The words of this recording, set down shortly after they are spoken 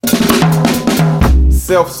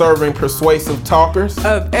self-serving, persuasive talkers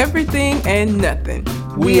of everything and nothing.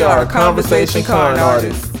 We are Conversation Con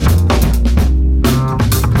Artists.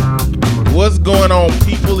 What's going on,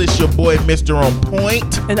 people? It's your boy, Mr. On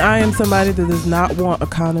Point. And I am somebody that does not want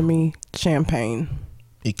economy champagne.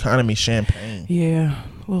 Economy champagne. Yeah,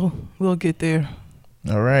 we'll get there.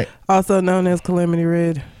 All right. Also known as Calamity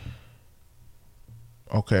Red.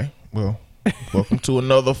 Okay, well, welcome to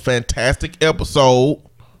another fantastic episode.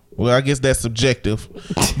 Well, I guess that's subjective,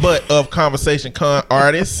 but of Conversation Con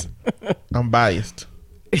Artists. I'm biased.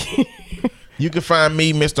 You can find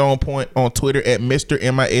me, Mr. On Point, on Twitter at Mr.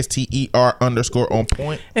 MISTER_on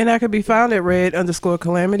point. And I can be found at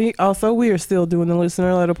Red_Calamity. Also, we are still doing the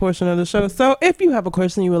listener letter portion of the show. So if you have a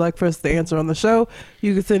question you would like for us to answer on the show,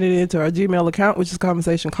 you can send it into our Gmail account, which is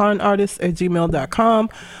conversationconartists@gmail.com.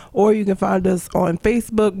 Or you can find us on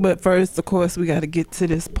Facebook. But first, of course, we got to get to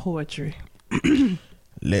this poetry.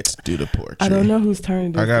 Let's do the poetry. I don't know whose turn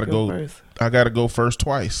it is. I gotta go first. I gotta go first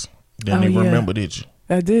twice. Didn't even remember, did you?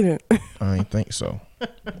 I didn't. I ain't think so.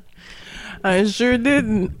 I sure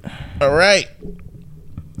didn't. All right.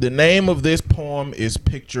 The name of this poem is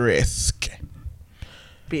Picturesque.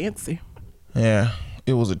 Fancy. Yeah,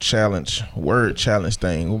 it was a challenge, word challenge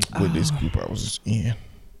thing with this group I was in.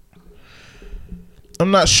 I'm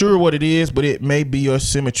not sure what it is, but it may be your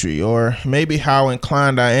symmetry, or maybe how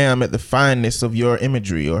inclined I am at the fineness of your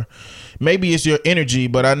imagery, or maybe it's your energy,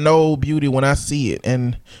 but I know beauty when I see it.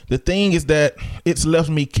 And the thing is that it's left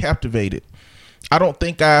me captivated. I don't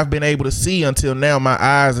think I've been able to see until now. My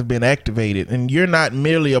eyes have been activated, and you're not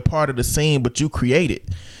merely a part of the scene, but you create it.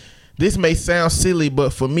 This may sound silly,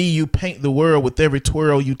 but for me, you paint the world with every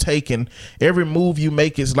twirl you take, and every move you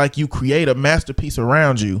make is like you create a masterpiece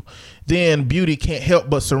around you. Then beauty can't help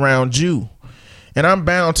but surround you. And I'm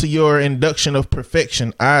bound to your induction of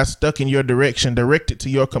perfection, eyes stuck in your direction, directed to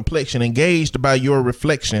your complexion, engaged by your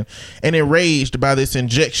reflection, and enraged by this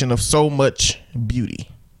injection of so much beauty.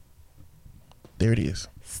 There it is.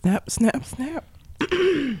 Snap, snap, snap.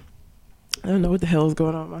 I don't know what the hell is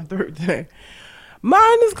going on in my throat today.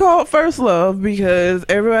 Mine is called First Love because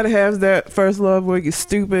everybody has that first love where you're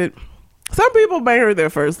stupid. Some people marry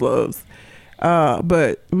their first loves.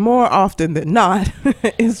 But more often than not,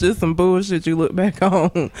 it's just some bullshit you look back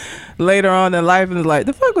on later on in life and it's like,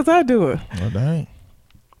 the fuck was I doing? Oh, dang.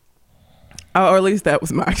 Or at least that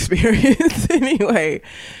was my experience anyway.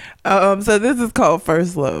 So this is called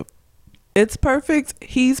First Love. It's perfect.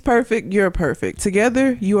 He's perfect. You're perfect.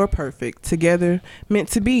 Together, you are perfect. Together, meant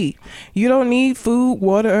to be. You don't need food,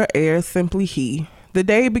 water, or air. Simply he. The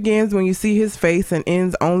day begins when you see his face and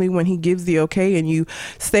ends only when he gives the okay and you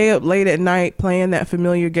stay up late at night playing that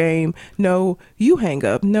familiar game. No, you hang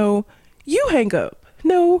up. No, you hang up.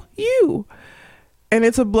 No, you. And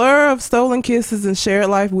it's a blur of stolen kisses and shared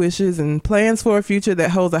life wishes and plans for a future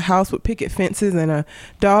that holds a house with picket fences and a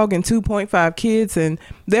dog and 2.5 kids. And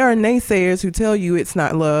there are naysayers who tell you it's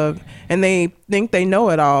not love and they think they know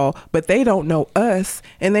it all, but they don't know us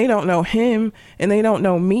and they don't know him and they don't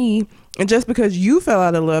know me. And just because you fell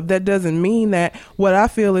out of love, that doesn't mean that what I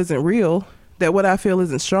feel isn't real, that what I feel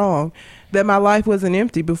isn't strong, that my life wasn't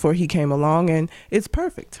empty before he came along, and it's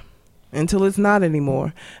perfect until it's not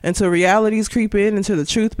anymore, until realities creep in, until the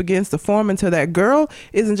truth begins to form, until that girl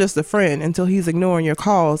isn't just a friend, until he's ignoring your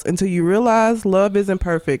calls, until you realize love isn't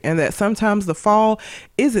perfect and that sometimes the fall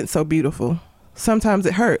isn't so beautiful. Sometimes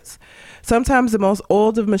it hurts. Sometimes the most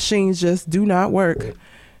oiled of machines just do not work.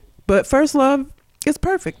 But first love is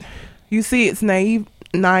perfect. You see, it's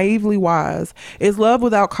naively wise. It's love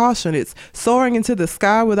without caution. It's soaring into the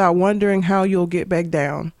sky without wondering how you'll get back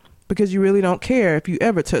down, because you really don't care if you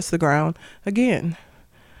ever touch the ground again.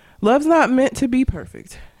 Love's not meant to be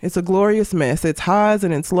perfect. It's a glorious mess. It's highs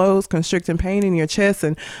and it's lows, constricting pain in your chest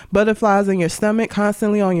and butterflies in your stomach,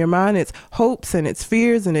 constantly on your mind. It's hopes and it's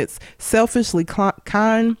fears and it's selfishly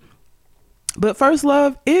kind. But first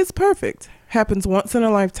love is perfect. Happens once in a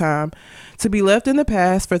lifetime, to be left in the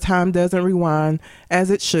past, for time doesn't rewind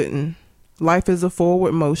as it shouldn't. Life is a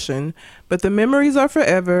forward motion, but the memories are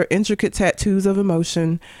forever, intricate tattoos of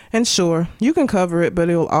emotion. And sure, you can cover it, but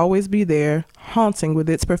it will always be there, haunting with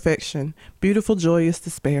its perfection. Beautiful, joyous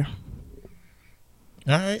despair.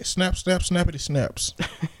 All right, snap, snap, snappity snaps.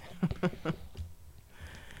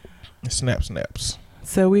 Snap, snaps.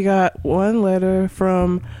 So we got one letter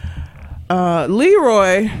from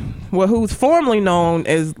Leroy, who's formerly known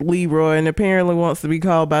as Leroy and apparently wants to be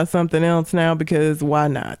called by something else now because why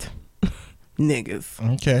not?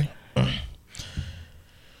 Niggas. Okay.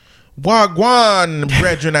 Wagwan,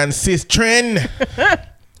 brethren and sistren.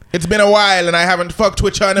 It's been a while and I haven't fucked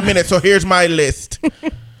with you in a minute, so here's my list.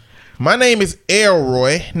 My name is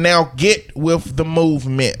Elroy. Now get with the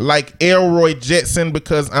movement. Like Elroy Jetson,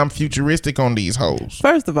 because I'm futuristic on these hoes.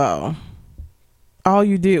 First of all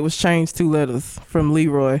you did was change 2 letters from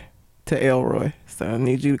Leroy to Elroy. So I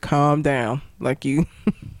need you to calm down. Like you,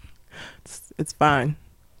 it's fine.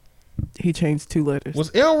 He changed 2 letters. Was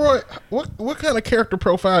Elroy, what kind of character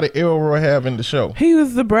profile did Elroy have in the show? He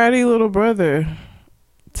was the bratty little brother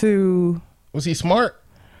to... Was he smart?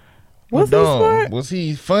 Was he smart? Was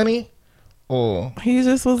he funny? Or he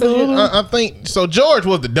just was a little... I think so. George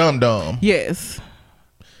was the dumb. Yes.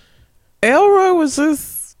 Elroy was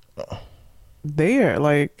just there.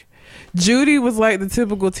 Like Judy was like the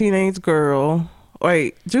typical teenage girl.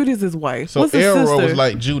 Wait, Judy's his wife. So what's his Elroy sister? was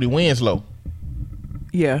like Judy Winslow.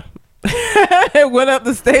 Yeah. Went up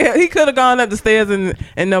the stairs. He could have gone up the stairs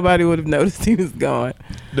and nobody would have noticed he was gone.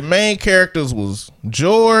 The main characters was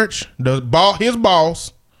George, his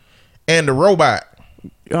boss, and the robot,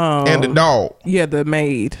 and the dog. Yeah, the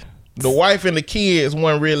maid. The wife and the kids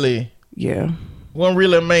weren't really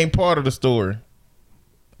a main part of the story.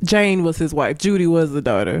 Jane was his wife. Judy was the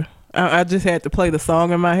daughter. I just had to play the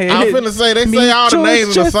song in my head. I was finna say, they say all the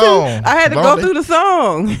names of the song. I had to go through the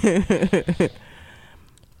song.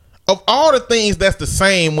 Of all the things that's the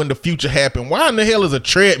same when the future happened, why in the hell is a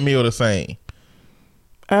treadmill the same?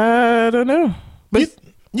 I don't know. But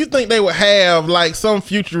you think they would have like some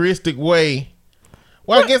futuristic way?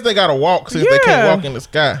 Well, I guess they gotta walk since they can't walk in the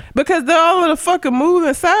sky. Because they're all in the fucking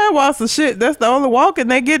moving sidewalks and shit. That's the only walking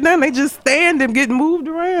they get done. They just stand and get moved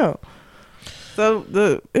around.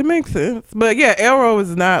 So it makes sense. But yeah, Elroy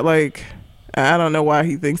is not like, I don't know why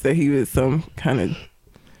he thinks that he was some kind of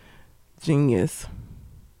genius.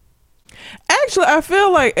 Actually, I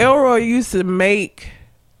feel like Elroy used to make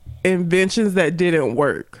inventions that didn't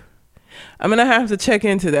work. I'm gonna have to check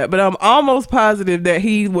into that, but I'm almost positive that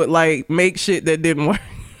he would like make shit that didn't work,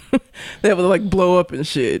 that would like blow up and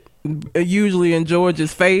shit. Usually in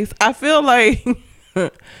George's face. I feel like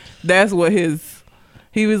that's what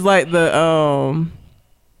he was like the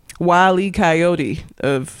Wile E. Coyote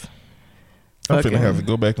of. I'm finna have to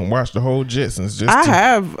go back and watch the whole Jetsons. I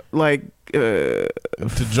have like to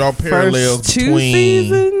draw parallels first 2 between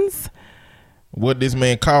seasons. What this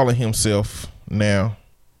man calling himself now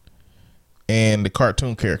and the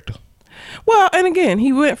cartoon character. Well, and again,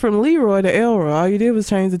 he went from Leroy to Elroy. All you did was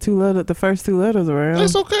change the first 2 letters around.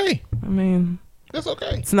 That's okay. I mean, that's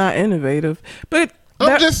okay. It's not innovative, but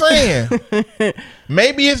I'm just saying.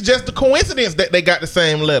 Maybe it's just a coincidence that they got the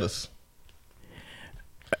same letters.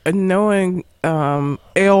 Knowing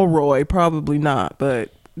Elroy, probably not,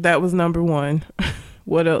 but that was number 1.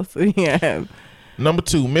 What else do you have? Number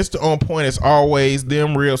 2, Mr. On Point is always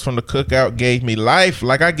them ribs from the cookout gave me life.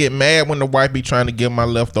 Like I get mad when the wife be trying to give my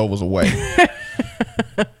leftovers away.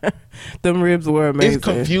 Them ribs were amazing. It's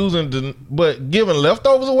confusing, but giving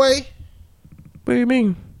leftovers away? What do you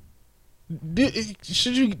mean?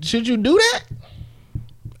 Should you do that?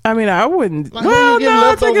 I mean, I wouldn't. Like, well, no,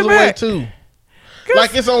 leftovers away too.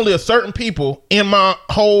 Like it's only a certain people in my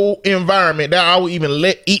whole environment that I would even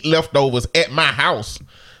let eat leftovers at my house,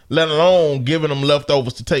 let alone giving them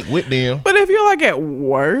leftovers to take with them. But if you're like at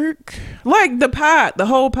work, like the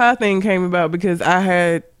whole pie thing came about because I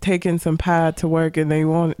had taken some pie to work and they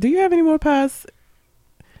wanted. Do you have any more pies?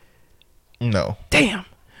 No. Damn.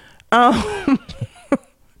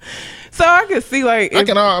 So I could see like I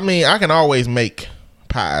can always make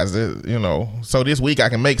pies, you know. So this week I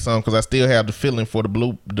can make some because I still have the filling for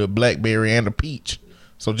the blackberry and the peach.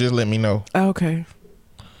 So just let me know. Okay.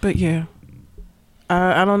 But yeah,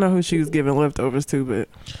 I don't know who she was giving leftovers to, but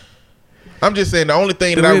I'm just saying the only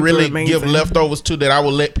thing that I really give leftovers to that I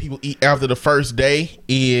will let people eat after the first day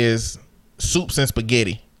is soups and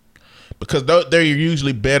spaghetti, because they're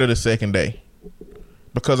usually better the second day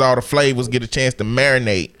because all the flavors get a chance to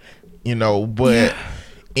marinate, you know. But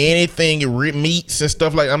anything meats and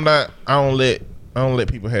stuff like I don't let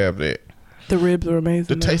people have that. The ribs are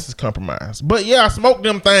amazing. The taste is compromised. But yeah, I smoked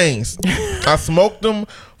them things. I smoked them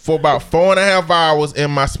for about 4.5 hours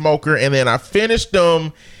in my smoker, and then I finished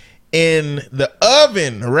them in the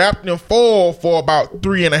oven, wrapped in foil for about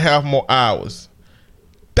 3.5 more hours.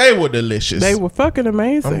 They were delicious. They were fucking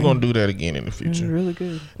amazing. I'm gonna do that again in the future. Really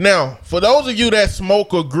good. Now, for those of you that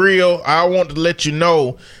smoke or grill, I want to let you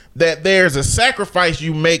know that there's a sacrifice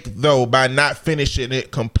you make though by not finishing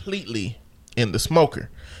it completely in the smoker.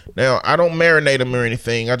 Now, I don't marinate them or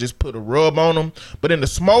anything. I just put a rub on them. But in the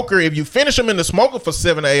smoker, if you finish them in the smoker for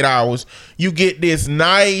 7 to 8 hours, you get this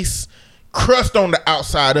nice crust on the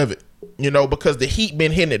outside of it, you know, because the heat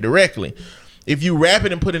been hitting it directly. If you wrap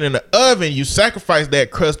it and put it in the oven, you sacrifice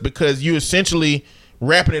that crust because you essentially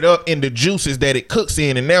wrapping it up in the juices that it cooks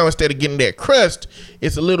in, and now instead of getting that crust,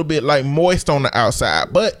 it's a little bit like moist on the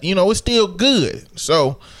outside, but you know, it's still good.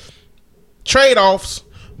 So trade-offs,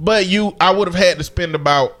 but I would have had to spend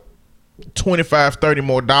about $25-30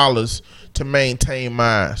 more to maintain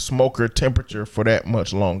my smoker temperature for that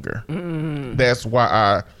much longer. That's why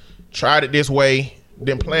I tried it this way.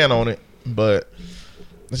 Didn't plan on it, but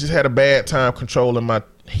I just had a bad time controlling my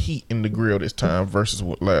heat in the grill this time versus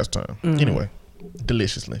what last time. Anyway,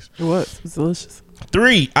 deliciousness. It was delicious.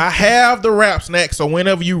 3, I have the wrap snack, so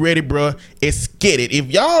whenever you ready, bruh, it's get it. If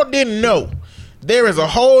y'all didn't know, there is a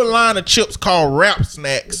whole line of chips called wrap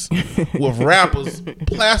snacks with wrappers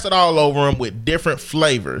plastered all over them with different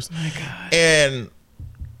flavors. Oh my God. And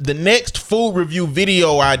the next food review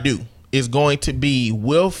video I do is going to be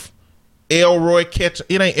with Elroy Ketchum.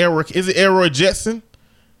 It ain't Elroy. Is it Elroy Jetson?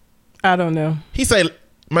 I don't know. He say,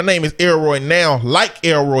 my name is Elroy now, like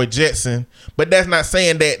Elroy Jetson, but that's not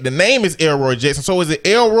saying that the name is Elroy Jetson. So is it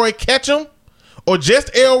Elroy Ketchum or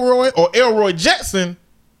just Elroy or Elroy Jetson?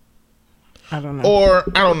 I don't know. Or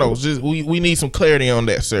I don't know. Just we need some clarity on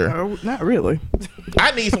that, sir. Not really.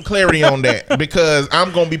 I need some clarity on that because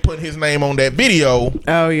I'm gonna be putting his name on that video.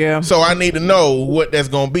 Oh yeah. So I need to know what that's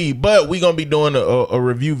gonna be. But we gonna be doing a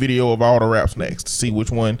review video of all the wraps next to see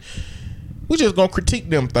which one. We just gonna critique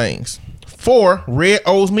them things. 4, Red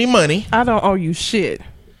owes me money. I don't owe you shit.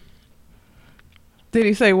 Did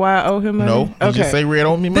he say why I owe him money? No, he just say Red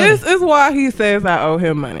owes me money. This is why he says I owe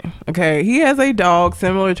him money. Okay, he has a dog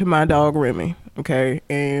similar to my dog Remy. Okay,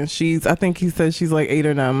 and I think he said she's like 8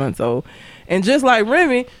 or 9 months old. And just like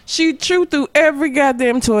Remy, she chew through every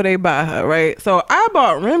goddamn toy they buy her, right? So I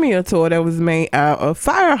bought Remy a toy that was made out of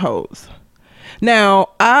fire hose. Now,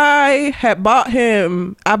 I bought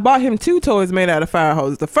him 2 toys made out of fire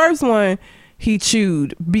hose. The first one he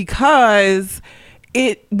chewed because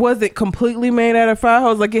it wasn't completely made out of fire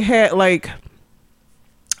hose. Like it had like,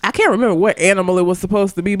 I can't remember what animal it was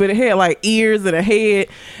supposed to be, but it had like ears and a head.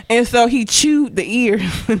 And so he chewed the ears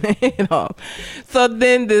and the head off. So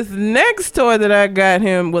then this next toy that I got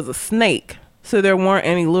him was a snake. So there weren't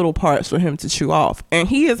any little parts for him to chew off. And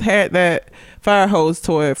he has had that fire hose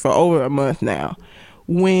toy for over a month now.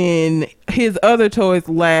 When his other toys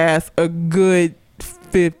last a good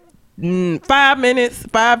 5-10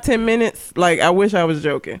 minutes. Like, I wish I was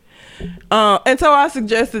joking. And so I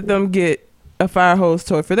suggested them get a fire hose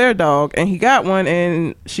toy for their dog, and he got one,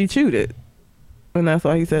 and she chewed it. And that's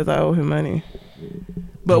why he says I owe him money.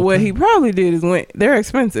 But what he probably did is they're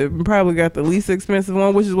expensive, and probably got the least expensive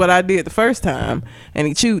one, which is what I did the first time, and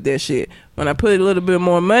he chewed that shit. When I put a little bit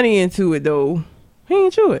more money into it, though, he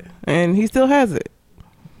didn't chew it, and he still has it.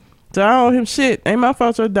 So I owe him shit. Ain't my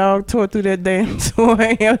fault your dog tore through that damn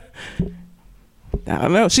toy. I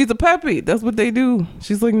don't know. She's a puppy. That's what they do.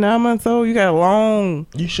 She's like 9 months old. You got a long...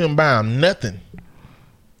 You shouldn't buy them nothing.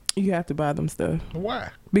 You have to buy them stuff.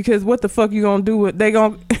 Why? Because what the fuck you gonna do with... They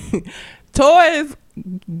gonna... Toys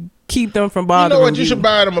keep them from bothering you. You know what? You should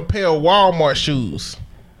buy them a pair of Walmart shoes.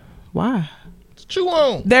 Why? What you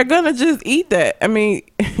want? They're gonna just eat that. I mean,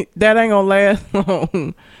 that ain't gonna last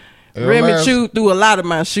long. Remy chewed through a lot of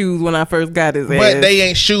my shoes when I first got his ass. But they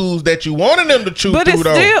ain't shoes that you wanted them to chew through,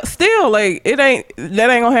 though. But it's still like, that ain't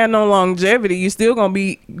gonna have no longevity. You still gonna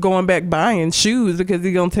be going back buying shoes because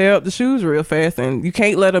you're gonna tear up the shoes real fast, and you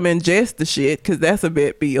can't let them ingest the shit because that's a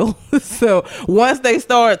bad bill. So once they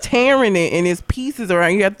start tearing it and it's pieces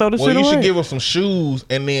around, you have to throw the shit away. Well, you should give them some shoes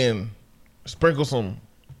and then sprinkle some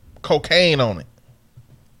cocaine on it.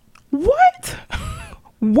 What?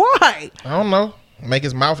 Why? I don't know. Make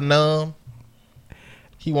his mouth numb.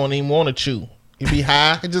 He won't even want to chew. He be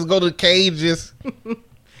high. He just go to the cage, just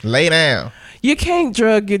lay down. You can't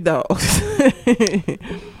drug your dogs.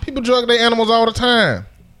 People drug their animals all the time.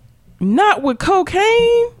 Not with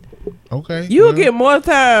cocaine. Okay. You'll get more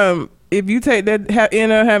time if you take that,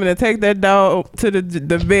 end up having to take that dog to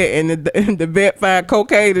the vet, and the vet find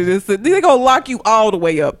cocaine in this. They're gonna lock you all the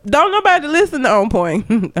way up. Don't nobody listen to On Point.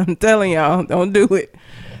 I'm telling y'all, don't do it.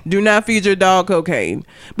 Do not feed your dog cocaine.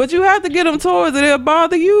 But you have to get them toys that they'll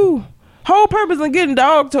bother you. Whole purpose of getting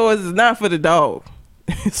dog toys is not for the dog.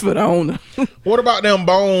 It's for the owner. What about them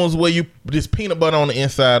bones where you just peanut butter on the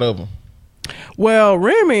inside of them? Well,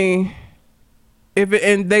 Remy,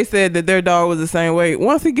 and they said that their dog was the same way.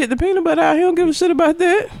 Once he get the peanut butter out, he don't give a shit about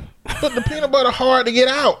that. But the peanut butter hard to get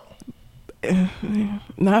out.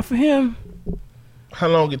 Not for him. How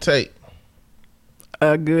long it take?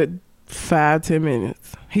 A good 5-10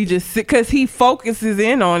 minutes. He just sit because he focuses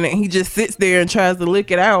in on it. He just sits there and tries to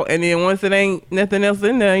lick it out, and then once it ain't nothing else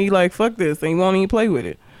in there, he like, fuck this, and he won't even play with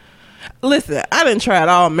it. Listen, I done tried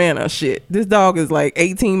all manner of shit. This dog is like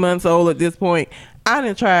 18 months old at this point. I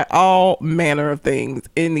done tried all manner of things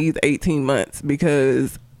in these 18 months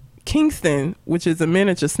because Kingston, which is a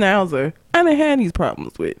miniature schnauzer, I done had these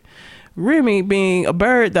problems with. Remy being a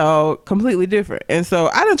bird dog, completely different. And so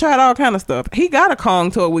I done tried all kind of stuff. He got a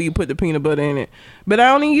Kong toy where you put the peanut butter in it, but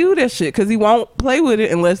I don't even use that shit because he won't play with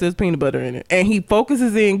it unless there's peanut butter in it. And he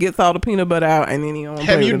focuses in, gets all the peanut butter out, and then he don't.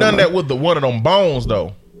 Have you done that with the one of them bones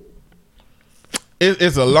though?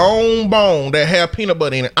 It's a long bone that have peanut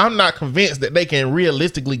butter in it. I'm not convinced that they can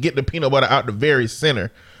realistically get the peanut butter out the very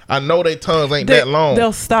center. I know their tongues ain't that long.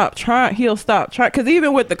 They'll stop trying. He'll stop trying because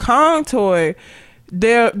even with the Kong toy,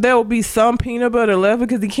 there'll be some peanut butter left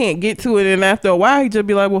because he can't get to it, and after a while he just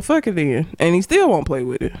be like, well, fuck it then, and he still won't play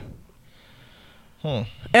with it.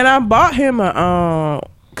 And I bought him a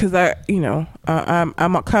because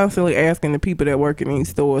I'm constantly asking the people that work in these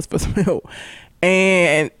stores for some help,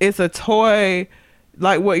 and it's a toy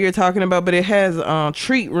like what you're talking about, but it has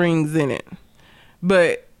treat rings in it,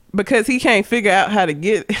 but because he can't figure out how to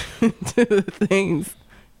get to the things,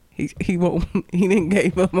 he won't. He didn't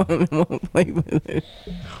give up on it. Won't play with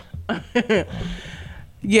it.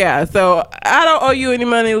 Yeah, so I don't owe you any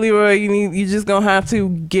money, Leroy. You just gonna have to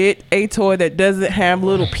get a toy that doesn't have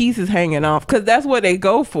little pieces hanging off, because that's what they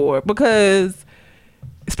go for. Because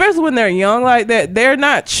especially when they're young like that, they're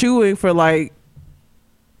not chewing for like,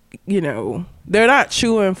 they're not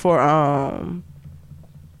chewing for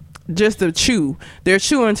just to chew. They're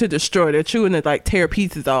chewing to destroy. They're chewing to like tear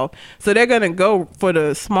pieces off. So they're gonna go for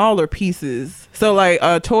the smaller pieces. So like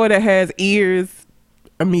a toy that has ears,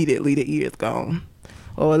 immediately the ear's gone.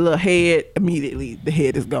 Or a little head, immediately the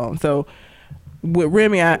head is gone. So with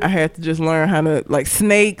Remy, I had to just learn how to, like,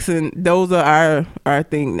 snakes, and those are our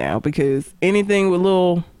thing now, because anything with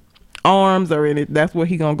little arms or in it, that's what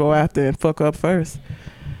he gonna go after and fuck up first.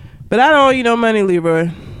 But I don't owe you no money, Leroy.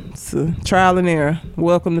 It's a trial and error.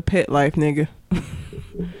 Welcome to pet life, nigga.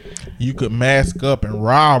 You could mask up and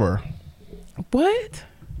rob her. What?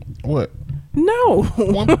 What? No.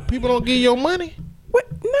 When people don't give you your money? What?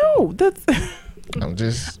 No, that's...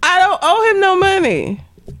 I don't owe him no money.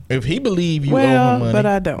 If he believe you owe him money. But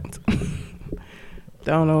I don't.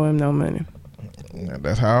 Don't owe him no money.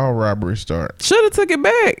 That's how all robberies start. Should have took it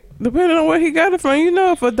back, depending on where he got it from.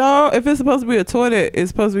 If it's supposed to be a toy that is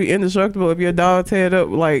supposed to be indestructible, if your dog teared up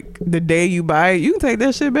like the day you buy it, you can take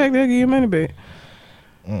that shit back. They'll give you money back.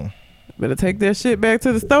 Better take that shit back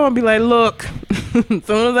to the store and be like, look, as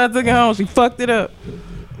soon as I took it home, she fucked it up.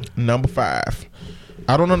 Number 5.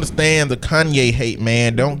 I don't understand the Kanye hate,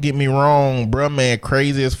 man. Don't get me wrong, bruh, man,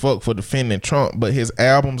 crazy as fuck for defending Trump, but his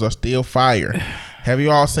albums are still fire. Have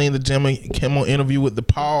you all seen the Jimmy Kimmel interview with the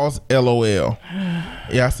pause? LOL.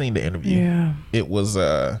 Yeah, I seen the interview. Yeah. It was,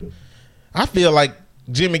 I feel like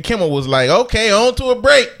Jimmy Kimmel was like, okay, on to a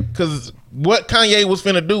break, because what Kanye was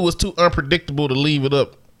finna do was too unpredictable to leave it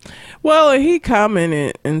up. Well, he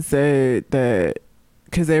commented and said that,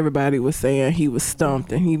 because everybody was saying he was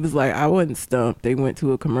stumped, and he was like, I wasn't stumped. They went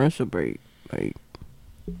to a commercial break. Like,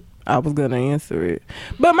 I was gonna answer it.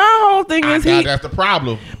 But my whole thing is that's the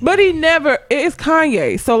problem. But he never, it's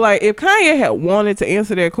Kanye. So like, if Kanye had wanted to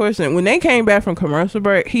answer that question, when they came back from commercial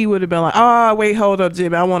break, he would have been like, oh, wait, hold up,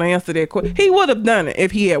 Jimmy, I want to answer that question. He would have done it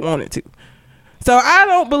if he had wanted to. So I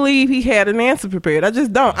don't believe he had an answer prepared. I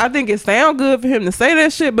just don't. I think it sounds good for him to say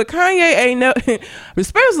that shit, but Kanye ain't no,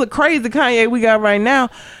 especially crazy Kanye we got right now.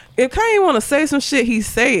 If Kanye want to say some shit, he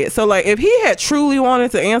say it. So like, if he had truly wanted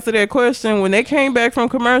to answer that question when they came back from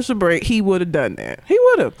commercial break, he would have done that. He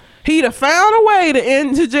would have. He'd have found a way to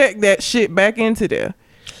interject that shit back into there.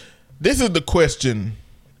 This is the question,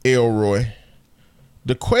 Elroy.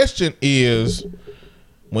 The question is,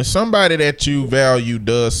 when somebody that you value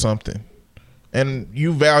does something, and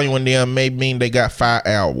you valuing them may mean they got 5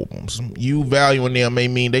 albums. You valuing them may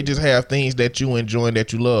mean they just have things that you enjoy and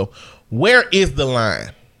that you love. Where is the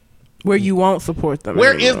line? Where you won't support them.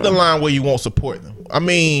 Where is the line where you won't support them? I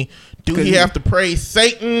mean, do he have to praise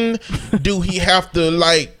Satan? Do he have to,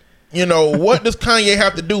 like, what does Kanye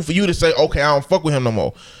have to do for you to say, okay, I don't fuck with him no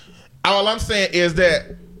more? All I'm saying is that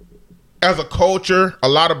as a culture, a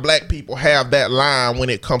lot of black people have that line when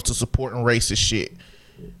it comes to supporting racist shit.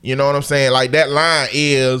 You know what I'm saying? Like, that line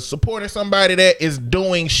is supporting somebody that is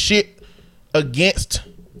doing shit against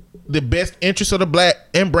the best interests of the black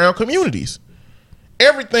and brown communities.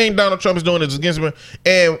 Everything Donald Trump is doing is against me.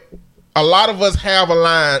 And a lot of us have a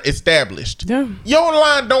line established. Yeah. Your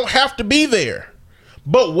line don't have to be there.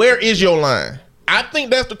 But where is your line? I think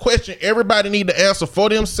that's the question everybody need to answer for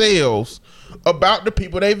themselves about the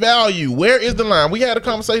people they value. Where is the line? We had a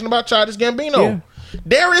conversation about Childish Gambino. Yeah.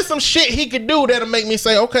 There is some shit he could do that'll make me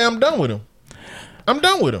say, okay, I'm done with him. I'm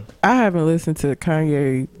done with him. I haven't listened to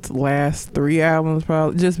Kanye's last 3 albums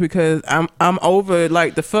probably just because I'm over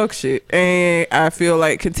like the fuck shit, and I feel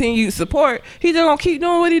like continued support. He just gonna keep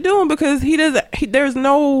doing what he doing because there's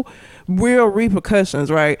no real repercussions,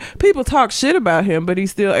 right? People talk shit about him, but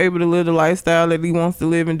he's still able to live the lifestyle that he wants to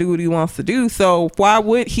live and do what he wants to do. So why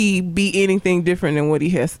would he be anything different than what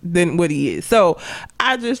he is? So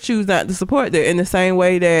I just choose not to support that. In the same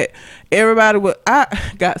way that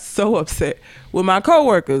I got so upset with my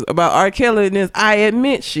coworkers about R. Kelly and this I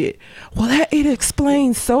admit shit. Well, it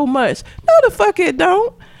explains so much. No, the fuck it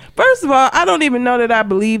don't. First of all, I don't even know that I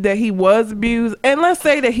believe that he was abused. And let's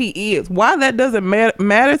say that he is. Why that doesn't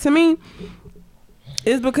matter to me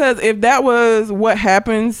is because if that was what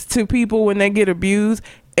happens to people when they get abused,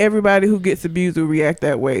 everybody who gets abused will react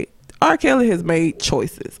that way. R. Kelly has made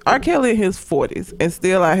choices. R. Kelly in his 40s and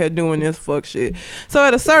still out here doing this fuck shit. So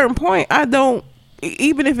at a certain point,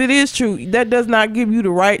 even if it is true, that does not give you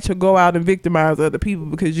the right to go out and victimize other people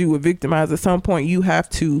because you were victimized. At some point, you have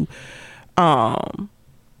to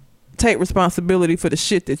take responsibility for the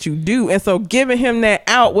shit that you do. And so giving him that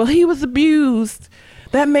out, well, he was abused,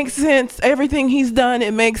 that makes sense. Everything he's done,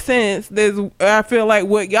 it makes sense. I feel like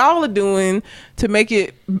what y'all are doing to make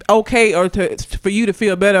it okay or for you to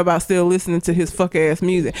feel better about still listening to his fuck ass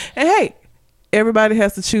music. And hey, everybody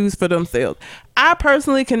has to choose for themselves. I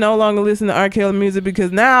personally can no longer listen to R. Kelly music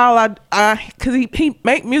because now because he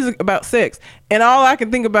make music about sex, and all I can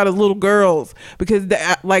think about is little girls because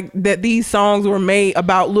that these songs were made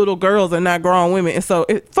about little girls and not grown women, and so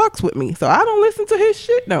it fucks with me. So I don't listen to his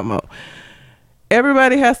shit no more.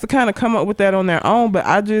 Everybody has to kind of come up with that on their own, but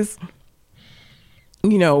I just,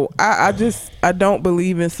 I don't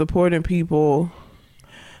believe in supporting people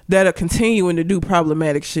that are continuing to do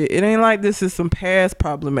problematic shit. It ain't like this is some past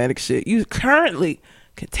problematic shit. You currently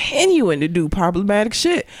continuing to do problematic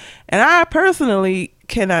shit. And I personally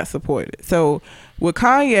cannot support it. So with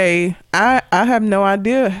Kanye, I have no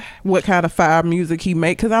idea what kind of fire music he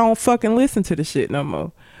make because I don't fucking listen to the shit no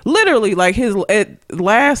more. Literally, like his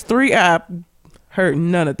last 3, I heard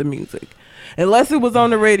none of the music. Unless it was on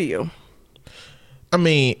the radio. I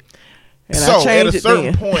mean, and so at a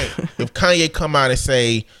certain point, if Kanye come out and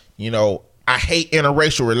say, I hate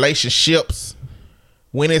interracial relationships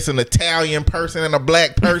when it's an Italian person and a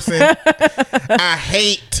black person. I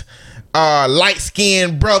hate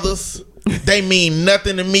light-skinned brothers. They mean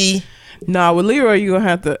nothing to me. Nah, with Leroy, you gonna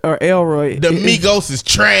have to, or Elroy. The Migos is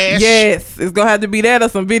trash. Yes, it's gonna have to be that or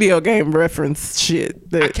some video game reference shit.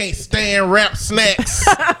 I can't stand rap snacks.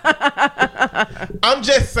 I'm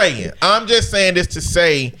just saying this to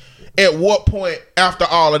say, at what point after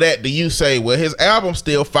all of that do you say, well, his album's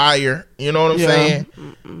still fire? You know what I'm saying?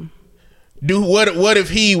 Mm-mm. What if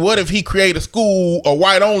he create a school, a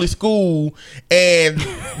white only school, and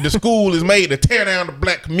the school is made to tear down the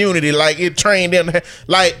black community, like it trained them?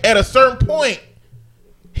 Like at a certain point,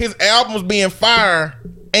 his albums being fire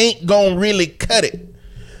ain't gonna really cut it.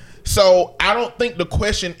 So I don't think the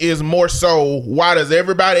question is more so why does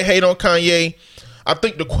everybody hate on Kanye. I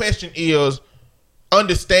think the question is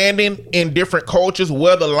understanding in different cultures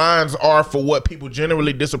where the lines are for what people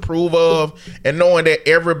generally disapprove of, and knowing that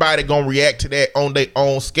everybody gonna react to that on their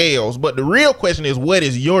own scales. But the real question is, what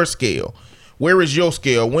is your scale? Where is your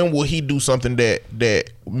scale? When will he do something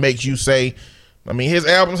that makes you say, I mean, his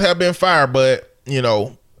albums have been fire, but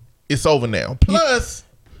it's over now. Plus,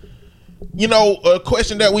 a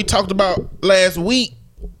question that we talked about last week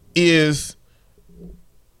is,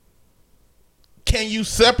 can you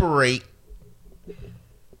separate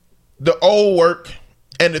the old work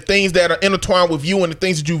and the things that are intertwined with you and the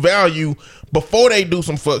things that you value before they do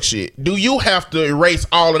some fuck shit? Do you have to erase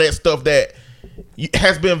all of that stuff that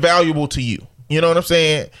has been valuable to you? You know what I'm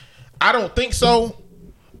saying? I don't think so.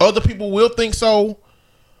 Other people will think so,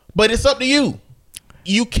 but it's up to you.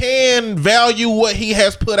 You can value what he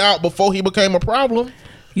has put out before he became a problem.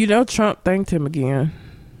 Trump thanked him again.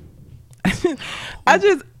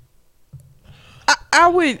 I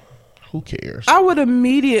would. Who cares? I would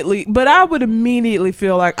immediately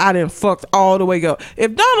feel like I done fucked all the way up.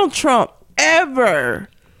 If Donald Trump ever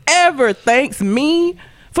thanks me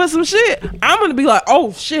for some shit, I'm gonna be like,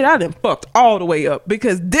 oh shit, I done fucked all the way up,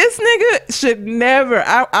 because this nigga should never.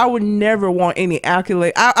 I would never want any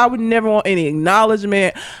accolade. I would never want any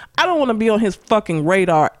acknowledgement. I don't want to be on his fucking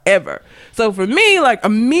radar ever. So for me, like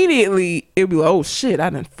immediately, it'd be like, oh shit, I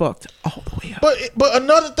done fucked all the way up. But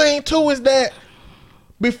another thing too is that,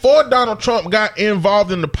 before Donald Trump got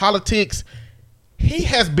involved in the politics, he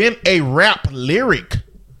has been a rap lyric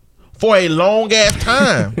for a long ass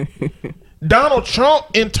time. Donald Trump,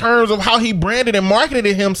 in terms of how he branded and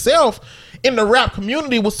marketed himself in the rap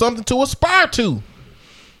community, was something to aspire to.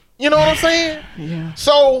 You know what I'm saying? Yeah.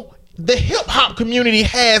 So the hip hop community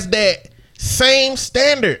has that same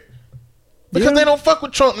standard because they don't fuck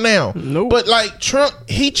with Trump now. Nope. But like Trump,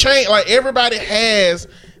 he changed. Like everybody has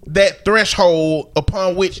that threshold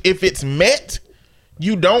upon which, if it's met,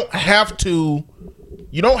 you don't have to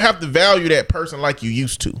value that person like you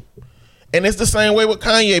used to. And it's the same way with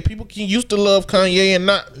Kanye. People can used to love Kanye and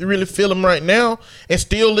not really feel him right now and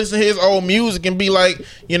still listen to his old music and be like,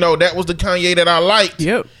 you know, that was the Kanye that I liked.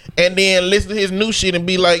 Yep. And then listen to his new shit and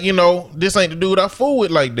be like, you know, this ain't the dude I fool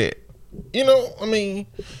with like that. You know, I mean,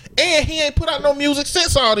 and he ain't put out no music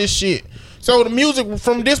since all this shit. So the music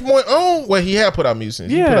from this point on, well, he had put out music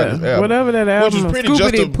since. He put out this album, whatever that album, which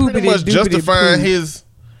was pretty much justifying his.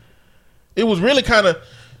 It was really kind of.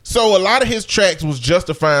 So a lot of his tracks was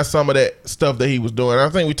justifying some of that stuff that he was doing. I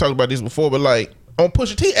think we talked about this before, but like on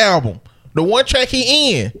Pusha T album, the one track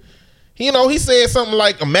he in, you know, he said something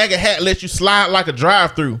like a MAGA hat lets you slide like a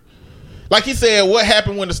drive-through. Like he said, what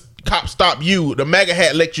happened when the cop stopped you? The MAGA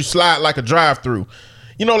hat let you slide like a drive-through.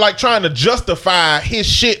 You know, like trying to justify his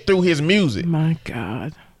shit through his music. My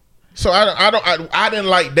God. So I didn't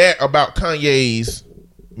like that about Kanye's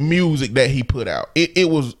music that he put out. It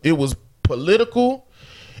was political.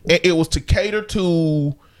 And it was to cater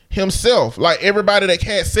to himself. Like everybody that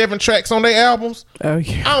had 7 tracks on their albums, oh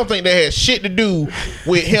yeah, I don't think they had shit to do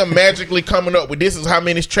with him magically coming up with this is how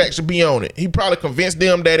many tracks should be on it. He probably convinced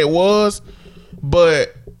them that it was,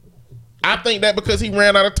 but I think that because he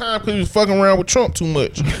ran out of time because he was fucking around with Trump too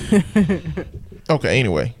much. Okay,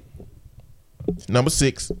 anyway. Number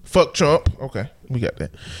 6, fuck Trump. Okay, we got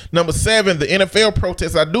that. Number 7, the NFL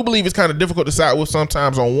protests. I do believe it's kind of difficult to side with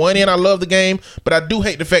sometimes. On one end, I love the game, but I do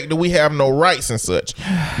hate the fact that we have no rights and such.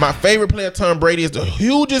 My favorite player, Tom Brady, is the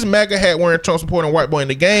hugest MAGA hat wearing Trump supporting white boy in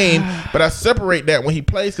the game, but I separate that when he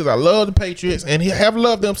plays because I love the Patriots and have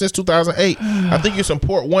loved them since 2008. I think you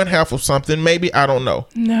support one half of something, maybe. I don't know.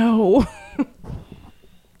 No.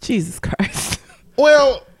 Jesus Christ.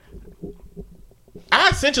 Well, I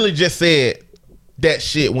essentially just said that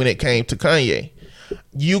shit when it came to Kanye.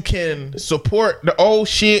 You can support the old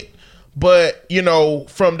shit, but you know,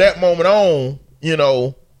 from that moment on, you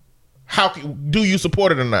know, do you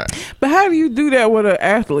support it or not? But how do you do that with an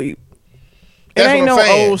athlete? That's it ain't what I'm no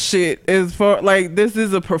saying. old shit. As for like, this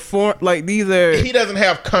is a like these are. He doesn't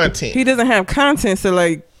have content. He doesn't have content, so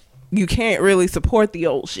like you can't really support the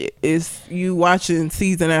old shit. It's you watching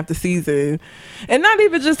season after season, and not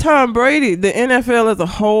even just Tom Brady. The NFL as a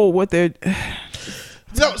whole, what they're.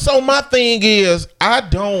 So my thing is, I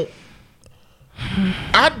don't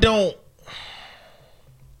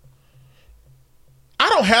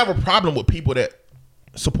have a problem with people that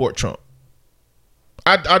support Trump.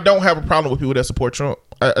 I don't have a problem with people that support Trump.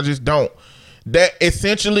 I just don't. That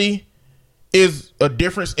essentially is a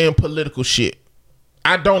difference in political shit.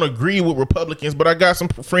 I don't agree with Republicans, but I got some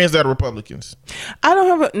friends that are Republicans. I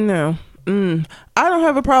don't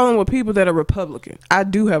have a problem with people that are Republican. I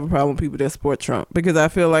do have a problem with people that support Trump because I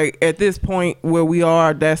feel like at this point where we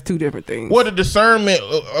are, that's two different things. What a discernment.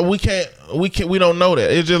 We don't know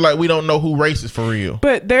that. It's just like we don't know who racist for real.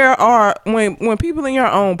 But there are when people in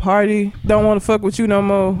your own party don't want to fuck with you no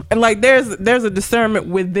more, and like there's a discernment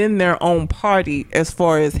within their own party as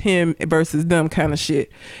far as him versus them kind of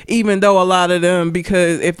shit. Even though a lot of them,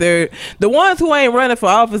 because if they're the ones who ain't running for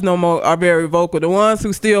office no more are very vocal, the ones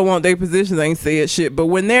who still want their positions ain't said shit. But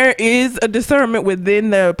when there is a discernment within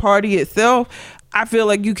the party itself, I feel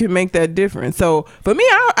like you can make that difference. So for me,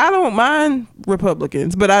 I don't mind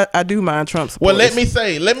Republicans, but I do mind Trump supporters. Well,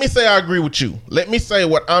 let me say I agree with you. Let me say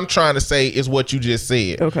what I'm trying to say is what you just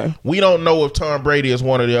said. Okay. We don't know if Tom Brady is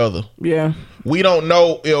one or the other. Yeah. We don't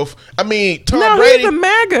know if Tom no, Brady. He's a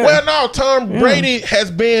MAGA. Well, no, Tom Brady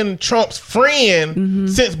has been Trump's friend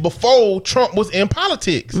since before Trump was in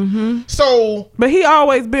politics. So, but he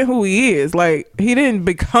always been who he is. Like he didn't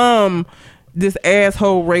become this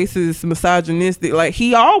asshole, racist, misogynistic. Like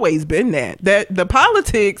he always been that. That the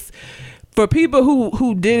politics for people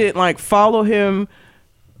who didn't like follow him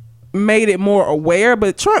made it more aware.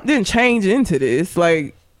 But Trump didn't change into this.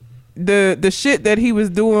 Like the shit that he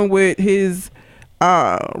was doing with his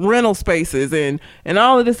rental spaces and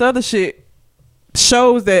all of this other shit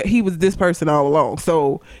shows that he was this person all along.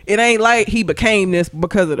 So it ain't like he became this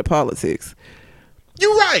because of the politics.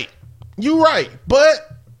 You're right.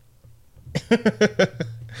 But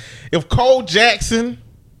if Cole Jackson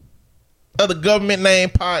of the Government Name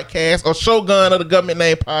Podcast or Shogun of the Government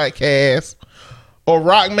Name Podcast or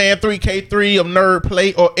Rockman 3K3 of Nerd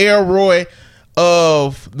Plate or Elroy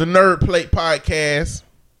of the Nerd Plate Podcast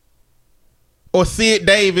or Sid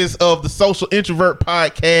Davis of the Social Introvert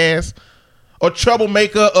Podcast or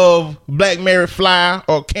troublemaker of Black Mary Fly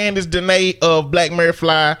or Candace Danae of Black Mary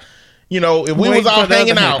Fly, you know, if we was all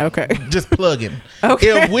hanging out, okay, just plugging. Okay.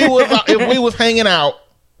 If we was hanging out,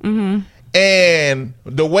 and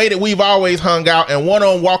the way that we've always hung out, and one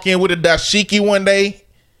of them walk in with a dashiki one day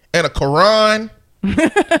and a Quran,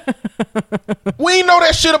 we ain't know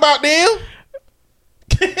that shit about them.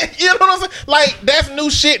 You know what I'm saying? Like, that's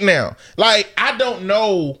new shit now. Like, I don't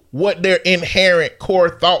know what their inherent core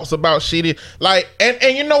thoughts about shit is. Like,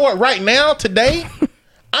 and you know what? Right now, today,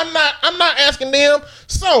 I'm not asking them.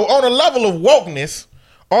 So, on a level of wokeness,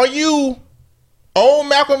 are you old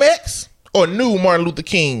Malcolm X or new Martin Luther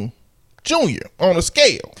King Jr. on a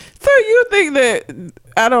scale? So you think that,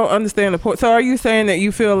 I don't understand the point. So are you saying that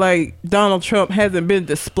you feel like Donald Trump hasn't been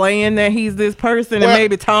displaying that he's this person, and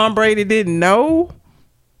maybe Tom Brady didn't know?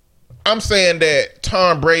 I'm saying that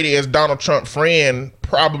Tom Brady, as Donald Trump friend,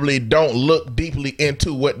 probably don't look deeply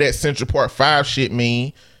into what that Central Park 5 shit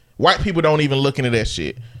mean. White people don't even look into that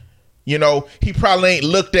shit. You know, he probably ain't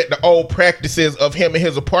looked at the old practices of him in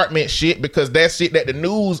his apartment shit, because that's shit that the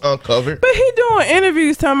news uncovered. But he doing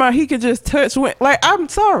interviews talking about he could just touch like, I'm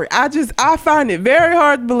sorry, I find it very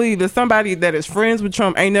hard to believe that somebody that is friends with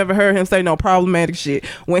Trump ain't never heard him say no problematic shit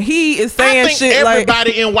when he is saying shit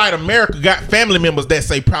everybody in white America got family members that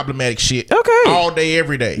say problematic shit. Okay. All day,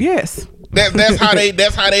 every day. Yes. That's how they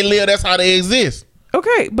live. That's how they exist.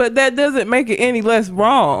 Okay, but that doesn't make it any less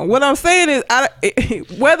wrong. What I'm saying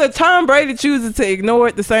is, whether Tom Brady chooses to ignore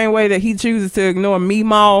it the same way that he chooses to ignore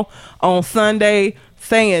Meemaw on Sunday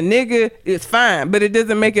saying nigga, is fine. But it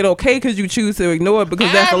doesn't make it okay because you choose to ignore it,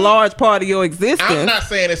 because that's a large part of your existence. I'm not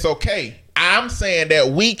saying it's okay. I'm saying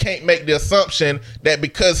that we can't make the assumption that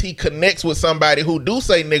because he connects with somebody who do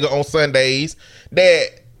say nigga on Sundays, that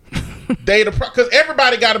they because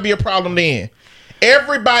everybody got to be a problem then.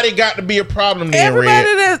 Everybody got to be a problem then.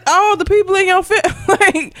 Everybody, that's all the people in your family.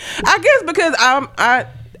 Like, I guess because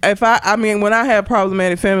I mean, when I have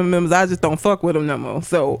problematic family members, I just don't fuck with them no more.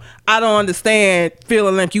 So I don't understand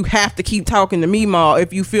feeling like you have to keep talking to Meemaw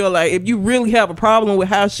if you feel like, if you really have a problem with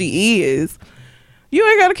how she is, you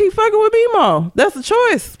ain't got to keep fucking with Meemaw. That's a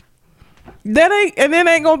choice. That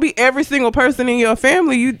ain't gonna be every single person in your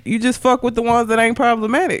family. You just fuck with the ones that ain't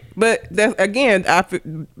problematic. But that's, again,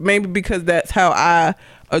 maybe because that's how I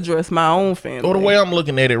address my own family. Or the way I'm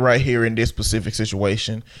looking at it right here in this specific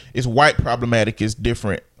situation is white problematic is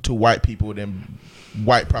different to white people than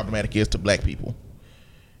white problematic is to black people.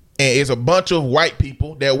 And it's a bunch of white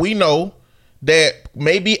people that we know that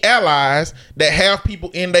may be allies that have people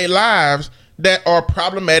in their lives that are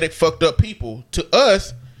problematic, fucked up people to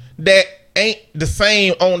us that ain't the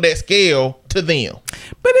same on that scale to them.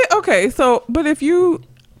 But but if you,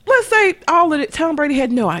 let's say all of it, Tom Brady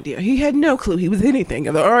had no idea. He had no clue he was anything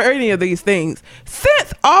or any of these things.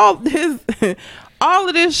 Since all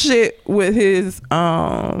of this shit with his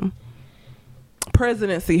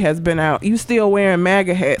presidency has been out, you still wearing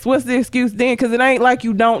MAGA hats. What's the excuse then? Because it ain't like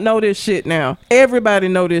you don't know this shit now. Everybody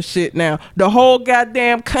know this shit now. The whole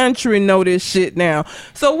goddamn country know this shit now.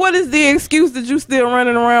 So what is the excuse that you still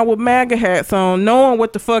running around with MAGA hats on, knowing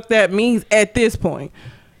what the fuck that means at this point?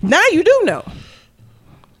 Now you do know,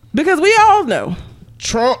 because we all know.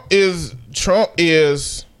 Trump is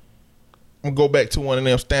I'm gonna go back to one of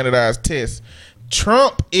them standardized tests.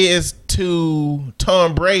 Trump is to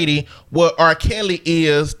Tom Brady what R. Kelly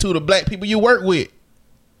is to the black people you work with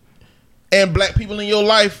and black people in your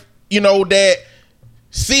life, you know, that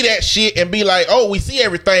see that shit and be like, oh, we see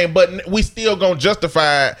everything, but we still gonna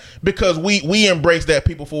justify it because we embrace that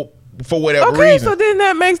people for whatever reason. Okay, so then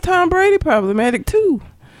that makes Tom Brady problematic too.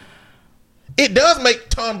 It does make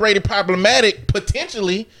Tom Brady problematic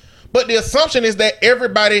potentially, but the assumption is that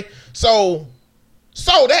everybody, so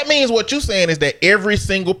that means what you're saying is that every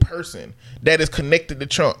single person that is connected to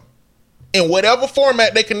Trump, in whatever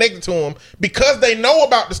format they connected to him, because they know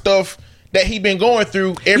about the stuff that he been going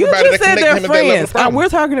through, everybody that connected him at that level of problem. We're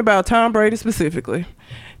talking about Tom Brady specifically.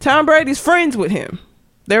 Tom Brady's friends with him.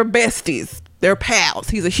 They're besties. They're pals.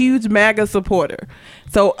 He's a huge MAGA supporter.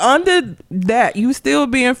 So under that, you still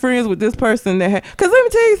being friends with this person that because let me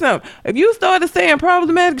tell you something. If you started saying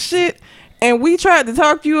problematic shit and we tried to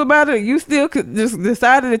talk to you about it, you still could just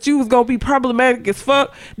decided that you was gonna be problematic as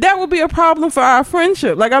fuck, that would be a problem for our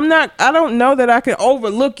friendship. Like, I don't know that I can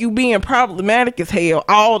overlook you being problematic as hell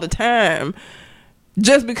all the time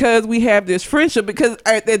just because we have this friendship. Because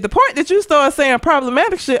at the point that you start saying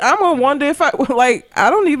problematic shit, I'm gonna wonder if I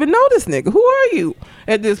don't even know this nigga. Who are you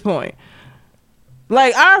at this point?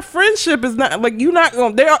 Like, our friendship is not like, you not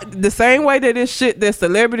gonna, there the same way that this shit that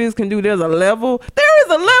celebrities can do, there is a level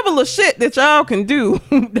of shit that y'all can do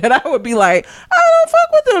that I would be like, I don't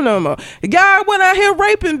fuck with them no more. The guy went out here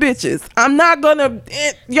raping bitches. I'm not gonna,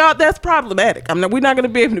 y'all. That's problematic. We're not gonna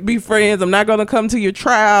be able to be friends. I'm not gonna come to your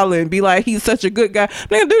trial and be like, he's such a good guy. I'm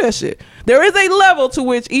not gonna do that shit. There is a level to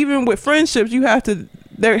which, even with friendships,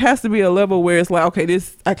 there has to be a level where it's like, okay,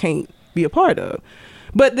 this I can't be a part of.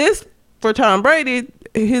 But this, for Tom Brady,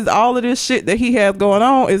 all of this shit that he has going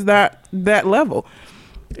on is not that level.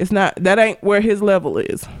 It's not, that ain't where his level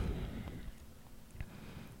is.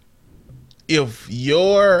 If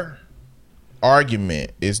your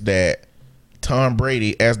argument is that Tom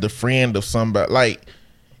Brady, as the friend of somebody, like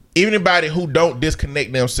anybody who don't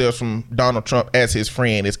disconnect themselves from Donald Trump as his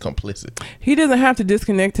friend is complicit. He doesn't have to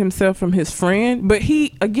disconnect himself from his friend, but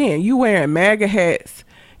you wearing MAGA hats,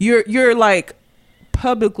 you're like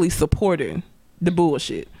publicly supporting the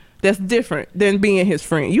bullshit. That's different than being his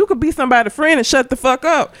friend. You could be somebody's friend and shut the fuck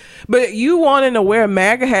up, but you wanting to wear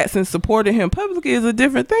MAGA hats and supporting him publicly is a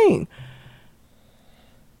different thing.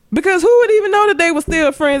 Because who would even know that they were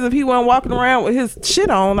still friends if he wasn't walking around with his shit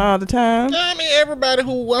on all the time? I mean, everybody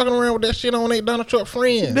who walking around with that shit on ain't Donald Trump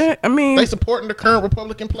friends. They supporting the current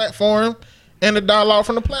Republican platform and the dialogue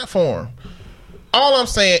from the platform. All I'm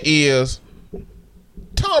saying is,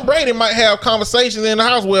 Tom Brady might have conversations in the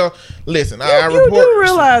house. Well, listen, you do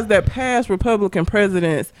realize that past Republican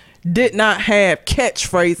presidents did not have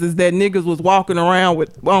catchphrases that niggas was walking around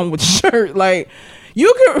with shirt. Like,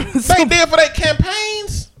 you can. They did for their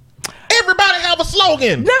campaigns. Everybody have a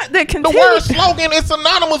slogan. Not that the word slogan is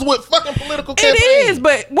synonymous with fucking political campaigns. It is,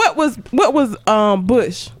 but what was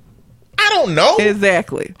Bush? I don't know.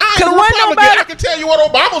 Exactly. I can tell you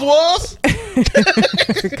what Obama's was.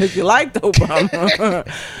 Because you liked Obama.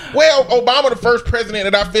 Well, Obama, the first president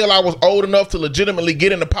that I feel I was old enough to legitimately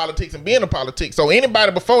get into politics and be into politics. So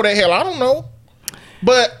anybody before that, hell, I don't know.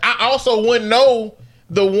 But I also wouldn't know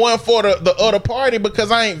the one for the other party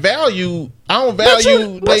because I don't value but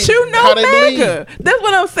you know how they MAGA. believe. That's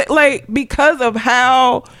what I'm saying. Like, because of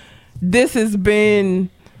how this has been,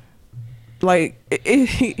 like,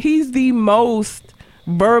 he's the most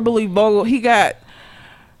verbally vocal. He got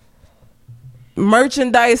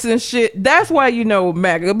merchandise and shit. That's why you know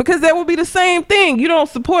MAGA, because that would be the same thing. You're not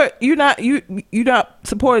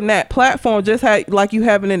supporting that platform just like you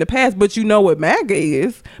haven't in the past, but you know what MAGA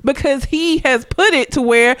is because he has put it to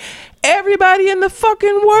where everybody in the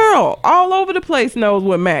fucking world all over the place knows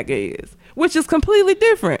what MAGA is, which is completely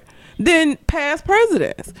different than past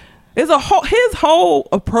presidents. His whole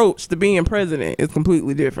approach to being president is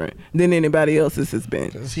completely different than anybody else's has been.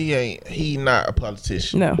 Cause he not a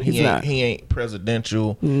politician. No, he's not. He ain't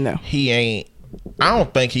presidential. No, he ain't. I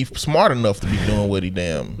don't think he's smart enough to be doing what he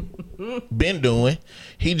damn been doing.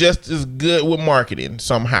 He just is good with marketing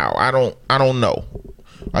somehow. I don't know.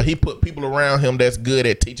 He put people around him that's good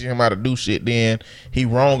at teaching him how to do shit. Then he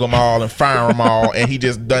wrong them all and fire them all, and he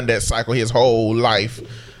just done that cycle his whole life.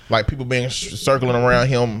 Like people being circling around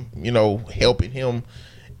him, helping him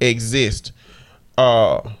exist.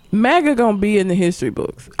 MAGA gonna be in the history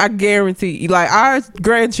books. I guarantee you. Like, our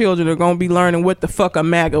grandchildren are gonna be learning what the fuck a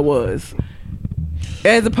MAGA was,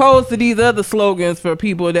 as opposed to these other slogans for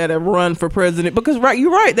people that have run for president. Because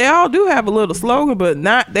you're right, they all do have a little slogan, but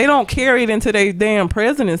they don't carry it into their damn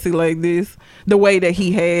presidency like this. The way that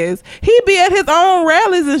he has, he be at his own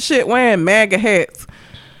rallies and shit wearing MAGA hats.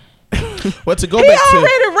 But to go back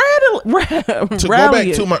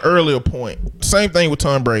to my earlier point, same thing with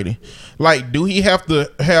Tom Brady. Like, do he have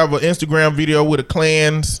to have an Instagram video with a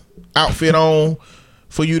Klan's outfit on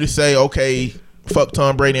for you to say, okay, fuck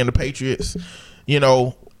Tom Brady and the Patriots?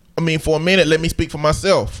 I mean, for a minute, let me speak for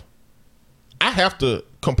myself. I have to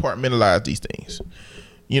compartmentalize these things,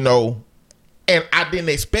 and I didn't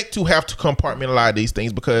expect to have to compartmentalize these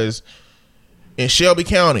things because in Shelby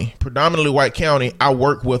County, predominantly white county, I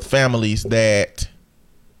work with families that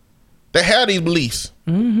have these beliefs.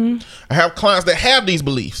 Mm-hmm. I have clients that have these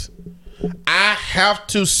beliefs. I have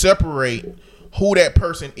to separate who that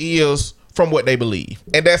person is from what they believe.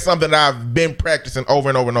 And that's something that I've been practicing over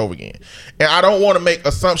and over and over again. And I don't want to make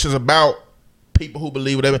assumptions about people who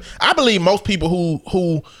believe whatever. I believe most people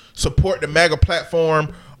who support the MAGA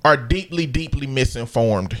platform are deeply, deeply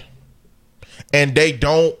misinformed. And they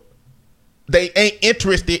ain't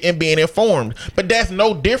interested in being informed. But that's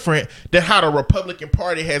no different than how the Republican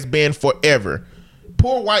Party has been forever.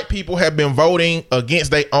 Poor white people have been voting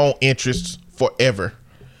against their own interests forever.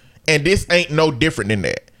 And this ain't no different than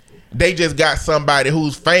that. They just got somebody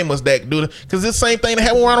who's famous that do it. Because it's the same thing that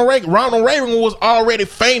happened with Ronald Reagan. Ronald Reagan was already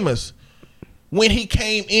famous when he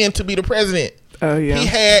came in to be the president. Oh, yeah. He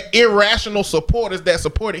had irrational supporters that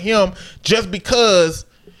supported him just because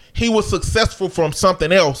he was successful from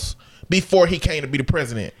something else before he came to be the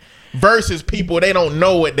president versus people they don't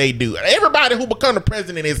know what they do. Everybody who become the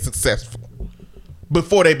president is successful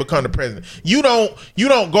before they become the president. You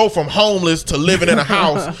don't go from homeless to living in a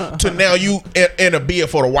house to now you in a bid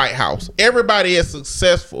for the White House. Everybody is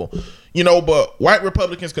successful, but white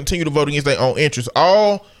Republicans continue to vote against their own interests.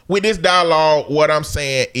 All with this dialogue, what I'm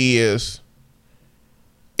saying is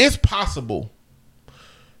it's possible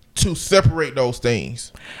to separate those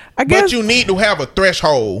things. But you need to have a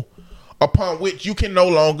threshold upon which you can no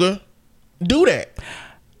longer do that.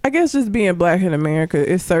 I guess just being black in America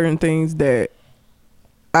is certain things that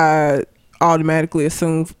I automatically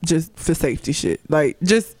assume just for safety shit. Like,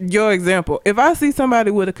 just your example. If I see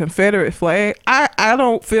somebody with a Confederate flag, I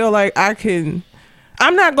don't feel like I'm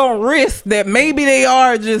not going to risk that maybe they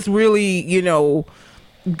are just really,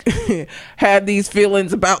 have these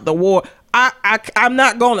feelings about the war. I'm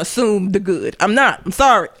not going to assume the good. I'm not. I'm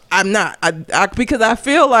sorry. I'm not. Because I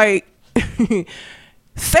feel like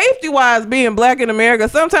safety wise, being black in America,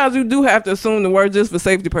 sometimes you do have to assume the word just for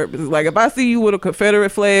safety purposes. Like, if I see you with a Confederate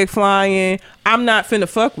flag flying, I'm not finna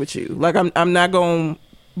fuck with you. Like, I'm not going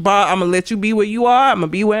I'm gonna let you be where you are. I'm gonna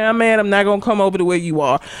be where I'm at. I'm not gonna come over to where you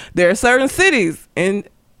are. There are certain cities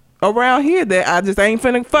around here that I just ain't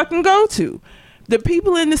finna fucking go to. The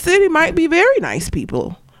people in the city might be very nice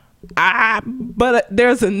people. But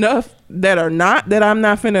there's enough that are not, that I'm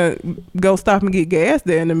not finna go stop and get gas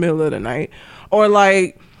there in the middle of the night. Or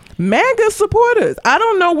like MAGA supporters. I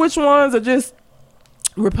don't know which ones are just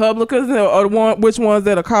Republicans or which ones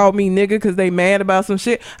that are called me nigga because they mad about some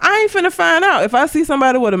shit. I ain't finna find out. If I see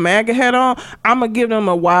somebody with a MAGA hat on, I'm gonna give them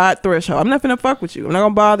a wide threshold. I'm not finna fuck with you. I'm not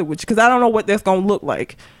gonna bother with you because I don't know what that's gonna look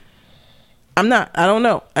like. I don't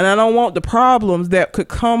know. And I don't want the problems that could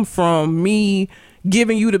come from me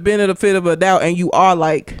giving you the benefit of a doubt and you are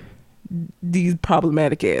like these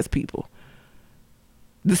problematic ass people.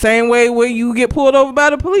 The same way where you get pulled over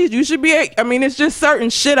by the police, you should be, it's just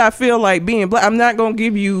certain shit I feel like being black. I'm not going to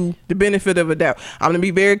give you the benefit of a doubt. I'm going to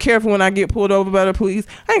be very careful when I get pulled over by the police.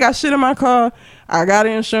 I ain't got shit in my car. I got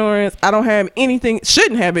insurance. I don't have anything,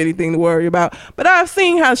 shouldn't have anything to worry about. But I've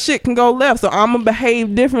seen how shit can go left, so I'm going to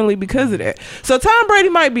behave differently because of that. So Tom Brady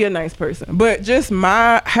might be a nice person, but just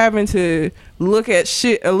my having to look at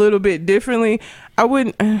shit a little bit differently, I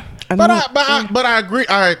wouldn't. But I agree.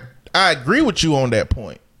 I agree with you on that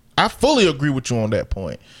point. I fully agree with you on that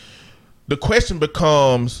point. The question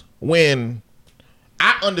becomes when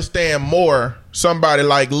I understand more somebody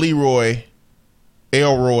like Leroy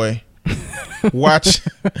Elroy watching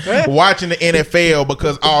the NFL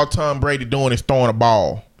because all Tom Brady doing is throwing a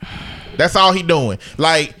ball. That's all he doing.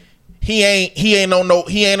 Like he ain't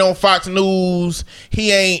on Fox News.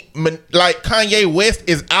 He ain't like Kanye West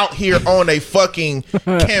is out here on a fucking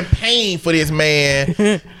campaign for this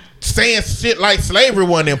man. Saying shit like slavery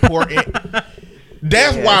wasn't important.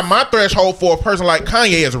 That's why my threshold for a person like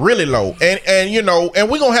Kanye is really low.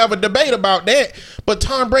 And we're gonna have a debate about that. But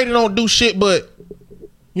Tom Brady don't do shit but,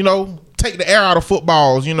 take the air out of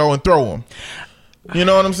footballs, and throw them. You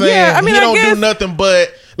know what I'm saying? Yeah, he don't do nothing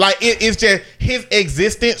but like it's just his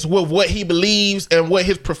existence with what he believes and what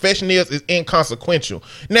his profession is inconsequential.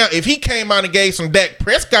 Now, if he came out and gave some Dak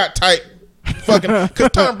Prescott type fucking,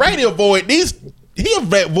 because Tom Brady he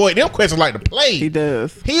avoid them questions like the play. He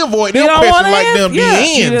does. He avoid them questions like them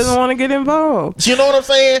DNs. He doesn't want to get involved. You know what I'm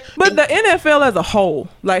saying? But the NFL as a whole,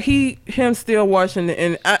 like him still watching it,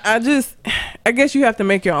 and I guess you have to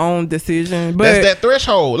make your own decision. But that's that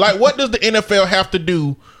threshold. Like, what does the NFL have to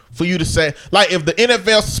do for you to say, like, if the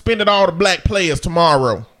NFL suspended all the black players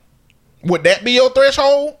tomorrow, would that be your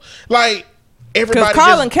threshold? Like, everybody. Because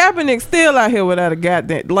Colin Kaepernick still out here without a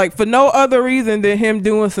goddamn, like, for no other reason than him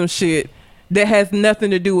doing some shit that has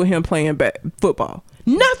nothing to do with him playing football.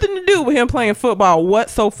 Nothing to do with him playing football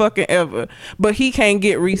whatsoever. But he can't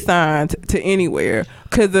get re-signed to anywhere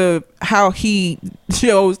because of how he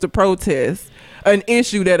chose to protest an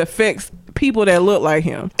issue that affects people that look like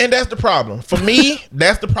him. And that's the problem. For me,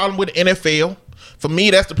 that's the problem with the NFL. For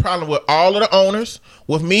me, that's the problem with all of the owners.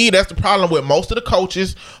 With me, that's the problem with most of the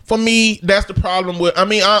coaches. For me, that's the problem with, I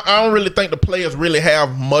don't really think the players really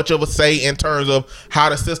have much of a say in terms of how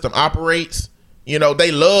the system operates.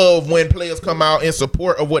 They love when players come out in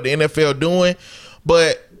support of what the NFL doing.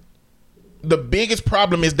 But the biggest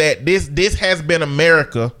problem is that this has been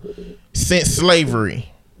America since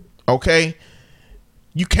slavery. Okay?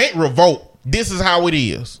 You can't revolt. This is how it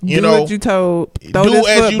is. Do what you told. Do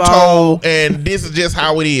as you told, and this is just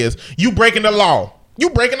how it is. You breaking the law. You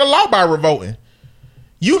breaking the law by revolting.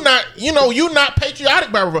 You not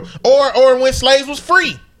patriotic by revolting. Or when slaves was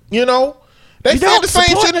free. They said the same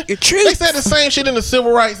shit. They said the same shit in the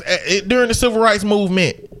civil rights during the civil rights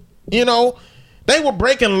movement. You know, they were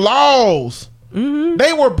breaking laws.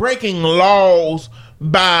 They were breaking laws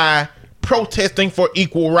by protesting for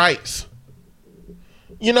equal rights.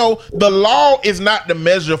 You know, the law is not the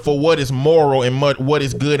measure for what is moral and what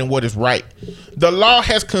is good and what is right. The law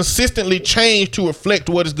has consistently changed to reflect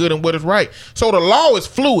what is good and what is right. So the law is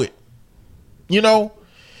fluid, you know?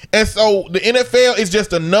 And so the NFL is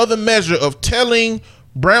just another measure of telling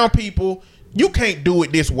brown people, you can't do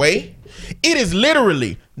it this way. It is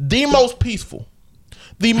literally the most peaceful,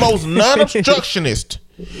 the most non-obstructionist,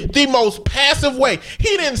 the most passive way.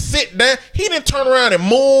 He didn't sit down. He didn't turn around and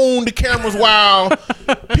moon the cameras while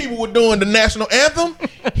people were doing the national anthem.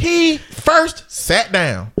 He first sat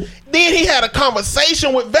down. Then he had a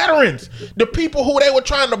conversation with veterans, the people who they were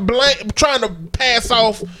trying to pass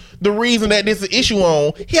off the reason that this is an issue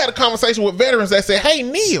on. He had a conversation with veterans that said, "Hey,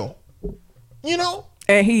 kneel," you know.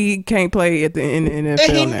 And he can't play in the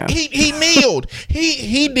NFL now. He kneeled.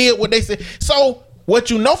 He did what they said. So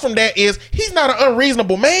what you know from that is he's not an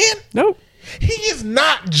unreasonable man. Nope. He is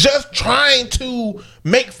not just trying to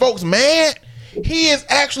make folks mad. He is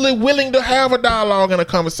actually willing to have a dialogue and a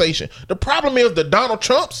conversation. The problem is the Donald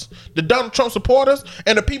Trump supporters,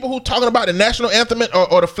 and the people who talking about the national anthem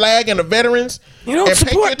or the flag and the veterans. You don't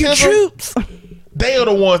support your troops. They are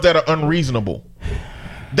the ones that are unreasonable.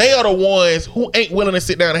 They are the ones who ain't willing to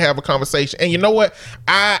sit down and have a conversation. And you know what?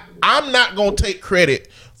 I'm not going to take credit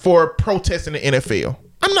for protesting the NFL.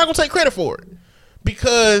 I'm not going to take credit for it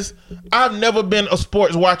because I've never been a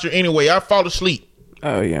sports watcher anyway. I fall asleep.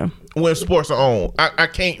 Oh, yeah. When sports are on. I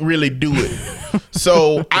can't really do it.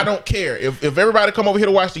 So I don't care. If everybody come over here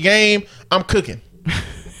to watch the game, I'm cooking.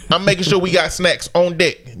 I'm making sure we got snacks on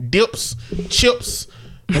deck. Dips, chips,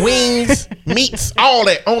 wings, meats, all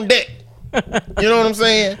that on deck. You know what I'm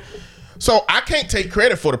saying? So I can't take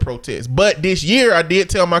credit for the protest. But this year I did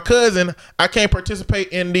tell my cousin I can't participate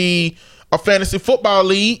in a fantasy football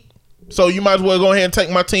league. So you might as well go ahead and take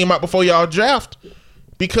my team out before y'all draft,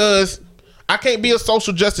 because I can't be a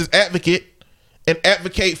social justice advocate and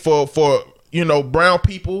advocate for you know, brown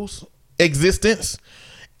people's existence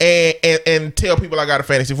and tell people I got a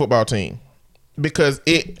fantasy football team, because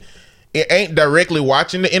it ain't directly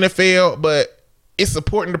watching the NFL, but it's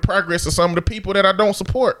supporting the progress of some of the people that I don't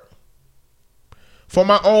support for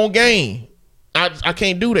my own gain. I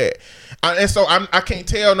can't do that. And so I can't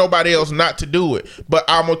tell nobody else not to do it. But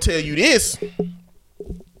I'm going to tell you this.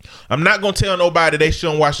 I'm not going to tell nobody they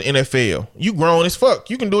shouldn't watch the NFL. You grown as fuck.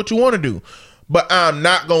 You can do what you want to do. But I'm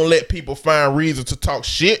not going to let people find reason to talk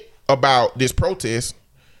shit about this protest,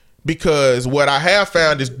 because what I have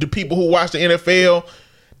found is the people who watch the NFL,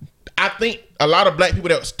 I think a lot of black people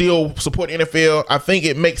that still support the NFL, I think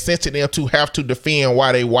it makes sense to them to have to defend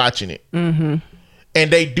why they watching it. Mm-hmm. And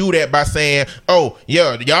they do that by saying, oh,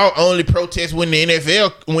 yeah, y'all only protest when the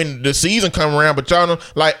NFL, when the season come around, but y'all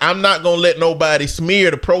don't. Like, I'm not going to let nobody smear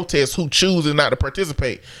the protest who chooses not to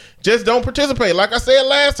participate. Just don't participate. Like I said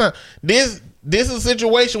last time, this is a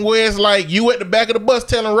situation where it's like you at the back of the bus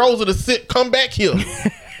telling Rosa to come back here.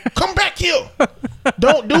 Come back here.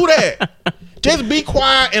 Don't do that. Just be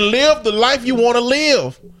quiet and live the life you want to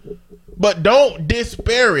live. But don't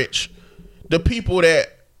disparage the people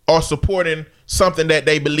that are supporting something that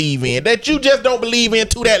they believe in, that you just don't believe in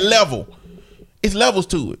to that level. It's levels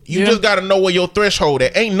to it. You just got to know where your threshold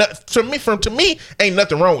at. Ain't nothing to me, ain't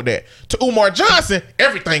nothing wrong with that. To Umar Johnson,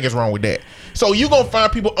 everything is wrong with that. So you gonna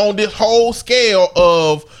find people on this whole scale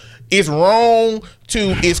of it's wrong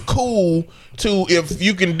to it's cool to, if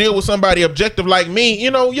you can deal with somebody objective like me,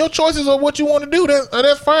 you know, your choices are what you want to do.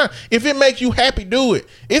 That's fine. If it makes you happy, do it.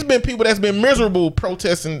 It's been people that's been miserable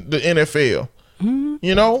protesting the NFL. Mm-hmm.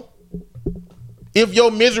 You know, if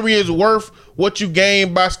your misery is worth what you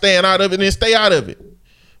gain by staying out of it, then stay out of it.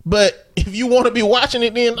 But if you want to be watching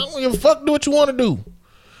it, then I don't give a fuck. Do what you want to do.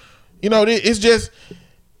 You know, it's just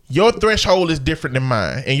your threshold is different than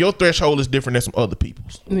mine, and your threshold is different than some other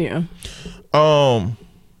people's. Yeah.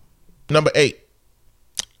 Number 8.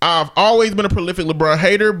 I've always been a prolific LeBron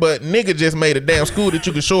hater, but nigga just made a damn school that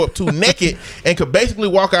you could show up to naked and could basically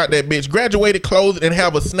walk out that bitch, graduated, clothed, and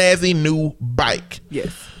have a snazzy new bike.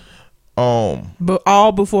 Yes. But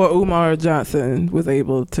all before Umar Johnson was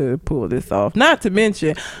able to pull this off. Not to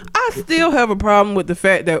mention, I still have a problem with the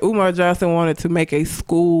fact that Umar Johnson wanted to make a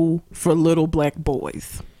school for little black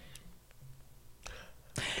boys.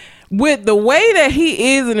 With the way that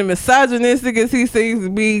he is and the misogynistic as he seems to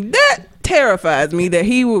be, that terrifies me that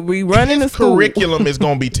he would be running a school. Curriculum is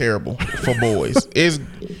going to be terrible for boys. Because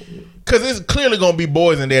it's clearly going to be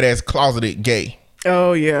boys in there that's closeted gay.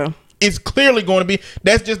 Oh, yeah. It's clearly going to be.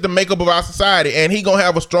 That's just the makeup of our society. And he going to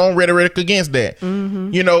have a strong rhetoric against that.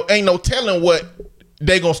 Mm-hmm. You know, ain't no telling what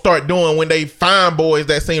they gonna start doing when they find boys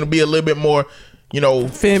that seem to be a little bit more,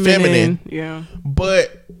 feminine. Yeah.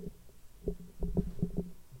 But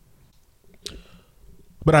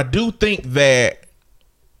I do think that,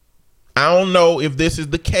 I don't know if this is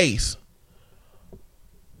the case.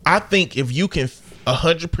 I think if you can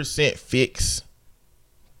 100% fix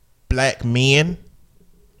black men,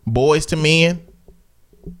 boys to men,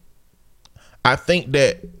 I think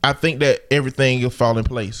that everything will fall in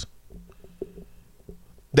place.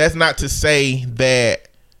 That's not to say that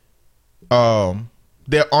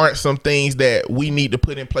there aren't some things that we need to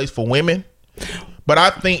put in place for women, but I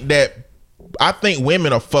think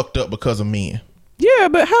women are fucked up because of men. Yeah,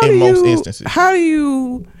 but most instances, how do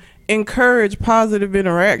you encourage positive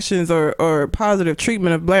interactions or positive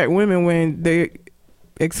treatment of black women when they're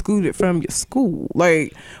excluded from your school?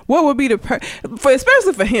 Like, what would be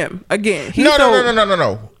especially for him? Again,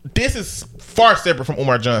 no. This is far separate from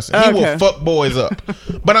Umar Johnson. He will fuck boys up.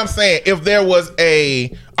 But I'm saying, if there was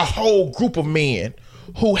a whole group of men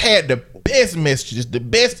who had the best messages, the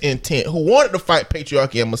best intent, who wanted to fight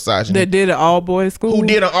patriarchy and misogyny, that did an all boys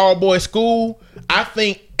school, I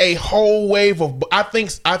think a whole wave of I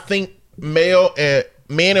think male and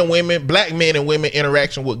men and women, black men and women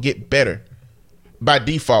interaction would get better by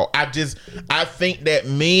default. I think that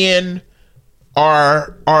men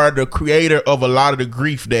are the creator of a lot of the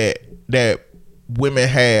grief that women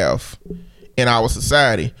have in our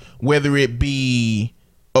society, whether it be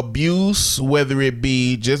abuse, whether it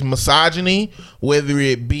be just misogyny, whether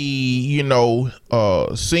it be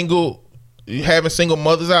having single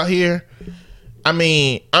mothers out here. I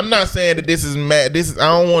mean, I'm not saying that this is mad. I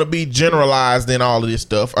don't want to be generalized in all of this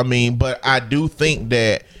stuff. I mean, but I do think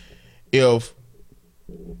that if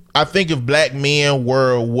black men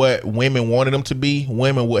were what women wanted them to be,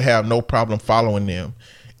 women would have no problem following them,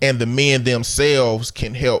 and the men themselves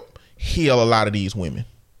can help heal a lot of these women.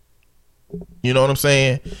 You know what I'm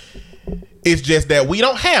saying? It's just that we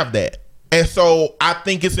don't have that. And so I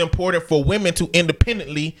think it's important for women to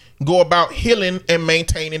independently go about healing and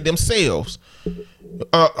maintaining themselves.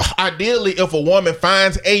 Ideally, if a woman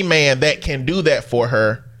finds a man that can do that for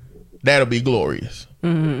her, that'll be glorious.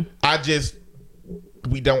 Mm-hmm.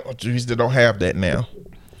 We still don't have that now.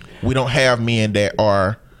 We don't have men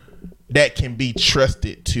that can be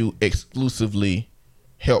trusted to exclusively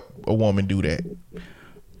help a woman do that.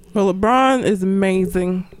 Well, LeBron is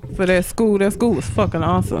amazing for that school. That school is fucking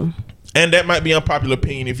awesome. And that might be unpopular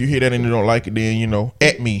opinion. If you hear that and you don't like it, then,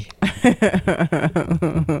 at me.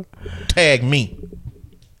 Tag me.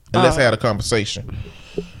 And let's have a conversation.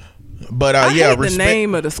 But I hate respect, the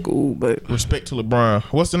name of the school, but respect to LeBron.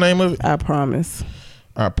 What's the name of it? I Promise.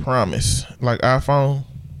 I Promise. Like iPhone?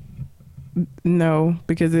 No,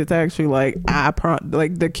 because it's actually like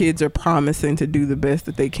like the kids are promising to do the best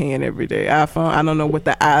that they can every day. iPhone. I don't know what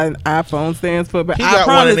the iPhone stands for, but I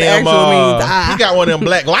Promise actually means he got one of them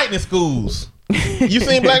Black Lightning schools. You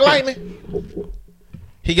seen Black Lightning?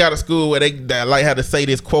 He got a school where they like had to say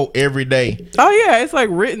this quote every day. Oh yeah, it's like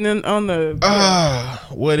written on the.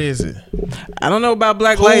 What is it? I don't know about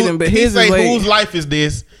Black Lightning, but his is like, whose life is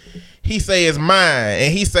this? He say it's mine,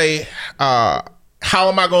 and he say, how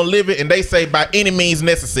am I gonna live it? And they say by any means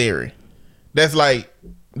necessary. That's like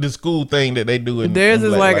the school thing that they do. Theirs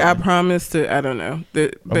is like Lightning. I promise to. I don't know.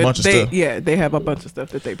 A bunch of stuff. Yeah, they have a bunch of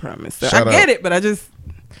stuff that they promise. So I get it, but I just.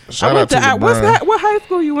 I went to what high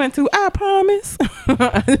school you went to? I Promise.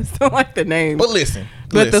 I just don't like the name. But listen.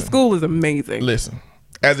 The school is amazing. Listen,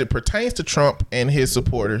 as it pertains to Trump and his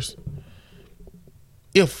supporters,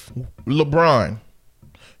 if LeBron,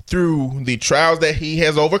 through the trials that he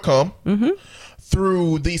has overcome, mm-hmm.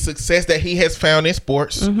 through the success that he has found in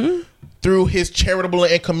sports, mm-hmm. through his charitable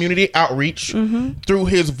and community outreach, mm-hmm. through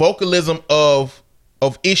his vocalism of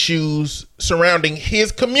issues surrounding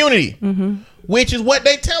his community, mm-hmm. which is what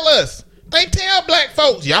they tell us. They tell black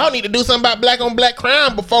folks, y'all need to do something about black on black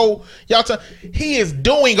crime before y'all he is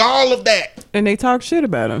doing all of that. And they talk shit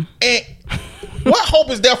about him. And what hope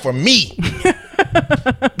is there for me?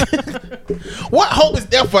 What hope is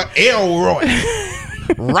there for Elroy,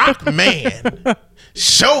 Rockman,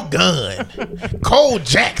 Shogun, Cole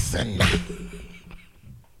Jackson?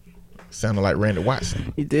 Sounded like Randy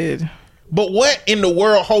Watson. He did. But what in the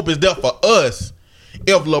world hope is there for us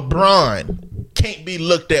if LeBron can't be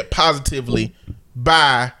looked at positively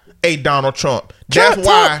by a Donald Trump? That's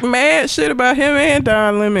why talk mad shit about him and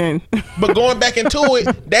Don Lemon. But going back into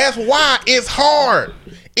it, that's why it's hard.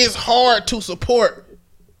 It's hard to support.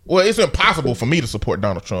 Well, it's impossible for me to support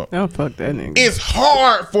Donald Trump. Oh, fuck that nigga. It's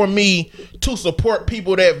hard for me to support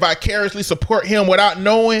people that vicariously support him without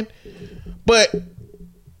knowing. But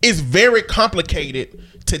it's very complicated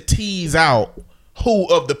to tease out who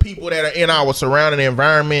of the people that are in our surrounding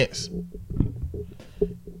environments,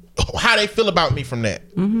 how they feel about me from that.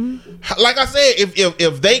 Like I said,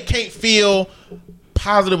 if they can't feel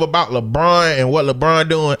positive about LeBron and what LeBron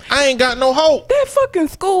doing, I ain't got no hope. That fucking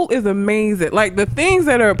school is amazing. Like, the things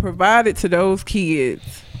that are provided to those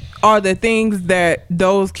kids are the things that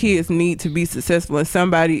those kids need to be successful, and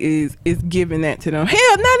somebody is giving that to them.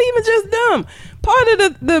 Hell, not even just them. Part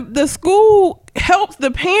of the school helps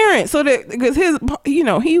the parents, so that, because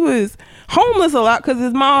he was homeless a lot because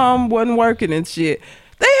his mom wasn't working and shit.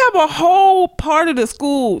 They have a whole part of the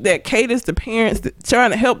school that caters to parents,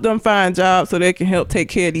 trying to help them find jobs so they can help take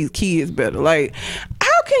care of these kids better. Like,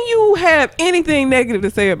 how can you have anything negative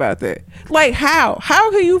to say about that? Like, how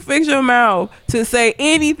can you fix your mouth to say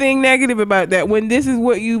anything negative about that when this is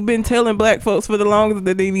what you've been telling black folks for the longest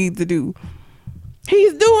that they need to do?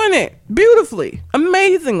 He's doing it beautifully,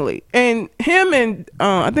 amazingly. And him and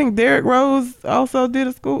I think Derrick Rose also did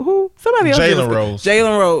a school. Who? Somebody else.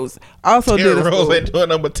 Jalen Rose also did a school. Rose ain't doing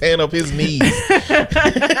number 10 up his knees.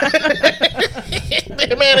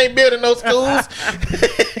 That man ain't building no schools.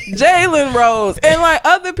 Jalen Rose and like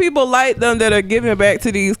other people like them that are giving back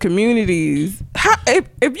to these communities.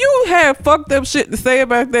 If you have fucked up shit to say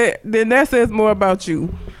about that, then that says more about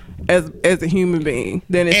you as a human being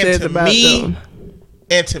than it says about them.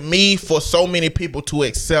 And to me, for so many people to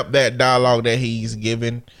accept that dialogue that he's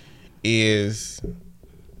given, it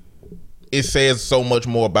says so much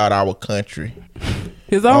more about our country.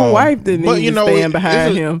 His own wife didn't even stand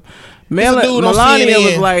behind him. Melania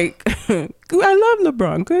was like, I love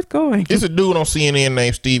LeBron. Good going. It's a dude on CNN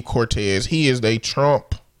named Steve Cortez. He is a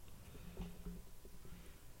Trump.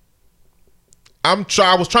 I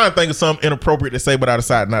was trying to think of something inappropriate to say, but I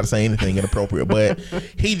decided not to say anything inappropriate. But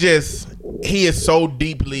he is so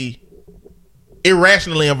deeply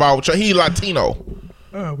irrationally involved with Trump. He's Latino.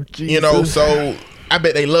 Oh, Jesus. So I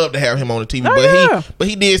bet they love to have him on the TV. But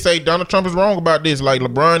he did say Donald Trump is wrong about this. Like,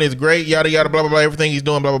 LeBron is great, yada yada, blah blah blah, everything he's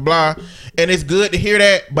doing, blah blah blah. And it's good to hear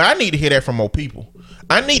that, but I need to hear that from more people.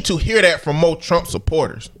 I need to hear that from more Trump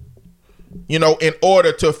supporters. In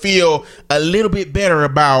order to feel a little bit better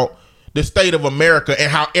about the state of America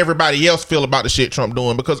and how everybody else feel about the shit Trump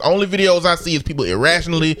doing. Because only videos I see is people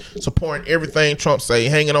irrationally supporting everything Trump say,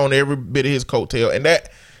 hanging on to every bit of his coattail. And that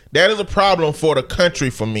is a problem for the country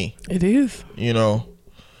for me. It is.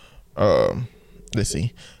 Let's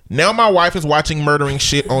see. Now my wife is watching murdering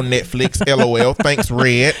shit on Netflix. LOL. Thanks,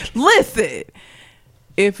 Red. Listen,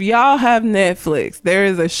 if y'all have Netflix, there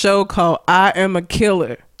is a show called I Am a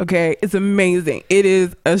Killer. Okay, it's amazing. It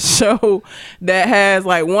is a show that has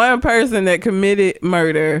like one person that committed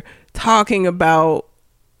murder talking about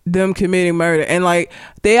them committing murder, and like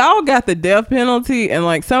they all got the death penalty, and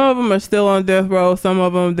like some of them are still on death row, some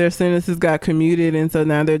of them their sentences got commuted, and so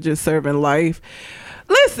now they're just serving life.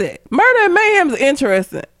 Listen, Murder and Mayhem is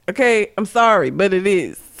interesting. Okay, I'm sorry, but it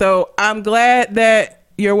is. So I'm glad that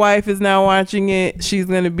your wife is now watching it. She's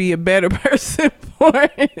gonna be a better person for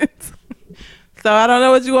it. So I don't know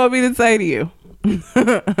what you want me to say to you. It's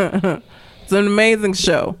an amazing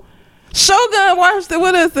show. Shogun watched it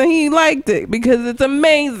with us and he liked it because it's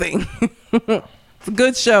amazing. It's a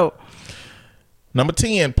good show. Number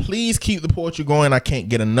 10, please keep the poetry going. I can't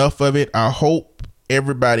get enough of it. I hope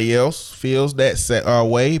everybody else feels that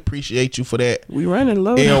way. Appreciate you for that. We running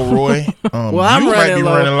low. Elroy. Well, I'm running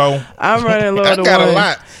low. I'm running low. I got a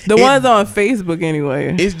lot. The ones on Facebook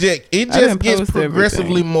anyway. It just gets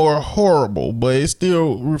progressively more horrible, but it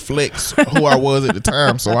still reflects who I was at the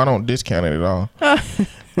time, so I don't discount it at all.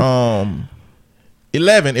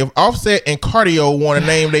 11, if Offset and Cardio want to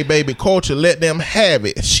name their baby Culture, let them have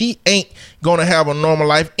it. She ain't gonna have a normal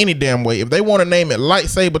life any damn way. If they want to name it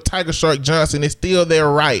Lightsaber Tiger Shark Johnson, it's still their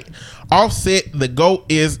right. Offset the GOAT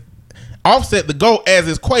as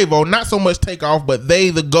is Quavo, not so much Takeoff, but they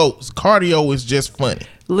the GOATs. Cardio is just funny.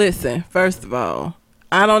 Listen, first of all,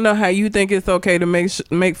 I don't know how you think it's okay to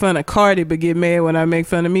make fun of Cardi but get mad when I make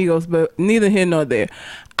fun of Migos, but neither here nor there.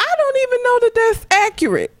 I don't even know that that's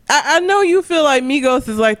accurate. I know you feel like Migos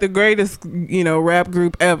is like the greatest, rap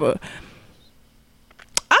group ever.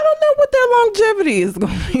 I don't know what their longevity is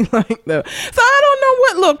going to be like, though. So I don't know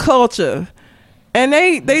what little Culture. And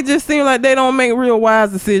they just seem like they don't make real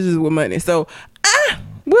wise decisions with money. So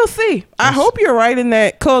we'll see. I hope you're right in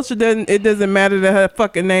that Culture doesn't matter that her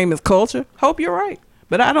fucking name is Culture. Hope you're right.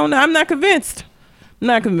 But I don't know. I'm not convinced.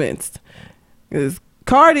 Because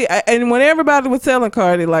Cardi, and when everybody was telling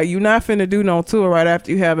Cardi, like, you're not finna do no tour right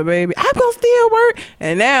after you have a baby, I'm gonna still work.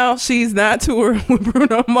 And now she's not touring with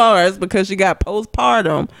Bruno Mars because she got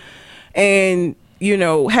postpartum. And you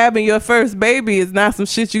know, having your first baby is not some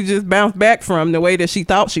shit you just bounce back from the way that she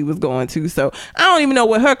thought she was going to. So I don't even know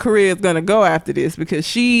where her career is going to go after this, because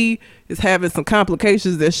she is having some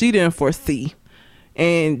complications that she didn't foresee.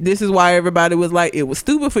 And this is why everybody was like, it was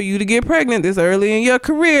stupid for you to get pregnant this early in your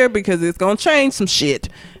career, because it's going to change some shit.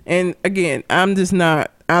 And again, I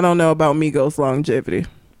don't know about Migos longevity.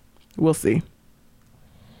 We'll see.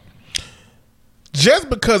 Just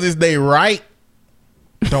because it's they right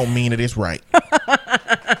don't mean that it's right.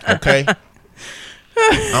 Okay?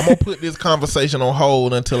 I'm going to put this conversation on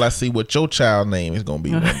hold until I see what your child name is going to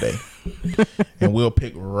be one day. And we'll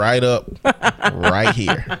pick right up right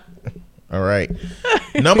here. All right.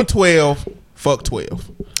 Number 12, fuck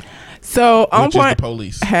 12. So On which is Point the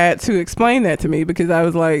police. had to explain that to me, because I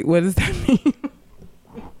was like, what does that mean?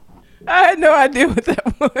 I had no idea what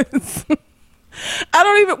that was. I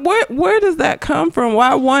don't even, where does that come from?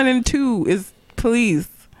 Why 1 and 2 is police?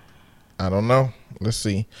 I don't know. Let's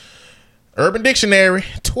see. Urban Dictionary,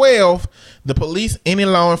 12, the police, any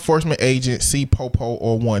law enforcement agent, see popo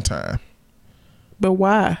or one time. But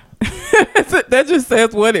why? That just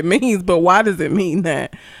says what it means, but why does it mean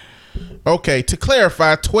that? Okay, to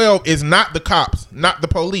clarify, 12 is not the cops, not the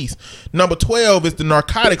police. Number 12 is the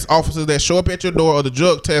narcotics officers that show up at your door, or the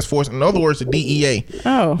drug task force, in other words, the DEA.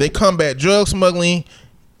 Oh. They combat drug smuggling,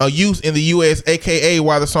 use in the U.S., a.k.a.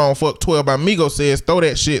 why the song Fuck 12 by Migos says, throw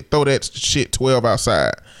that shit 12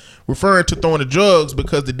 outside. Referring to throwing the drugs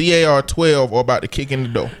because the DAR 12 are about to kick in the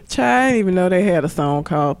door. I didn't even know they had a song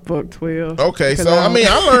called Fuck 12. Okay, so I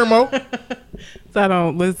learned more. So I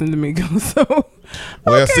don't listen to Migos. So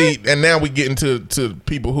well, okay. see, and now we get into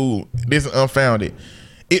people who this is unfounded.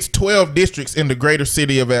 It's 12 districts in the greater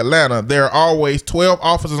city of Atlanta. There are always 12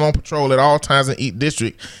 officers on patrol at all times in each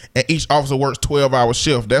district, and each officer works 12-hour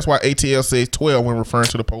shift. That's why ATL says 12 when referring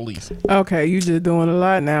to the police. Okay, you just doing a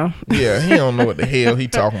lot now. Yeah, he don't know what the hell he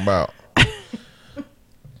talking about.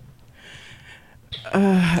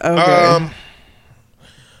 Okay.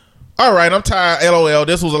 All right, I'm tired. LOL.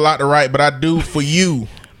 This was a lot to write, but I do for you.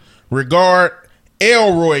 Regard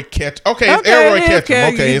Elroy Ketchum. Okay, it's Elroy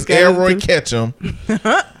Ketchum. Okay, it's Elroy Ketchum.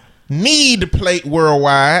 Need plate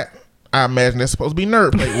worldwide. I imagine that's supposed to be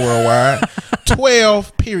nerd plate worldwide.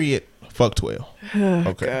 12, period. Fuck 12.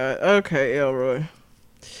 Okay. God. Okay, Elroy.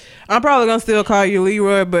 I'm probably going to still call you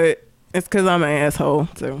Leroy, but it's because I'm an asshole.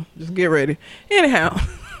 So just get ready. Anyhow.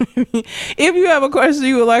 If you have a question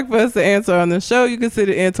you would like for us to answer on the show, you can send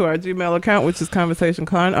it into our Gmail account, which is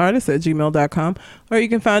conversationconartist@gmail.com, or you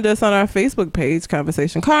can find us on our Facebook page,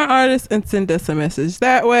 Conversation Con Artist, and send us a message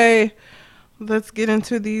that way. Let's get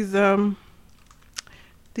into these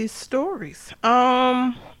stories.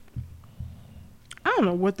 I don't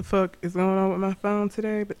know what the fuck is going on with my phone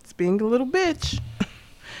today, but it's being a little bitch.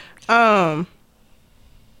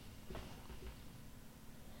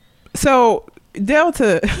 So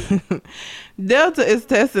Delta is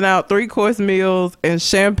testing out 3-course meals and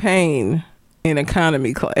champagne in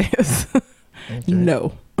economy class. Okay.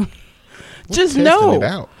 No. Just Testing no. it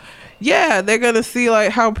out. Yeah, they're gonna see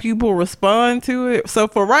like how people respond to it. So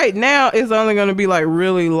for right now, it's only gonna be like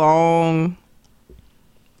really long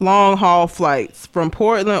haul flights from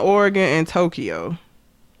Portland, Oregon, and Tokyo.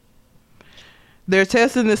 They're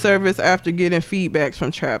testing the service after getting feedbacks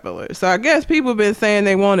from travelers. So I guess people have been saying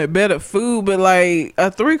they wanted better food, but like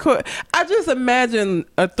a 3-course, I just imagine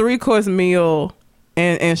a 3-course meal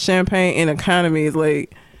and champagne in economy is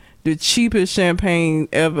like the cheapest champagne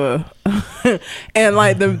ever. And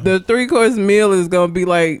like the 3-course meal is gonna be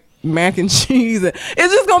like mac and cheese. It's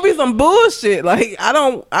just gonna be some bullshit. Like I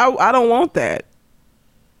don't want that.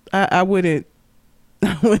 I wouldn't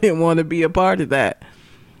want to be a part of that.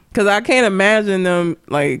 Because I can't imagine them,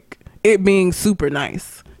 like, it being super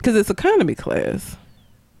nice. Because it's economy class.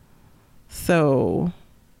 So,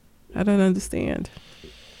 I don't understand.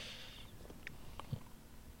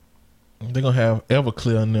 They're going to have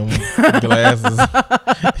Everclear in them glasses.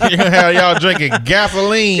 You're going to have y'all drinking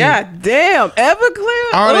gasoline. God damn,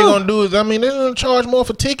 Everclear? All they going to do is, they're going to charge more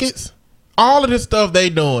for tickets. All of this stuff they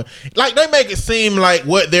doing, like they make it seem like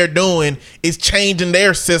what they're doing is changing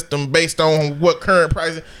their system based on what current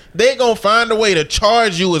prices. They're gonna find a way to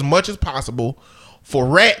charge you as much as possible for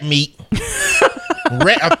rat meat,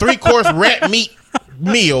 a 3-course rat meat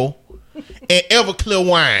meal, and Everclear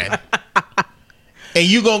wine, and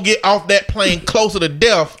you gonna get off that plane closer to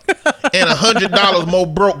death and $100 more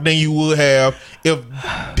broke than you would have if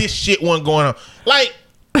this shit wasn't going on. Like.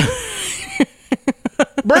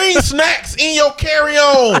 Bring snacks in your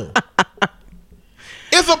carry-on.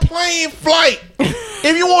 It's a plane flight.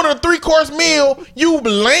 If you want a 3-course meal, you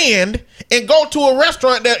land and go to a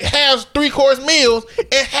restaurant that has 3-course meals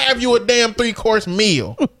and have you a damn 3-course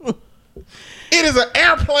meal. It is an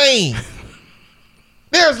airplane.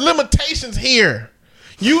 There's limitations here.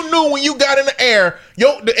 You knew when you got in the air,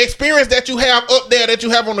 the experience that you have up there that you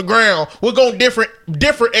have on the ground will go differ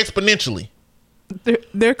exponentially.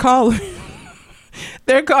 They're calling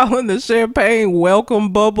the champagne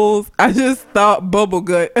welcome bubbles. I just thought bubble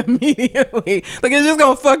gut immediately. Like, it's just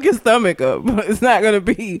gonna fuck your stomach up. It's not gonna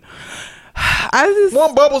be.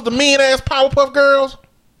 One bubbles the mean ass Powerpuff Girls.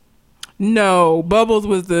 No, Bubbles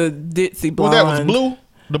was the ditzy blonde. Well, that was blue.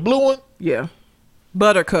 The blue one. Yeah,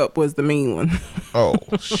 Buttercup was the mean one. Oh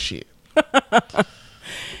shit.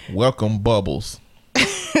 Welcome Bubbles.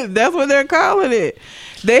 That's what they're calling it.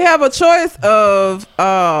 They have a choice of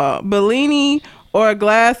Bellini or a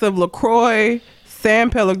glass of LaCroix,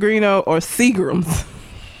 San Pellegrino, or Seagram's.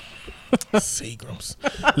 Seagram's.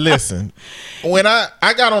 Listen, when I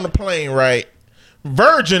got on the plane, right,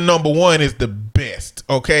 Virgin #1 is the best,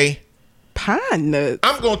 okay? Pine nuts.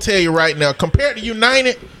 I'm going to tell you right now, compared to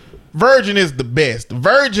United, Virgin is the best.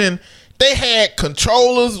 Virgin, they had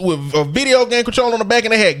controllers with a video game controller on the back,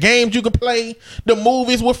 and they had games you could play. The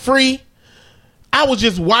movies were free. I was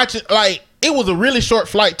just watching, like, it was a really short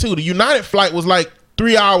flight, too. The United flight was like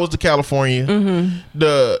 3 hours to California. Mm-hmm.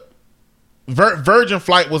 The Virgin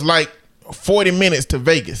flight was like 40 minutes to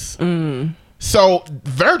Vegas. Mm. So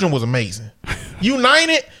Virgin was amazing.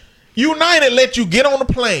 United let you get on the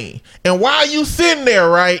plane, and while you sitting there,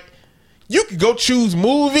 right, you could go choose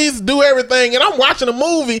movies, do everything, and I'm watching a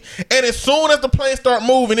movie, and as soon as the plane start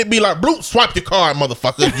moving, it be like, bloop, swipe your card,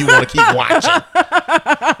 motherfucker, if you want to keep watching.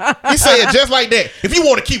 He said it just like that. If you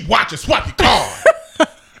want to keep watching, swipe your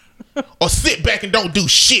card. Or sit back and don't do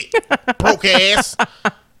shit, broke ass.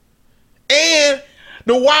 And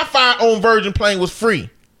the Wi-Fi on Virgin plane was free.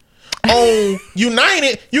 On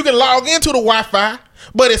United, you can log into the Wi-Fi,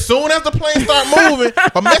 but as soon as the plane start moving,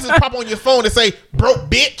 a message pop on your phone that say, broke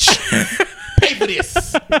bitch, pay for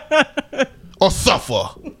this or suffer.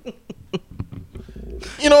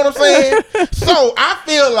 You know what I'm saying? So I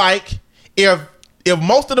feel like if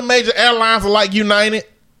most of the major airlines are like United,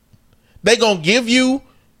 they gonna give you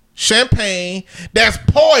champagne that's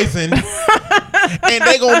poison and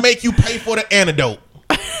they gonna make you pay for the antidote.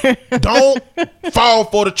 Don't fall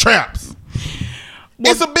for the traps.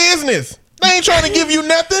 It's a business. They ain't trying to give you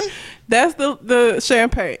nothing. That's the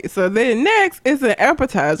champagne. So then next is an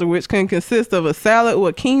appetizer, which can consist of a salad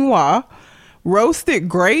with quinoa, roasted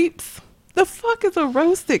grapes. The fuck is a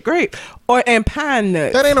roasted grape? And pine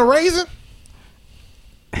nuts. That ain't a raisin?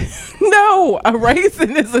 No, a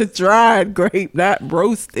raisin is a dried grape, not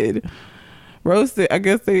roasted. Roasted, I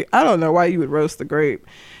guess I don't know why you would roast the grape.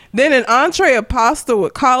 Then an entree of pasta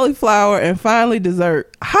with cauliflower, and finally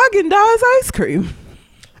dessert, Haagen-Dazs ice cream.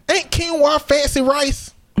 Ain't quinoa fancy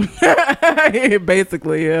rice?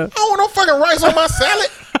 Basically, yeah. I don't want no fucking rice on my salad.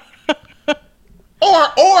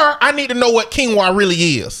 Or I need to know what quinoa really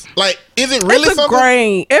is. Like, is it really it's a something?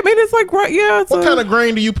 Grain. I mean, it's like, yeah. What kind of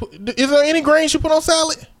grain do you put? Is there any grains you put on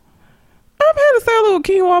salad? I've had a salad with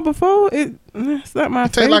quinoa before. It's not my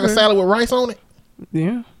favorite. Tastes like a salad with rice on it?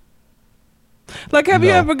 Yeah. Like, have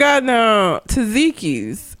you ever gotten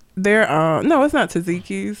tzatziki's? No, it's not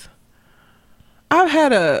tzatziki's. I've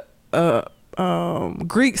had a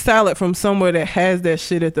Greek salad from somewhere that has that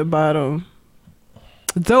shit at the bottom.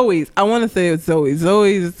 Zoe's. I want to say it's Zoe's.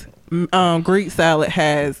 Zoe's Greek salad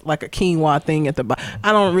has like a quinoa thing at the bottom.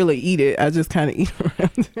 I don't really eat it. I just kind of eat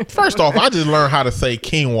around it. First off, I just learned how to say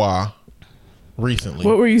quinoa recently.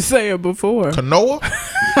 What were you saying before? Quinoa?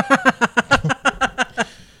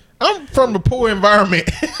 I'm from the poor environment.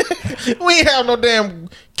 We ain't have no damn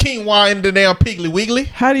quinoa in the damn Piggly Wiggly.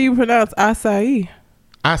 How do you pronounce acai?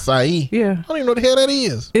 Acai? Yeah. I don't even know what the hell that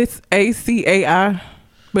is. It's ACAI,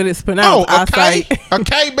 but it's pronounced acai.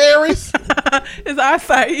 Acai berries? It's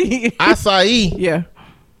acai. Acai? Yeah.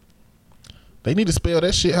 They need to spell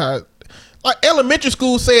that shit how. Like elementary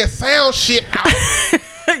school said sound shit out.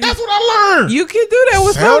 That's what I learned. You can do that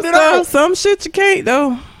with Sound some it stuff. out. Some shit you can't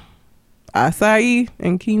though. Acai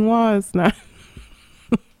and quinoa is not.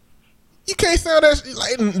 You can't sound that shit.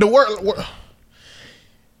 Like the word.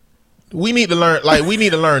 We need to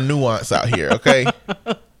learn nuance out here, okay?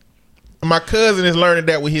 My cousin is learning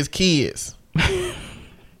that with his kids.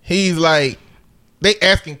 He's like, they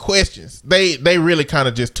asking questions. They really kind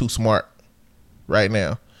of just too smart right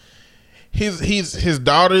now. His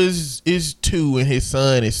daughter is 2 and his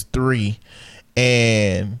son is 3,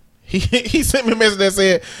 and he sent me a message that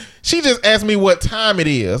said, she just asked me what time it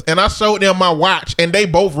is, and I showed them my watch, and they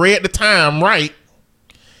both read the time right.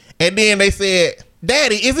 And then they said,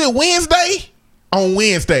 Daddy, is it Wednesday? On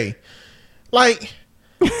Wednesday. Like,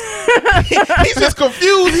 he's just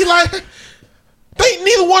confused. He like, they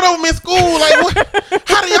neither one of them in school. Like, what,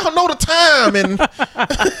 how do y'all know the time? And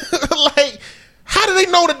like, how do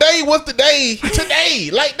they know the day? What's the day today?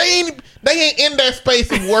 Like, they ain't in that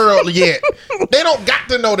space of world yet. They don't got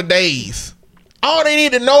to know the days. All they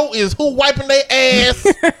need to know is who wiping their ass,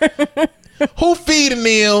 who feeding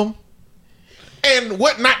them, and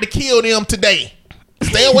what not to kill them today.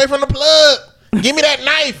 Stay away from the plug. Give me that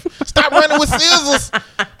knife. Stop running with scissors.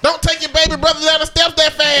 Don't take your baby brother down the steps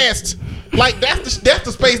that fast. Like, that's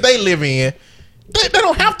the space they live in. They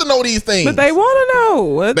don't have to know these things. But they want to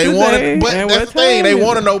know. But that's the thing. They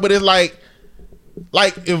want to know, but it's like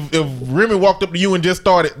if Remy walked up to you and just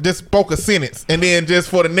spoke a sentence, and then just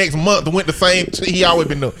for the next month went the same he always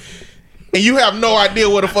been doing, and you have no idea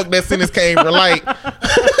where the fuck that sentence came from. Like,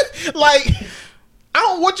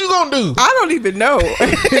 what you gonna do? I don't even know.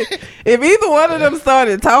 If either one of them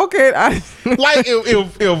started talking, like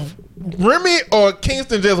if Remy or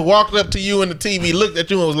Kingston just walked up to you in the TV, looked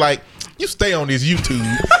at you and was like, you stay on this YouTube,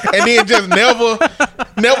 and then just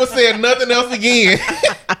never said nothing else again.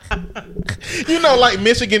 You know, like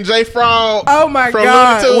Michigan J. Frog. Oh my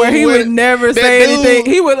God, where he would never say anything.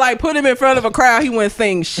 He would like put him in front of a crowd. He wouldn't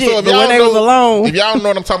sing shit. So but when they was alone, if y'all don't know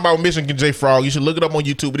what I'm talking about, Michigan J. Frog, you should look it up on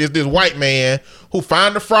YouTube. But it's this white man who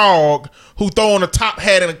find the frog, who throw on a top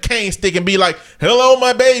hat and a cane stick and be like, "Hello,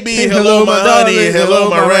 my baby. Hello, my honey. Hello,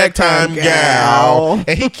 my ragtime gal."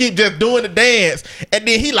 And he keep just doing the dance. And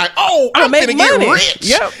then he like, "Oh, I'm gonna get rich."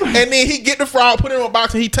 Yep. And then he get the frog, put him in a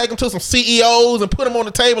box, and he take him to some CEOs and put him on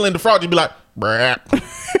the table, and the frog just be like, "Brap."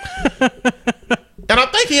 And I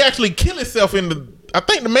think he actually killed himself I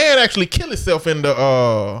think the man actually killed himself in the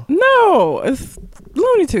No, it's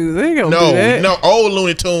Looney Tunes. They ain't gonna do that. No, old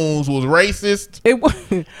Looney Tunes was racist. It was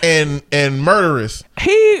and murderous.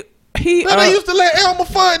 They used to let Elmer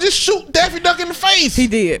Fudd just shoot Daffy Duck in the face. He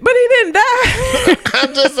did, but he didn't die.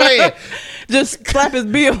 I'm just saying. Just slap his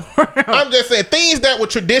bill around. I'm just saying, things that would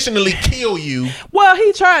traditionally kill you. Well,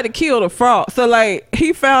 he tried to kill the frog. So, like,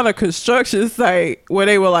 he found a construction site where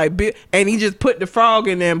they were, like, and he just put the frog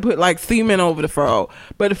in there and put, like, cement over the frog.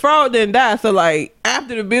 But the frog didn't die. So, like,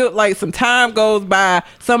 after the build, like, some time goes by,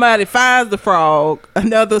 somebody finds the frog,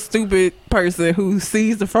 another stupid person who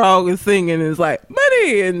sees the frog and singing and is like,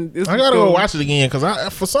 money. And I gotta go watch it again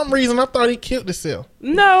because for some reason I thought he killed himself.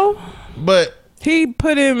 No. But he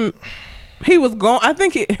put him... He was going. I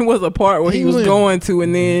think it was a part where he was going to,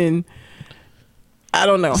 and then I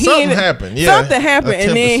don't know. Something happened.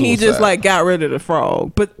 And then he just like got rid of the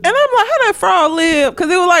frog. And I'm like, how that frog live? Because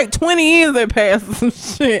it was like 20 years that passed or some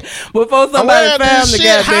shit before somebody found the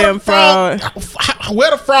goddamn frog. Where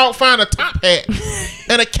the frog find a top hat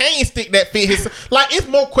and a cane stick that fit his? Like, it's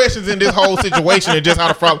more questions in this whole situation than just how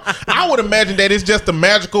the frog. I would imagine that it's just a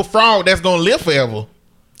magical frog that's gonna live forever.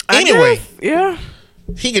 Anyway, yeah.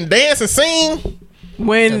 He can dance and sing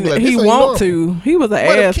when he want to. He was an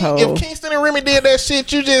asshole. If Kingston and Remy did that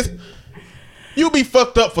shit, you'll be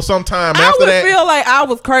fucked up for some time after that. I would feel like I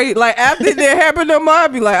was crazy. Like, after it didn't happen no more,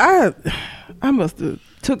 I'd be like, I must have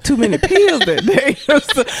took too many pills that day.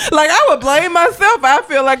 Like, I would blame myself. I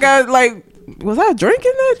feel like was I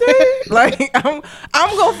drinking that day? Like, I'm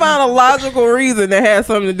gonna find a logical reason that has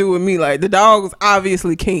something to do with me. Like, the dogs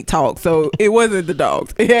obviously can't talk, so it wasn't the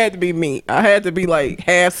dogs. It had to be me. I had to be like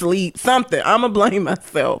half asleep, something. I'm gonna blame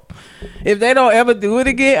myself. If they don't ever do it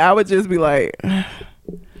again, I would just be like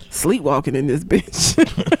sleepwalking in this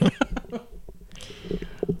bitch.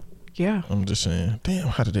 Yeah. I'm just saying, damn,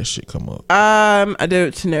 how did that shit come up? I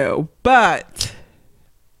don't know, but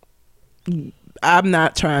I'm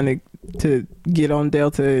not trying to get on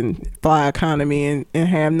Delta and fly economy and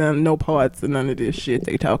have no parts of none of this shit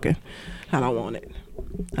they talking. I don't want it.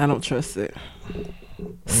 I don't trust it.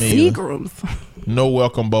 Seagrams. No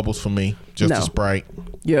welcome bubbles for me. Just a Sprite.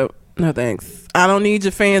 Yep. No thanks. I don't need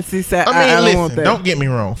your fancy set. Listen, don't get me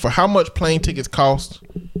wrong. For how much plane tickets cost,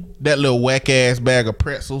 that little whack ass bag of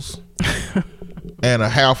pretzels and a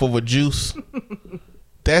half of a juice,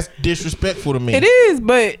 that's disrespectful to me. It is,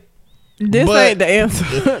 but this ain't the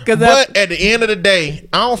answer. But at the end of the day,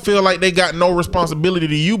 I don't feel like they got no responsibility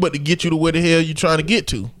to you but to get you to where the hell you trying to get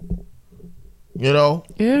to. You know?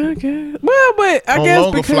 Yeah, I guess. Well, but I on guess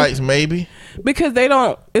longer flights, maybe. Because they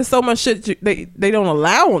don't. It's so much shit they don't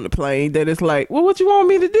allow on the plane that it's like, well, what you want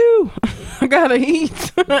me to do? I gotta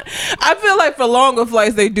eat. I feel like for longer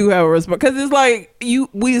flights they do have a response because it's like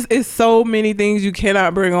it's so many things you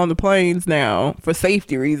cannot bring on the planes now for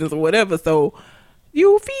safety reasons or whatever. So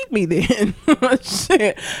you feed me then.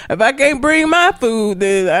 Shit. If I can't bring my food,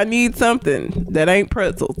 then I need something that ain't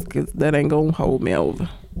pretzels, because that ain't gonna hold me over.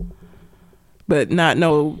 But not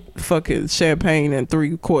no fucking champagne and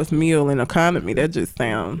 3-course meal in economy. That just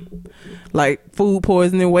sound like food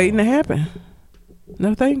poisoning waiting to happen.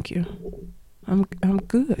 No, thank you. I'm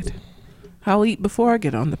good. I'll eat before I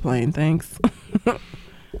get on the plane. Thanks.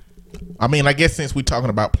 I mean, I guess since we're talking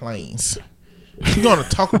about planes, we're going to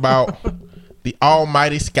talk about the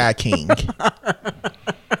almighty Sky King.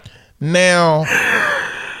 Now,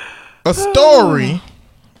 a story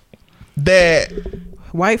that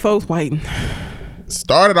White folks whiting.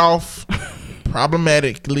 started off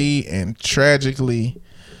problematically and tragically.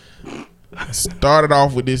 Started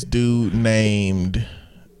off with this dude named,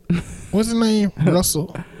 what's his name?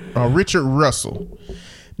 Richard Russell.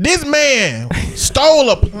 This man stole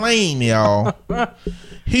a plane, y'all.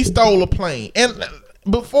 He stole a plane. And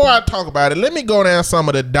before I talk about it, let me go down some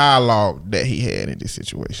of the dialogue that he had in this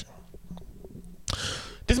situation.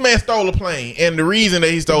 This man stole a plane, and the reason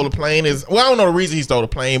that he stole a plane is, well, I don't know the reason he stole a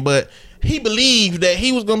plane, but he believed that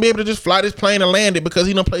he was going to be able to just fly this plane and land it because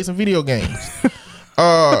he done play some video games.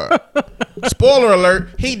 Spoiler alert,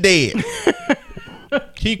 he dead.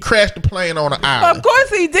 He crashed the plane on an island. Of course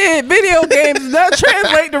he did. Video games does not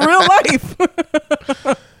translate to real life.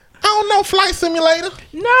 I don't know, Flight Simulator.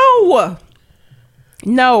 No.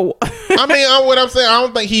 I mean, what I'm saying, I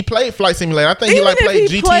don't think he played Flight Simulator. I think he played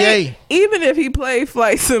GTA. Even if he played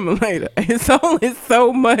Flight Simulator, it's only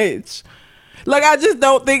so much. Like, I just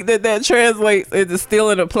don't think that translates into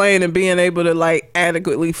stealing a plane and being able to, like,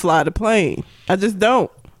 adequately fly the plane. I just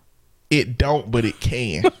don't. It don't, but it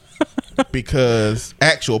can. Because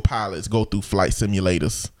actual pilots go through flight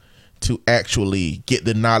simulators to actually get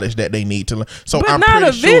the knowledge that they need to learn. So but I'm not pretty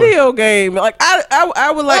a video game. Like,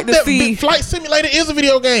 I would like to see. Flight Simulator is a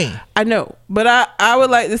video game. I know, but I would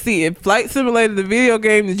like to see if Flight Simulator, the video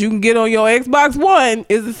game that you can get on your Xbox One,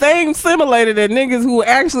 is the same simulator that niggas who are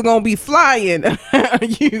actually gonna be flying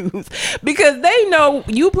use, because they know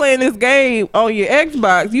you playing this game on your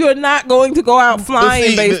Xbox, you are not going to go out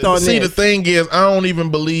flying based on this. See, the thing is, I don't even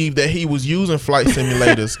believe that he was using flight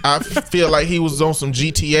simulators. I feel like he was on some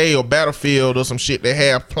GTA or Battlefield or some shit that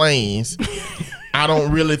have planes. I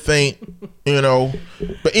don't really think,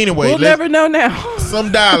 but anyway, we'll never know now.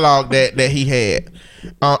 Some dialogue that he had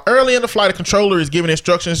early in the flight, a controller is giving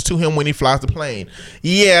instructions to him when he flies the plane.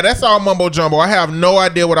 Yeah, that's all mumbo jumbo. I have no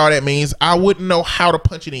idea what all that means. I wouldn't know how to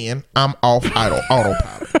punch it in. I'm off autopilot.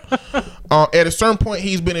 At a certain point,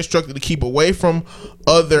 he's been instructed to keep away from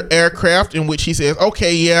other aircraft, in which he says,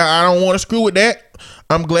 okay, yeah, I don't want to screw with that.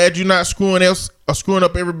 I'm glad you're not screwing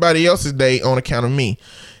up everybody else's day on account of me.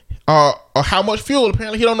 How much fuel?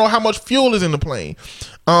 Apparently he don't know how much fuel is in the plane.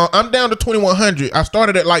 I'm down to 2,100. I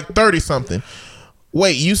started at like 30 something.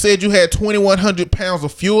 Wait, you said you had 2,100 pounds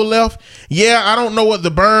of fuel left? Yeah, I don't know what the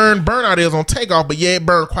burnout is on takeoff, but yeah, it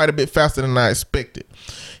burned quite a bit faster than I expected.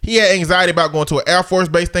 He had anxiety about going to an Air Force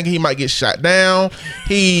base, thinking he might get shot down.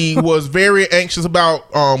 He was very anxious about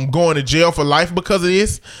going to jail for life because of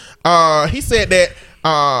this. He said that,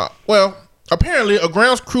 apparently a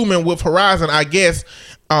grounds crewman with Horizon, I guess,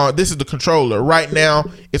 this is the controller. Right now,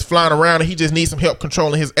 it's flying around and he just needs some help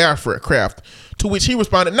controlling his aircraft. To which he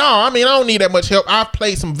responded, no, I mean, I don't need that much help. I've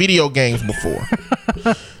played some video games before.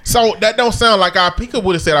 So that don't sound like he could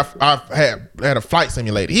would have said I've had a flight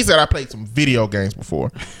simulator. He said I played some video games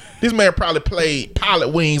before. This man probably played Pilot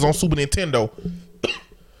Wings on Super Nintendo.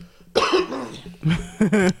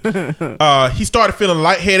 He started feeling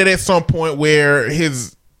lightheaded at some point where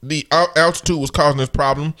the altitude was causing this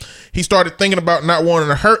problem. He started thinking about not wanting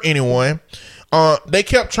to hurt anyone. They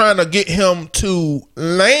kept trying to get him to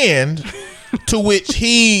land, to which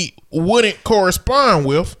he wouldn't correspond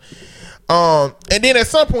with. And then at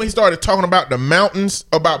some point he started talking about the mountains,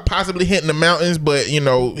 about possibly hitting the mountains, but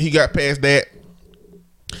he got past that.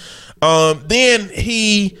 Then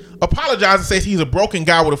he apologized and says he's a broken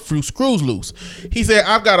guy with a few screws loose. He said,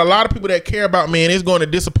 I've got a lot of people that care about me and it's going to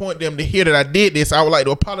disappoint them to hear that I did this. I would like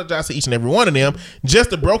to apologize to each and every one of them.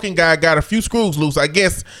 Just a broken guy got a few screws loose. I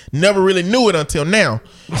guess never really knew it until now.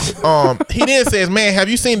 He then says, man, have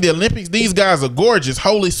you seen the Olympics? These guys are gorgeous.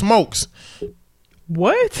 Holy smokes.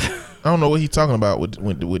 What? I don't know what he's talking about with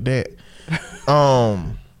that.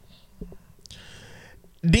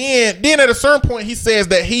 Then at a certain point he says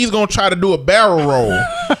that he's gonna try to do a barrel roll.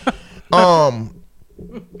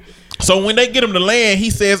 So when they get him to land,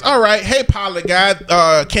 he says, all right, hey pilot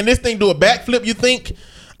guy, can this thing do a backflip, you think?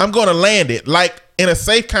 I'm gonna land it like in a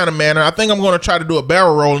safe kind of manner. I think I'm gonna try to do a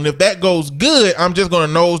barrel roll, and if that goes good, I'm just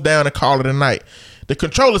gonna nose down and call it a night. The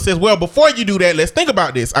controller says, well, before you do that, let's think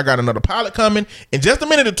about this. I got another pilot coming. In just a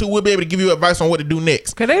minute or two, we'll be able to give you advice on what to do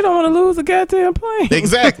next. Because they don't want to lose a goddamn plane.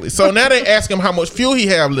 Exactly. So now they ask him how much fuel he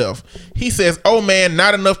have left. He says, oh, man,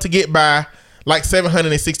 not enough to get by, like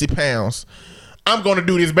 760 pounds. I'm going to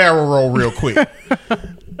do this barrel roll real quick.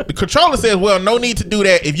 The controller says, well, no need to do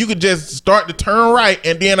that. If you could just start to turn right,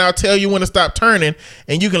 and then I'll tell you when to stop turning,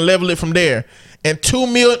 and you can level it from there. And 2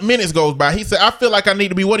 minutes goes by. He said, I feel like I need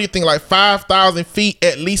to be, what do you think, like 5,000 feet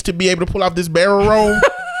at least to be able to pull off this barrel roll?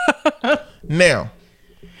 Now,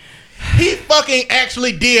 he fucking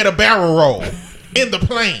actually did a barrel roll in the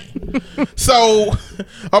plane. So,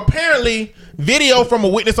 apparently, video from a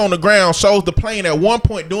witness on the ground shows the plane at one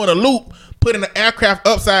point doing a loop, putting the aircraft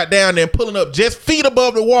upside down and pulling up just feet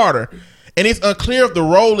above the water. And it's unclear if the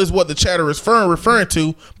roll is what the chatter is referring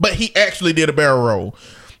to, but he actually did a barrel roll.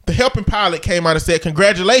 The helping pilot came out and said,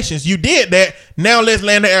 congratulations, you did that. Now let's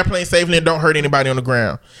land the airplane safely and don't hurt anybody on the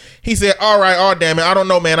ground. He said, all right, oh, damn it. I don't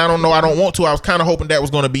know, man. I don't know. I don't want to. I was kind of hoping that was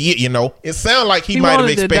going to be it, you know. It sounded like he might have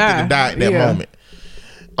expected to die at that moment.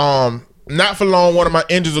 Not for long, one of my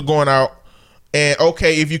engines are going out. And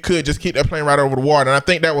okay, if you could, just keep that plane right over the water. And I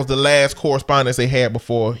think that was the last correspondence they had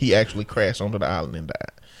before he actually crashed onto the island and died.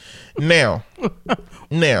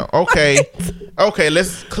 Now, okay,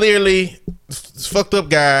 let's clearly, this fucked up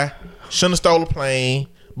guy shouldn't have stole a plane,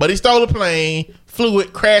 but he stole a plane, flew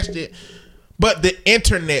it, crashed it. But the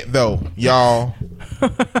internet, though, y'all,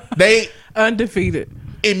 they undefeated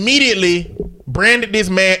immediately branded this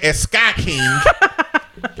man as Sky King.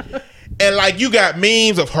 And like you got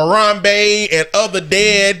memes of Harambe and other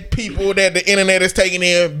dead people that the internet is taking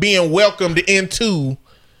in, being welcomed into,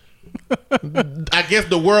 I guess,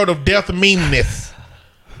 the world of death memeness.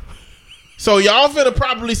 So y'all finna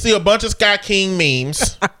probably see a bunch of Sky King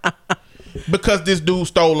memes because this dude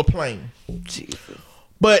stole a plane. Jesus.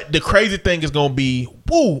 But the crazy thing is gonna be,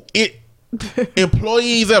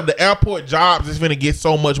 employees of the airport jobs is gonna get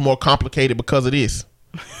so much more complicated because of this.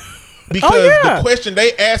 Because the question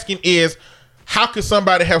they asking is, how could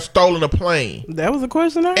somebody have stolen a plane? That was a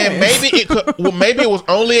question I and asked. maybe it could. Well, maybe it was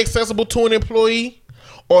only accessible to an employee,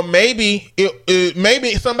 or maybe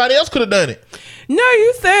maybe somebody else could have done it. No,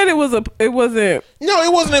 you said it wasn't. No,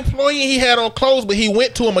 it wasn't an employee. He had on clothes, but he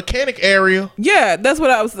went to a mechanic area. Yeah, that's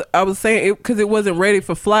what I was saying, because it wasn't ready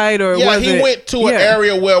for flight, or he went to an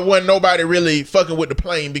area where wasn't nobody really fucking with the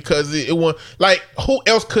plane, because it was like, who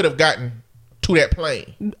else could have gotten to that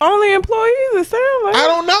plane? Only employees, it sounds like.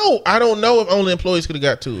 I don't know if only employees could have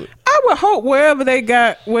got to it. I would hope where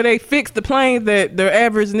they fix the planes, that their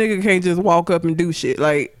average nigga can't just walk up and do shit.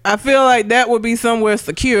 Like, I feel like that would be somewhere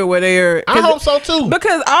secure where they're. I hope so too.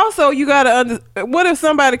 Because also you gotta what if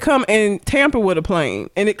somebody come and tamper with a plane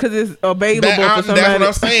and because it's available for somebody? That's what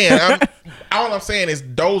I'm saying. All I'm saying is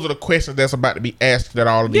those are the questions that's about to be asked at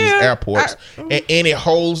all of these airports, and any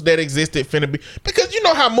holes that existed finna be, because you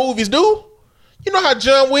know how movies do. You know how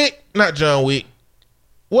not John Wick.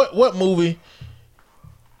 What movie?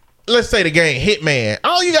 Let's say the game Hitman.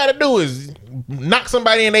 All you gotta do is knock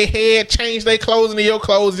somebody in their head, change their clothes into your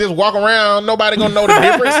clothes, just walk around. Nobody gonna know the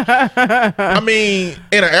difference. I mean,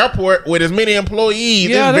 in an airport with as many employees,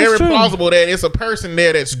 it's very plausible that it's a person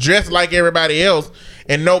there that's dressed like everybody else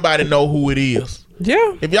and nobody know who it is.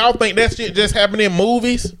 Yeah. If y'all think that shit just happened in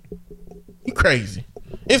movies, you crazy.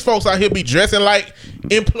 It's folks out here be dressing like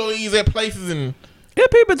employees at places, and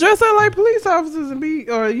people dress up like police officers and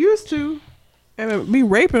used to. And be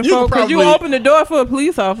raping folks because you open the door for a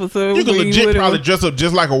police officer. You can legit probably dress up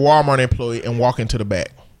just like a Walmart employee and walk into the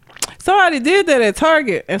back. Somebody did that at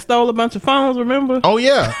Target and stole a bunch of phones, remember? Oh,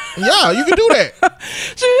 yeah. Yeah, you can do that.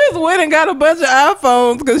 She just went and got a bunch of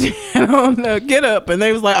iPhones because she had on the Get Up, and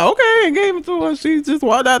they was like, okay, and gave it to her. She just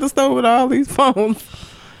walked out the store with all these phones.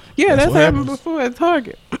 Yeah, that's happened before at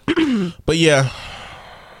Target. But yeah,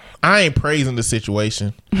 I ain't praising the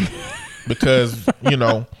situation because, you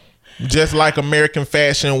know, just like American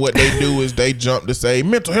fashion, what they do is they jump to say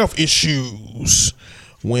mental health issues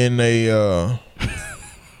when they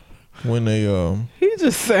he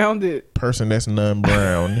just sounded person that's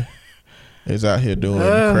non-brown is out here doing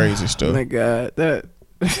crazy stuff. Oh my God, that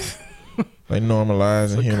they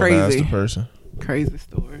normalize and humanize the person. Crazy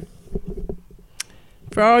story.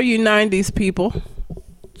 For all you 90s people,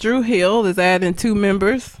 Dru Hill is adding 2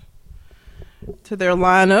 members to their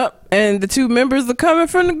lineup, and the 2 members are coming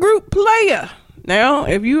from the group Playa. Now,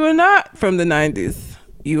 if you are not from the 90s,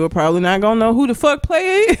 you are probably not gonna know who the fuck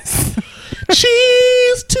Playa is.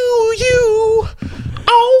 Cheers to you.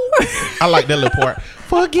 Oh, I like that little part.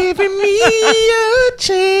 For giving me a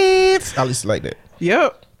chance. I just like that.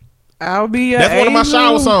 Yep. I'll be That's one of my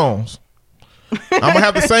shower songs. I'm gonna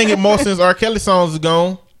have to sing it more since R. Kelly songs is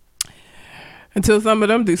gone. Until some of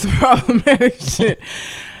them do some problematic shit.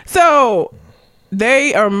 So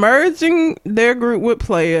they are merging their group with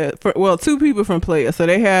Playa. Two people from Playa. So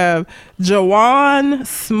they have Jawan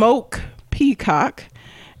Smoke Peacock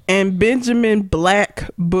and Benjamin Black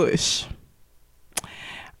Bush.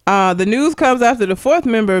 The news comes after the fourth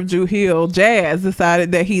member of Dru Hill, Jazz,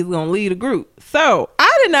 decided that he's going to lead a group. So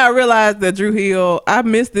I did not realize that Dru Hill, I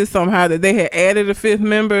missed this somehow, that they had added a fifth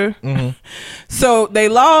member. Mm-hmm. So they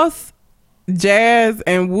lost Jazz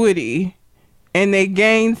and Woody, and they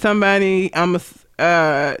gained somebody, Tao?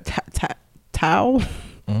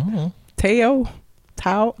 Mm-hmm.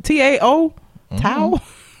 Tao? T-A-O? Tao?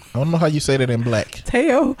 I don't know how you say that in black.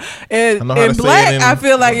 Teo. And in black, I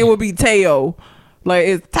feel like it would be Teo. Like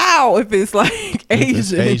it's Tao if it's like Asian.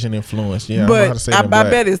 It's Asian influence, yeah. But I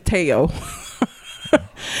bet it's Teo.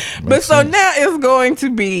 But so now it's going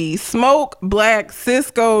to be Smoke, Black,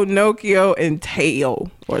 Cisco, Nokia, and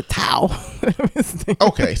Teo or Tao.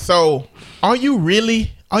 Okay, so are you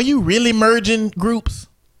really merging groups?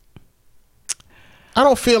 I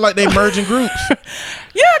don't feel like they merging groups. Yeah,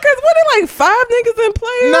 because what are like 5 niggas in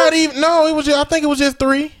Playa? Not even. No, it was. I think it was just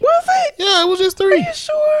 3. Was it? Yeah, it was just 3. Are you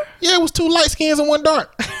sure? Yeah, it was 2 light skins and 1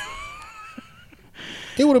 dark.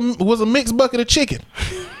 It was a mixed bucket of chicken.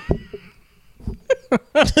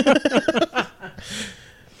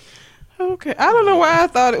 Okay, I don't know why I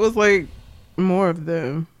thought it was like more of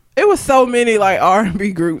them. It was so many like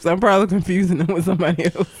R&B groups. I'm probably confusing them with somebody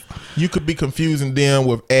else. You could be confusing them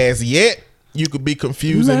with As Yet. You could be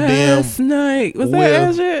confusing Last them. night was that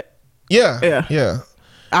As Yet? Yeah.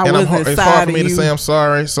 It's hard for me to say I'm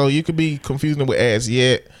sorry. So you could be confusing them with As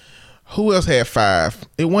Yet. Who else had 5?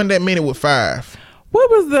 It wasn't that many with 5. What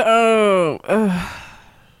was the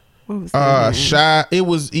what was that Shy? It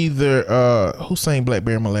was either who sang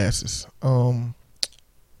Blackberry Molasses?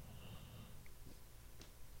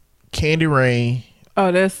 Candy Rain.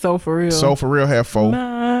 Oh, that's So For Real. So For Real had 4.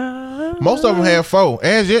 Most of them had 4.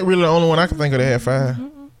 As Yet really the only one I can think of that had 5.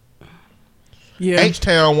 Yeah.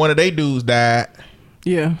 H-Town, one of they dudes died.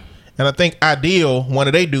 Yeah. And I think Ideal, one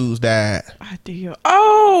of they dudes died. Ideal.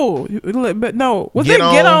 Oh, but no. Was Get it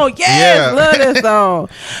On? Get On? Yes, Yeah. love that song.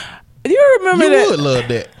 You remember that? You would love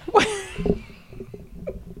that.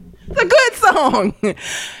 It's a good song.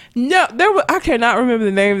 No, I cannot remember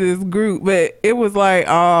the name of this group, but it was like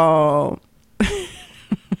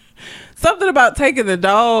something about taking the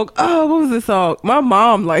dog. Oh, what was this song? My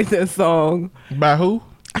mom liked that song. By who?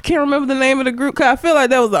 I can't remember the name of the group because I feel like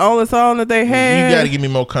that was the only song that they had. You got to give me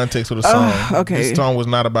more context for the song. Okay. This song was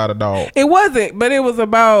not about a dog. It wasn't, but it was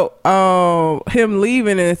about him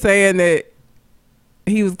leaving and saying that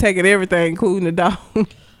he was taking everything, including the dog.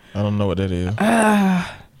 I don't know what that is.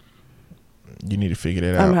 You need to figure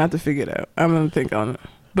that out. I'm gonna have to figure it out. I'm gonna think on it.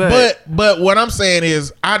 But what I'm saying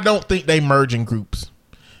is, I don't think they merging groups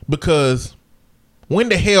because when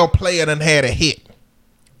the hell Playa done had a hit?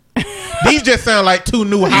 These just sound like 2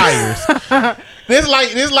 new hires. This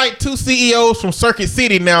like 2 CEOs from Circuit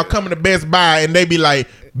City now coming to Best Buy and they be like,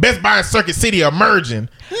 Best Buy and Circuit City are merging.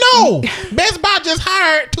 No, Best Buy just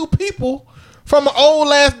hired 2 people from an old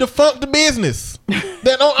ass defunct business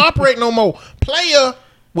that don't operate no more. Playa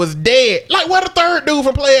was dead. Like, where the third dude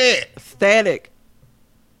from Playa at? Static.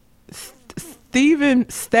 Stephen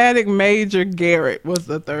Static Major Garrett was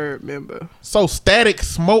the third member. So Static,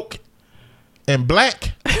 Smoke, and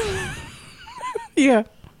Black? Yeah.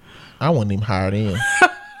 I wouldn't even hire them.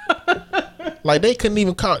 Like, they couldn't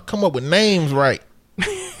even come up with names right.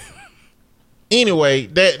 Anyway,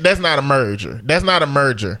 that's not a merger. That's not a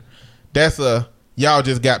merger. That's y'all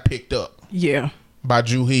just got picked up. Yeah. By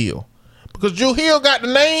Dru Hill. Because Dru Hill got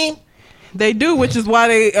the name. They do, which is why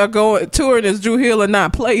they are going touring as Dru Hill and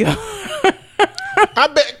not Playa. I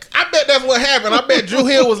bet that's what happened. I bet Dru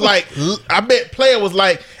Hill was like, I bet Playa was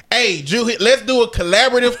like, hey, Dru Hill, let's do a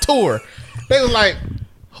collaborative tour. They was like,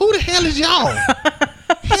 who the hell is y'all?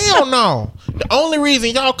 Hell no. The only reason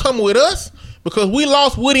y'all come with us because we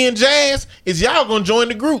lost Woody and Jazz is y'all gonna join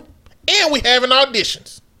the group. And we having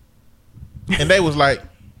auditions. And they was like,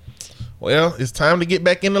 well, it's time to get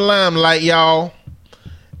back in the limelight, y'all.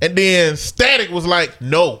 And then Static was like,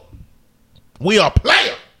 no, we are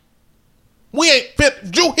Playa. We ain't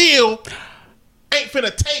fit. Dru Hill ain't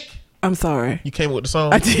finna take. I'm sorry. You came with the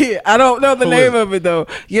song? I did. I don't know the Who name is it? of it though.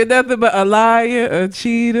 You're nothing but a liar, a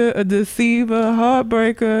cheater, a deceiver, a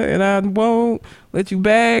heartbreaker, and I won't let you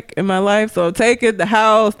back in my life. So take it, the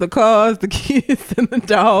house, the cars, the kids, and the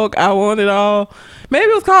dog. I want it all. Maybe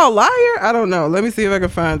it was called Liar. I don't know. Let me see if I can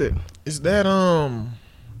find it. Is that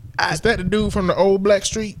is that the dude from the old Black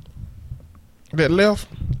Street that left?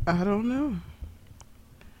 I don't know.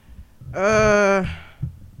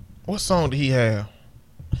 What song did he have?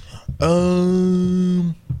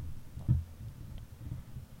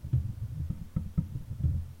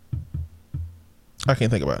 I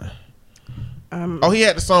can't think about it. He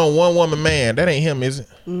had the song "One Woman Man." That ain't him, is it?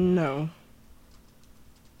 No.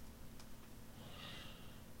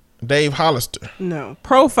 Dave Hollister. No.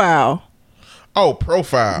 Profile. Oh,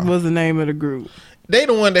 Profile was the name of the group. They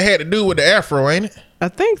the one that had to do with the afro, ain't it? I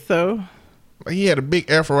think so. He had a big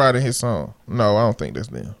afro out in his song. No, I don't think that's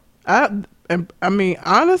them. I mean,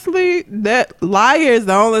 honestly, that "Liar" is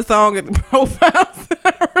the only song in the Profiles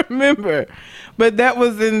I remember. But there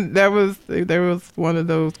was one of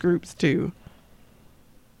those groups too.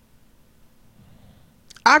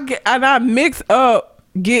 I mix up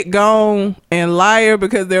 "Get Gone" and "Liar"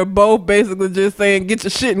 because they're both basically just saying "get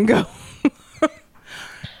your shit and go."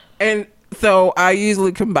 And so I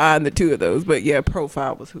usually combine the two of those. But yeah,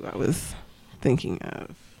 Profile was who I was thinking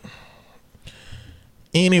of.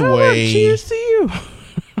 Anyway, cheers to you.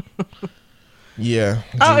 Yeah.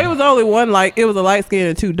 Oh, it was only one it was a light skin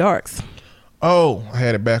and two darks. Oh, I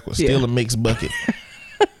had it backwards. Yeah. Still a mixed bucket.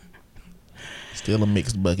 Still a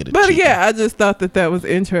mixed bucket of But chicken. yeah, I just thought that was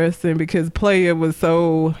interesting because Player was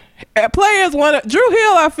so. Player's one of Drew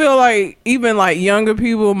Hill. I feel like even like younger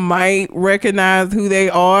people might recognize who they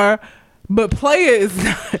are, but Player is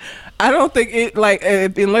not. I don't think it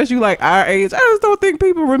unless you like our age. I just don't think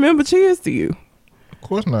people remember "Cheers to You." Of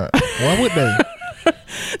course not. Why would they?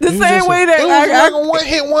 The same way that it was like a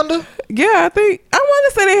one-hit wonder. Yeah, I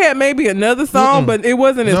want to say they had maybe another song, but it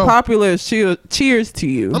wasn't as popular as "Cheers to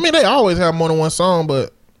You." I mean, they always have more than one song,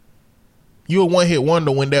 but you're a one-hit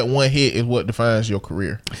wonder when that one hit is what defines your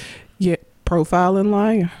career. Yeah, Profile and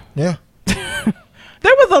Liar. Yeah. There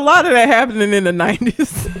was a lot of that happening in the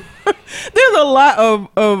 90s. There's a lot of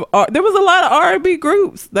there was a lot of R&B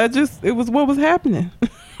groups that it was what was happening.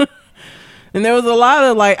 And there was a lot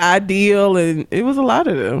of like Ideal, and it was a lot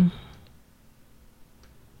of them.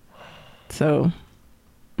 So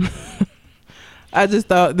I just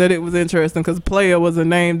thought that it was interesting because Player was a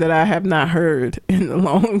name that I have not heard in a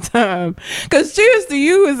long time. Because "Cheers to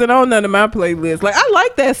You" isn't on none of my playlists. Like, I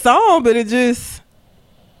like that song, but it just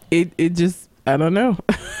I don't know.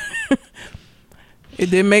 It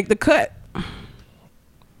didn't make the cut.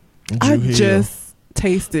 I just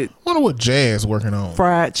tasted. I wonder what Jazz working on.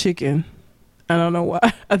 Fried chicken. I don't know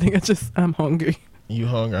why. I think I'm hungry. You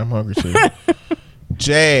hungry? I'm hungry too.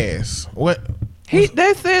 Jazz. What?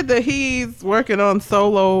 They said that he's working on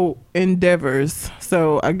solo endeavors.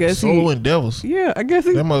 So I guess solo endeavors. Yeah, I guess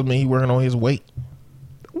that must mean he working on his weight.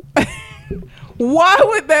 Why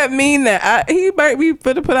would that mean that? He might be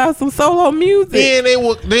finna put out some solo music. Then they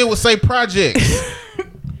would say projects.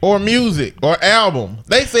 Or music, or album.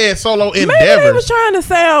 They said solo endeavors. Maybe they was trying to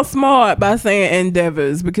sound smart by saying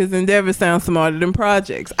endeavors because endeavors sound smarter than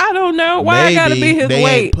projects. I don't know why. Maybe I gotta be his they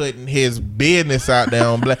weight. Ain't putting his business out there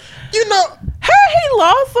on black. You know, hey, he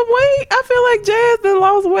lost some weight. I feel like Jazz done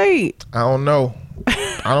lost weight. I don't know.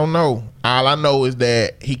 All I know is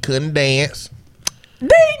that he couldn't dance.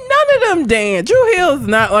 None of them dance. Drew Hill's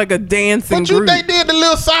not like a dancing group. They did the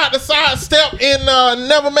little side to side step in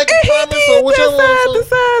Never Make a Promise or or whichever one. Side to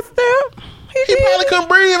side step. He probably couldn't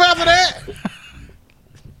breathe after that.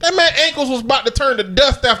 That man ankles was about to turn to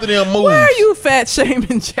dust after them moves. Why are you fat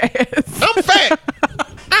shaming Jazz? I'm fat.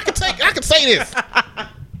 I can say this.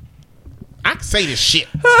 I can say this shit.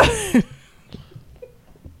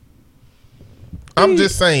 I'm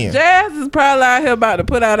just saying. Jazz is probably out here about to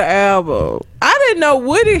put out an album. I didn't know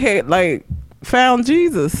Woody had found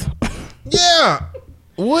Jesus. Yeah.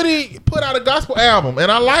 Woody put out a gospel album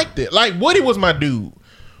and I liked it. Like, Woody was my dude.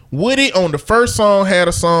 Woody on the first song had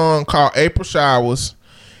a song called April Showers.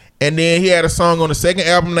 And then he had a song on the second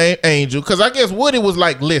album named Angel. Cause I guess Woody was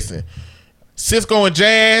like, listen, Cisco and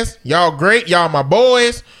Jazz, y'all great, y'all my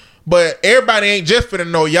boys, but everybody ain't just finna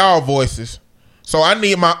know y'all voices. So I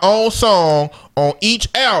need my own song on each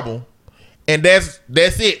album, and that's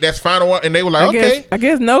it. That's final one. And they were like, okay. I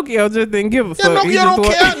guess Nokia just didn't give a fuck. Nokia don't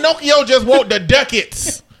care. Nokia just want the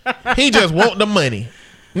ducats. He just want the money.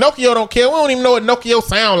 Nokia don't care. We don't even know what Nokia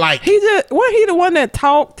sound like. Wasn't he the one that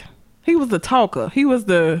talked? He was the talker. He was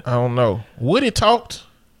the. I don't know. Woody talked.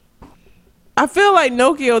 I feel like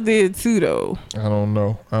Nokia did too, though. I don't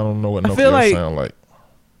know what Nokia sound like.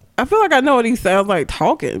 I feel like I know what he sounds like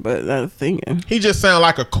talking, but not singing. He just sound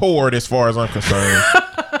like a chord as far as I'm concerned.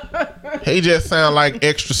 He just sound like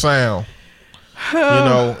extra sound. You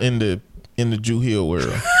know, in the Drew Hill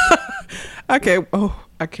world. I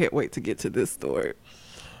can't wait to get to this story.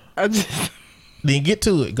 Then get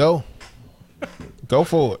to it. Go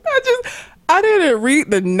for it. I didn't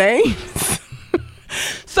read the names.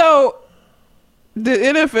 So The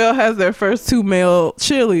NFL has their first 2 male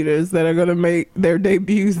cheerleaders that are going to make their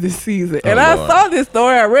debuts this season. And I Lord. saw this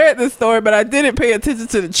story. I read this story, but I didn't pay attention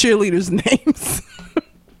to the cheerleaders' names.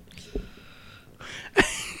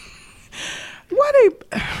 Why they...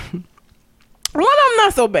 One of them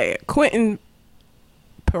not so bad. Quentin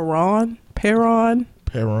Quentin Perron.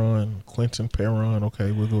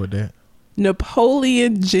 Okay, we'll go with that.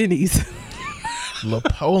 Napoleon Jennies.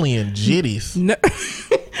 Napoleon Jitties.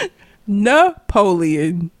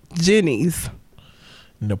 Napoleon Jennies.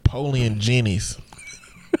 Napoleon Jennies.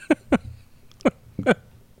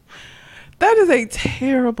 That is a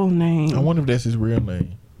terrible name. I wonder if that's his real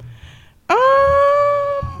name.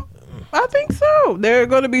 I think so. They're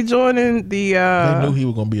going to be joining the. They knew he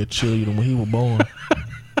was gonna be a cheerleader when he was born.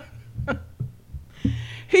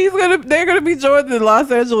 They're gonna be joining the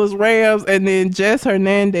Los Angeles Rams, and then Jess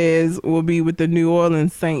Hernandez will be with the New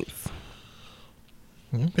Orleans Saints.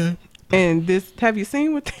 Okay. And this, have you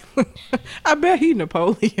seen what? I bet he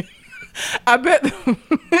Napoleon. I bet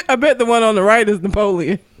the one on the right is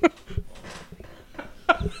Napoleon.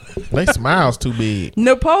 They smiles too big.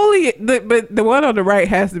 Napoleon, but the one on the right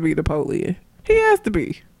has to be Napoleon. He has to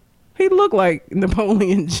be. He looked like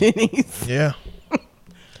Napoleon Jennings. Yeah.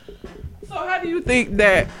 So how do you think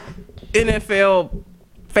that NFL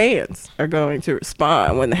fans are going to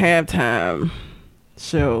respond when the halftime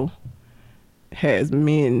show has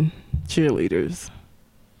men cheerleaders?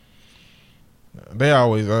 They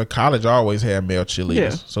always college always have male cheerleaders. Yeah.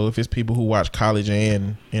 So if it's people who watch college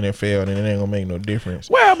and NFL, then it ain't gonna make no difference.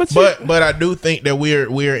 Well, but I do think that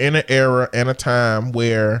we're in an era and a time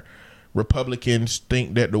where Republicans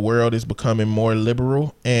think that the world is becoming more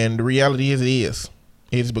liberal, and the reality is it is.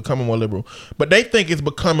 It's becoming more liberal. But they think it's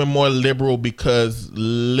becoming more liberal because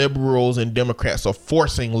liberals and Democrats are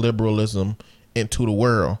forcing liberalism into the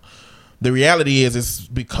world. The reality is it's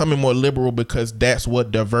becoming more liberal because that's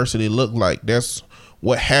what diversity look like. That's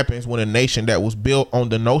what happens when a nation that was built on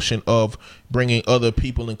the notion of bringing other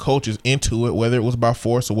people and cultures into it, whether it was by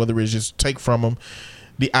force or whether it's just take from them.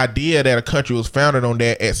 The idea that a country was founded on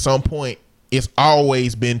that at some point, it's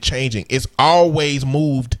always been changing. It's always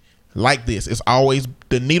moved like this.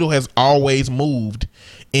 The needle has always moved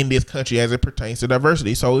in this country as it pertains to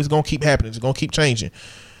diversity. So it's going to keep happening. It's going to keep changing.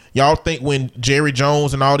 Y'all think when Jerry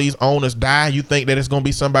Jones and all these owners die, you think that it's going to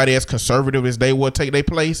be somebody as conservative as they will take their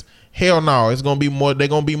place? Hell no. It's going to be more, they're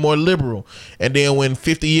going to be more liberal. And then when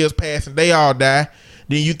 50 years pass and they all die,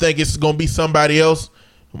 then you think it's going to be somebody else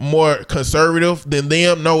more conservative than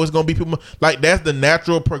them? No, it's going to be people like that's the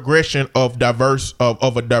natural progression of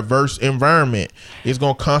a diverse environment. It's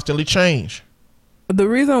going to constantly change. The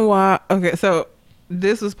reason why, okay, so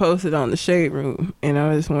this was posted on the Shade Room, and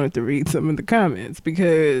I just wanted to read some of the comments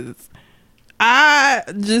because I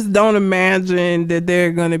just don't imagine that there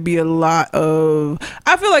are going to be a lot of.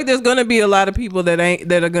 I feel like there's going to be a lot of people that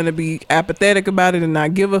are going to be apathetic about it and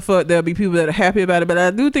not give a fuck. There'll be people that are happy about it, but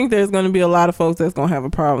I do think there's going to be a lot of folks that's going to have a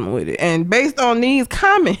problem with it. And based on these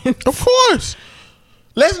comments, of course,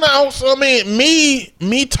 let's not. Also, I mean,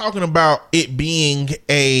 me talking about it being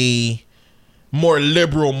a more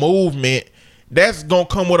liberal movement, that's gonna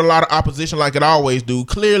come with a lot of opposition like it always do.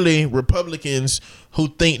 Clearly Republicans who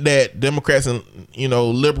think that Democrats and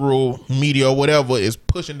liberal media or whatever is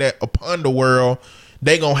pushing that upon the world,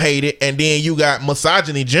 they gonna hate it. And then you got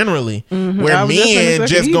misogyny generally, where men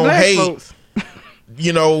just gonna hate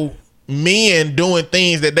men doing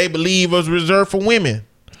things that they believe was reserved for women.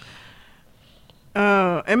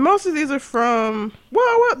 And most of these are from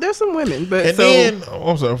well, there's some women, but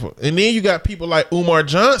and then you got people like Umar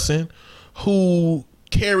Johnson, who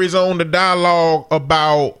carries on the dialogue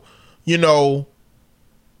about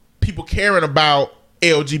people caring about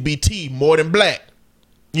LGBT more than black.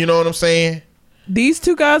 You know what I'm saying? These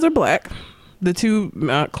two guys are black. The two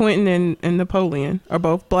Quentin and Napoleon are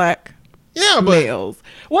both black. Yeah, but males.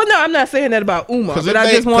 Well, no, I'm not saying that about Umar, but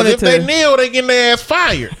I just wanted to. If they kneel, they getting their ass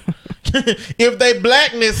fired. If they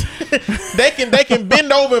blackness, they can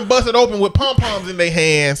bend over and bust it open with pom poms in their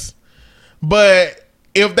hands. But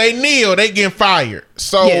if they kneel, they getting fired.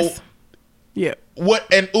 So, yes. Yeah. What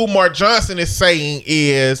and Umar Johnson is saying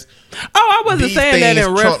is, I wasn't saying that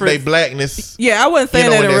in reference to their blackness. Yeah, I wasn't saying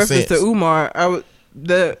that in reference sense. to Umar.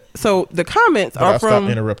 The comments but are I'll from.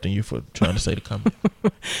 Stop interrupting you for trying to say the comment.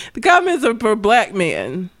 The comments are for black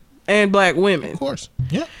men and black women. Of course,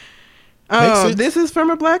 yeah. This is from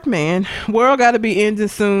a black man. World got to be ending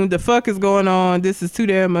soon. The fuck is going on? This is too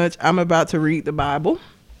damn much. I'm about to read the Bible.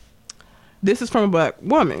 This is from a black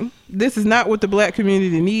woman. This is not what the black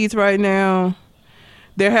community needs right now.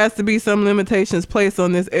 There has to be some limitations placed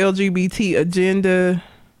on this LGBT agenda.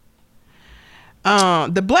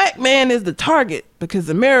 The black man is the target because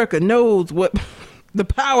America knows what the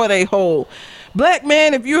power they hold. Black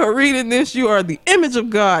man, if you are reading this, you are the image of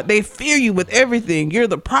God. They fear you with everything. You're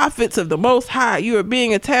the prophets of the Most High. You are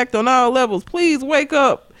being attacked on all levels. Please wake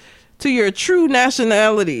up to your true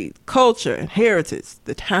nationality, culture, and heritage.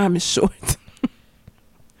 The time is short.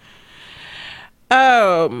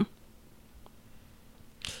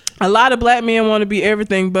 A lot of black men want to be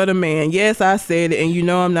everything but a man. Yes, I said it, and you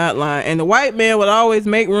know I'm not lying. And the white man would always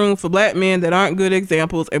make room for black men that aren't good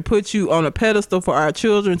examples and put you on a pedestal for our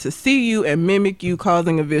children to see you and mimic you,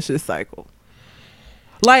 causing a vicious cycle.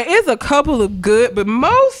 Like, it's a couple of good, but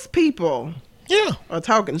most people are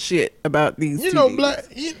talking shit about these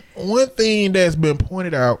TVs. One thing that's been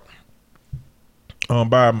pointed out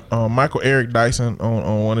by Michael Eric Dyson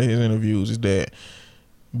on one of his interviews is that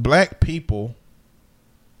black people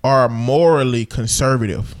are morally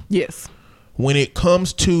conservative. Yes. When it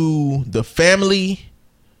comes to the family,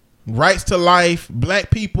 rights to life, black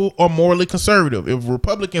people are morally conservative. If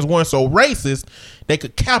Republicans weren't so racist, they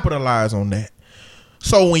could capitalize on that.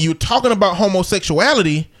 So when you're talking about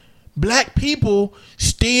homosexuality, black people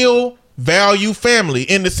still value family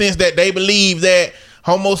in the sense that they believe that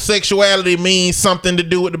homosexuality means something to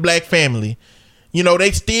do with the black family. You know, they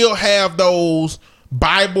still have those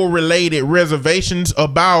Bible-related reservations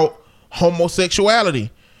about homosexuality.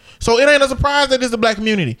 So it ain't a surprise that it's the black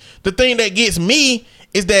community. The thing that gets me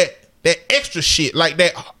is that extra shit, like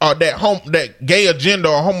that gay agenda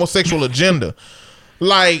or homosexual agenda.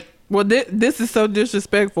 Like, well, this is so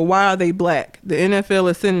disrespectful. Why are they black? The NFL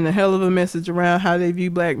is sending a hell of a message around how they view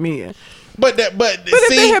black men. But see, if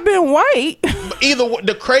they had been white,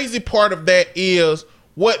 the crazy part of that is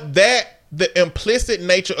the implicit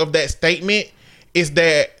nature of that statement is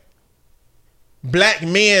that black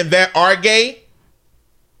men that are gay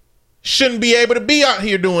shouldn't be able to be out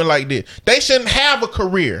here doing like this. They shouldn't have a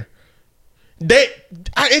career.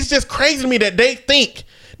 It's just crazy to me that they think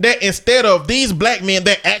that instead of these black men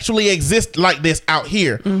that actually exist like this out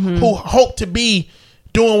here, who hope to be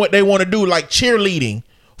doing what they want to do, like cheerleading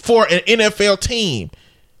for an NFL team,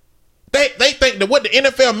 they think that what the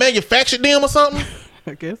NFL manufactured them or something?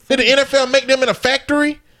 I guess so. Did the NFL make them in a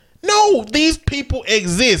factory? No, these people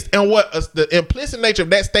exist. And what the implicit nature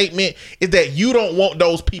of that statement is that you don't want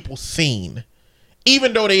those people seen,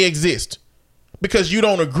 even though they exist, because you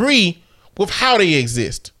don't agree with how they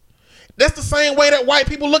exist. That's the same way that white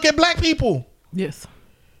people look at black people. Yes.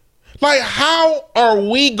 Like, how are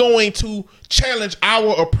we going to challenge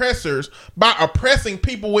our oppressors by oppressing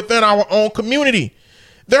people within our own community?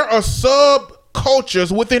 There are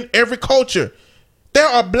subcultures within every culture. There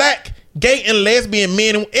are black, gay, and lesbian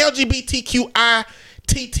men, and LGBTQI,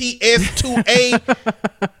 TTS2A,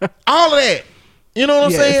 all of that. You know what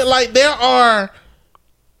I'm saying? Like, there are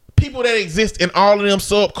people that exist in all of them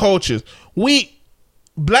subcultures.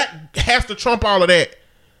 Black has to trump all of that.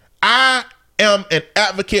 I am an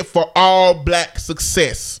advocate for all black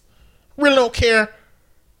success. Really don't care,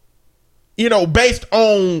 based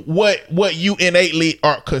on what you innately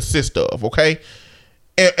consist of, okay?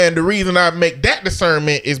 And the reason I make that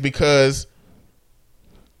discernment is because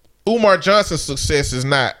Umar Johnson's success is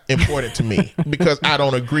not important to me because I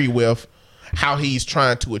don't agree with how he's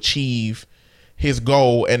trying to achieve his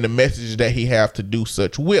goal and the message that he have to do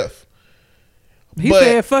such with. He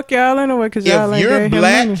said, fuck y'all anyway, because y'all ain't if you're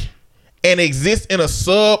black and exist in a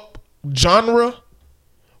sub-genre,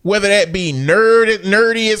 whether that be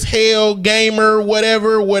nerdy as hell, gamer,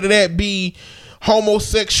 whatever, whether that be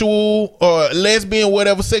homosexual or lesbian,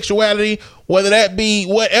 whatever sexuality, whether that be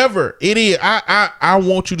whatever it is, I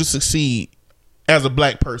want you to succeed as a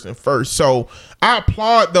black person first. So I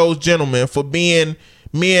applaud those gentlemen for being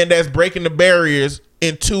men that's breaking the barriers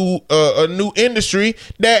into a new industry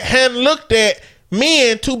that hadn't looked at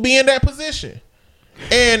men to be in that position.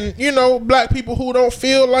 And black people who don't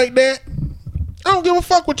feel like that, I don't give a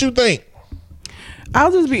fuck what you think.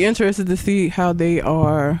 I'll just be interested to see how they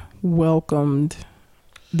are welcomed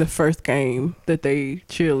the first game that they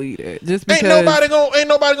cheerlead at. Just because ain't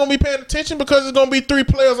nobody gonna be paying attention because it's gonna be 3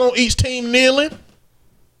 players on each team kneeling,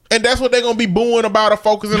 and that's what they're gonna be booing about or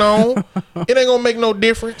focusing on. It ain't gonna make no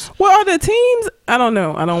difference. Well, are the teams? I don't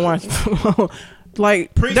know. I don't watch.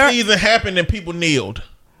 Like, preseason happened and people kneeled.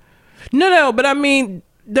 No, but I mean,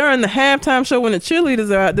 during the halftime show when the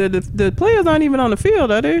cheerleaders are out there, the players aren't even on the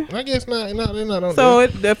field, are they? I guess not. They're not on. So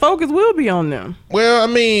the focus will be on them. Well, I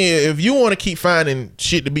mean, if you want to keep finding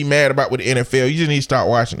shit to be mad about with the NFL, you just need to start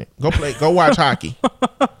watching it. Go watch hockey.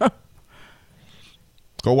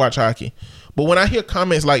 Go watch hockey. But when I hear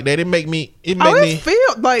comments like that, it make me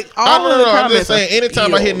feel like all of the comments. I'm just saying,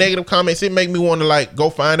 anytime I hear negative comments, it make me want to go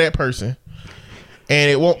find that person and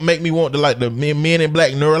it won't make me want to like the Men in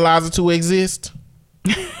Black neuralizer to exist.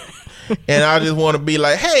 And I just want to be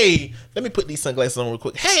like, hey, let me put these sunglasses on real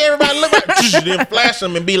quick. Hey, everybody, look at then flash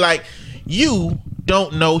them and be like, you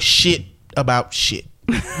don't know shit about shit.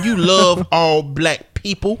 You love all black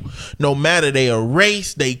people, no matter their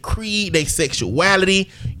race, their creed, their sexuality.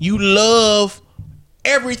 You love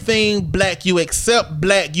everything black. You accept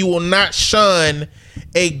black. You will not shun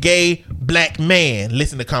a gay black man.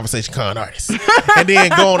 Listen to Conversation Con Artists, and then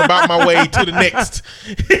go on about my way to the next,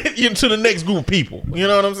 to the next group of people. You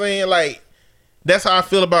know what I'm saying? Like, that's how I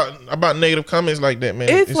feel about negative comments like that, man.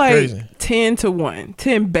 It's like crazy. 10-1.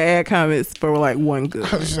 10 bad comments for like one good.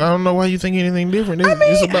 I don't know why you think anything different.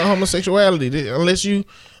 It's about homosexuality.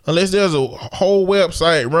 Unless there's a whole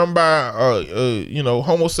website run by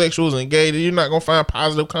homosexuals and gay, you're not gonna find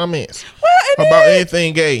positive comments about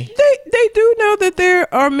anything gay. They do know that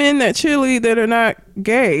there are men that cheerlead that are not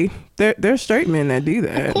gay. They're straight men that do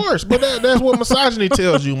that. Of course, but that's what misogyny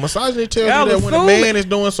tells you. Misogyny tells you that when a man is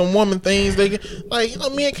doing some woman things, they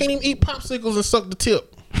men can't even eat popsicles and suck the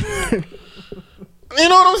tip. You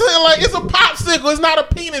know what I'm saying? Like, it's a popsicle. It's not a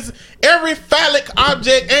penis. Every phallic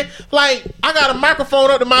object. And like, I got a microphone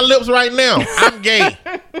up to my lips right now. I'm gay.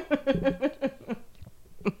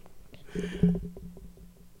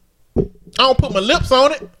 I don't put my lips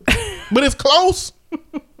on it, but it's close.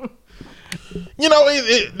 You know,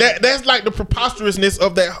 that's like the preposterousness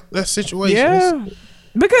of that situation. Yeah.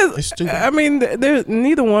 Because, I mean, there's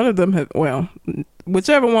neither one of them have, well,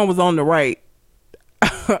 whichever one was on the right,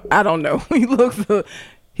 I don't know.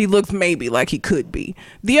 He looks maybe like he could be.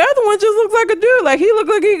 The other one just looks like a dude. Like, he looked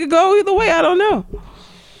like he could go either way. I don't know.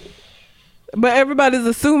 But everybody's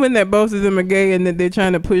assuming that both of them are gay and that they're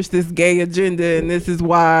trying to push this gay agenda, and this is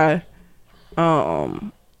why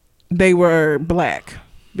they were black,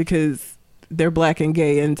 because they're black and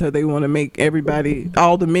gay, and so they want to make everybody,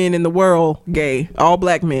 all the men in the world, gay. All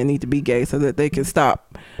black men need to be gay so that they can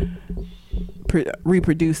stop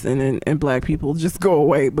reproducing and black people just go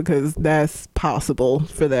away, because that's possible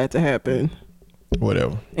for that to happen.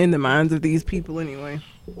 Whatever. In the minds of these people anyway.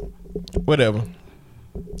 Whatever.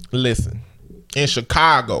 Listen, in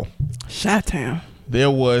Chicago, Chi-Town,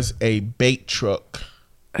 there was a bait truck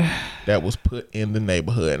that was put in the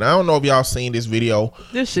neighborhood. And I don't know if y'all seen this video.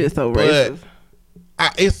 This shit's so racist.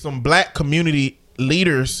 It's some black community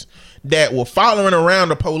leaders that were following around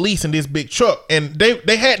the police in this big truck, and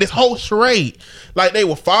they had this whole charade. Like, they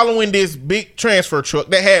were following this big transfer truck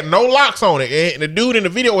that had no locks on it, and the dude in the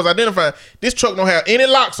video was identifying this truck don't have any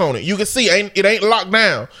locks on it. You can see it ain't locked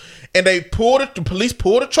down. And the police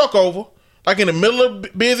pulled the truck over, like in the middle of a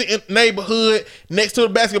busy neighborhood next to the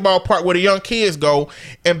basketball park where the young kids go,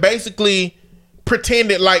 and basically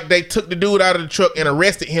pretended like they took the dude out of the truck and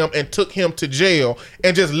arrested him and took him to jail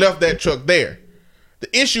and just left that truck there.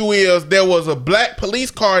 The issue is there was a black police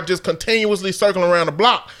car just continuously circling around the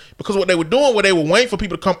block, because what they were doing was they were waiting for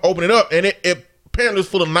people to come open it up, and it apparently was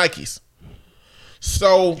full of Nikes.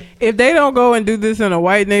 So if they don't go and do this in a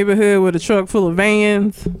white neighborhood with a truck full of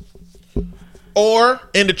Vans, or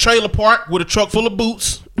in the trailer park with a truck full of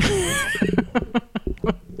boots,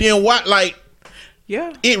 then what? Like,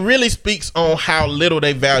 yeah, it really speaks on how little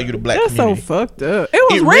they value the black community. That's so fucked up.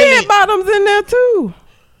 It was red bottoms in there too.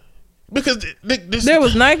 Because there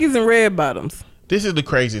was Nikes and red bottoms. This is the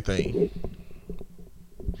crazy thing.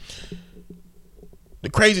 The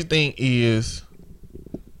crazy thing is,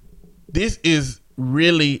 this is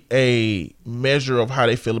really a measure of how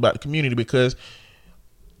they feel about the community, because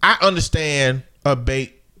I understand a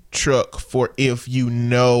bait truck for if you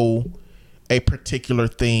know a particular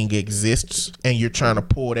thing exists and you're trying to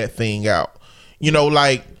pull that thing out. You know,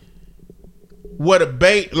 like what a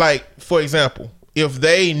bait, like, for example, if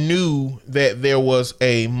they knew that there was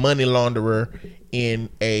a money launderer in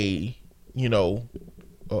a,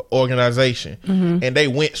 organization, and they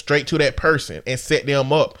went straight to that person and set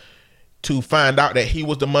them up to find out that he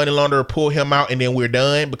was the money launderer, pull him out, and then we're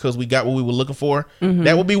done because we got what we were looking for,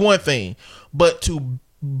 that would be one thing. But to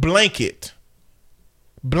blanketly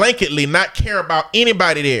not care about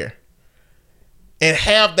anybody there and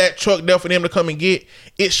have that truck there for them to come and get,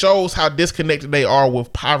 it shows how disconnected they are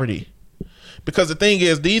with poverty. Because the thing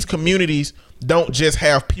is, these communities don't just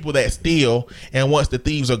have people that steal, and once the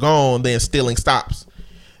thieves are gone, then stealing stops.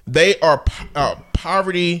 They are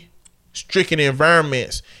poverty-stricken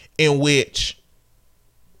environments in which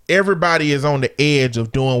everybody is on the edge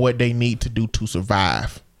of doing what they need to do to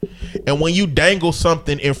survive. And when you dangle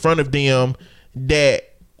something in front of them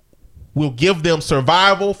that will give them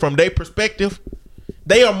survival from their perspective,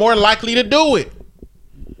 they are more likely to do it.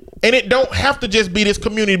 And it don't have to just be this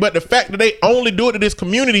community, but the fact that they only do it to this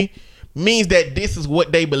community means that this is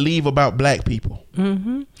what they believe about black people.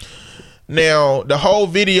 Now, the whole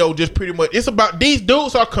video just pretty much, it's about these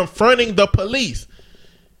dudes are confronting the police.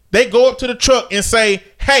 They go up to the truck and say,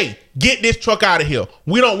 hey, get this truck out of here.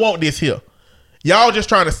 We don't want this here. Y'all just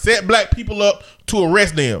trying to set black people up to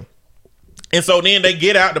arrest them. And so then they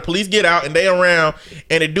get out, the police get out, and they around,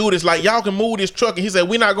 and the dude is like, y'all can move this truck. And he said,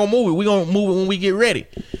 we're not going to move it. We're going to move it when we get ready.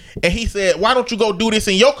 And he said, why don't you go do this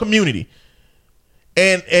in your community?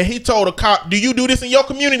 And he told a cop, do you do this in your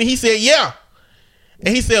community? He said, yeah.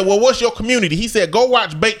 And he said, well, what's your community? He said, go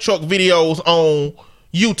watch bake truck videos on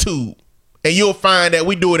YouTube, and you'll find that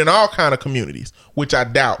we do it in all kind of communities, which I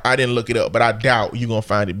doubt. I didn't look it up, but I doubt you're going to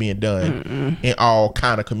find it being done in all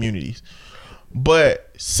kind of communities. But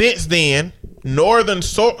since then,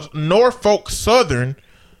 Norfolk Southern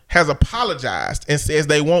has apologized and says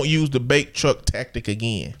they won't use the bake truck tactic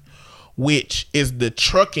again, which is the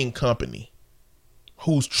trucking company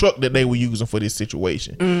whose truck that they were using for this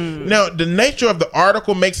situation. Now, the nature of the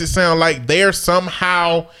article makes it sound like they're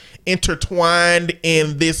somehow intertwined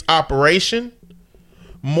in this operation,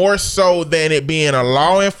 more so than it being a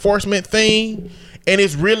law enforcement thing, and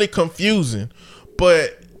it's really confusing.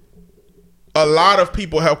 But a lot of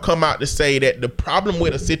people have come out to say that the problem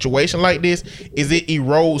with a situation like this is it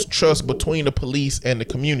erodes trust between the police and the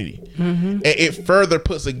community, and it further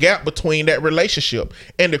puts a gap between that relationship.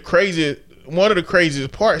 And one of the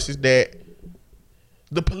craziest parts is that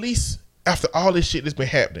the police, after all this shit that's been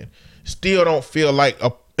happening, still don't feel like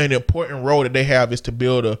an important role that they have is to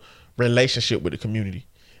build a relationship with the community.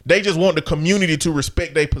 They just want the community to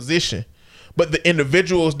respect their position, but the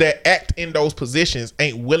individuals that act in those positions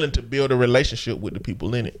ain't willing to build a relationship with the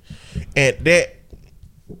people in it. And that,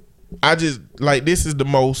 I just, like, this is the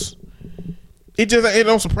most, it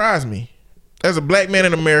don't surprise me. As a black man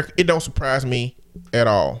in America, it don't surprise me at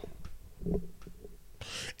all.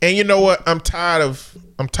 And you know what? I'm tired of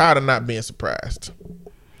not being surprised.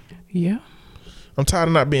 Yeah. I'm tired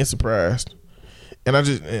of not being surprised. And I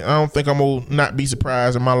don't think I'm gonna not be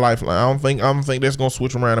surprised in my lifeline. I don't think that's gonna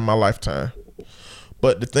switch around in my lifetime.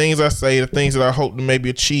 But the things I say, the things that I hope to maybe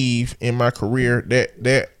achieve in my career,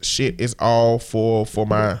 that shit is all for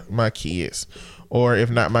my kids. Or if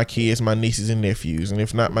not my kids, my nieces and nephews. And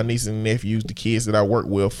if not my nieces and nephews, the kids that I work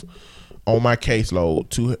with on my caseload,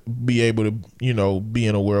 to be able to, be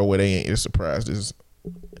in a world where they ain't as surprised as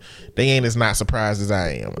they ain't as not surprised as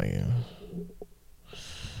I am.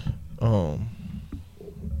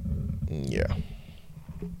 Yeah.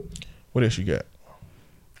 What else you got?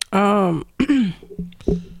 I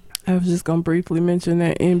was just gonna briefly mention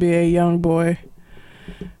that NBA YoungBoy,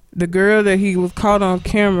 the girl that he was caught on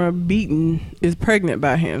camera beating, is pregnant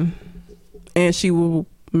by him, and she will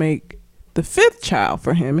make the 5th child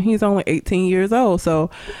for him. He's only 18 years old. So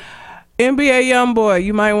NBA YoungBoy,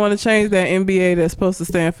 you might want to change that NBA that's supposed to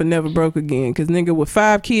stand for never broke again, because nigga, with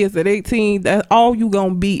 5 kids at 18, that's all you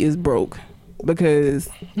gonna be is broke. Because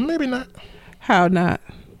maybe not. How not?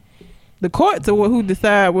 The courts are who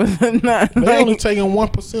decide whether or not. They only taking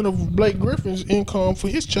 1% of Blake Griffin's income for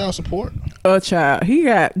his child support. A child.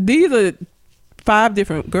 These are 5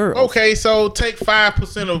 different girls. Okay, so take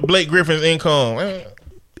 5% of Blake Griffin's income.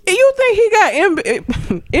 You think he got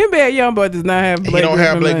NBA YoungBoy does not have Blake Griffin money? He don't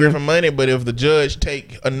have Blake Griffin money, but if the judge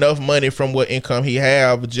take enough money from what income he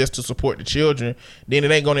have just to support the children, then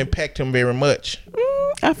it ain't gonna impact him very much.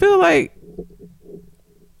 I feel like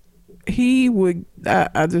he would.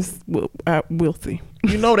 We'll see.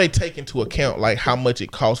 They take into account like how much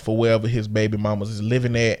it costs for wherever his baby mamas is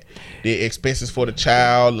living at, the expenses for the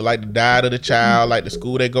child, like the diet of the child, like the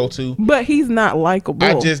school they go to. But he's not likable.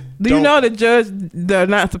 Do you know the judge? They're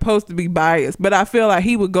not supposed to be biased, but I feel like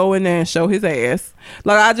he would go in there and show his ass.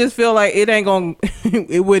 Like, I just feel like it ain't gonna.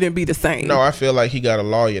 It wouldn't be the same. No, I feel like he got a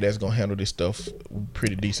lawyer that's gonna handle this stuff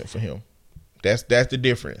pretty decent for him. That's the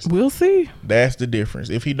difference. We'll see. That's the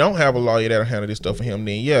difference. If he don't have a lawyer that'll handle this stuff for him,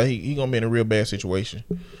 then yeah, he gonna be in a real bad situation.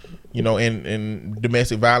 And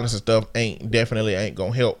domestic violence and stuff ain't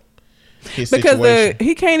gonna help his because situation.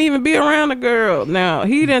 He can't even be around the girl. Now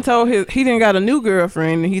he didn't got a new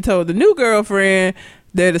girlfriend, and he told the new girlfriend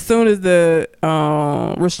that as soon as the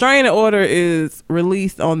restraining order is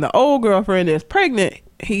released on the old girlfriend that's pregnant,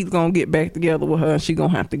 he's gonna get back together with her, and she gonna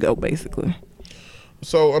have to go, basically.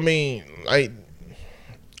 So I mean, like,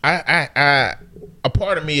 I a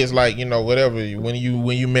part of me is like, whatever. When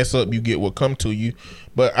you mess up, you get what come to you.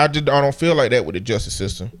 But I don't feel like that with the justice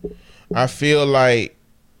system. I feel like,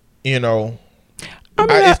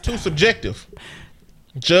 it's too subjective.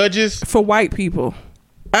 Judges for white people,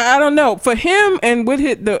 I don't know. For him and with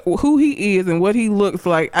who he is and what he looks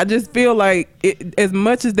like, I just feel like as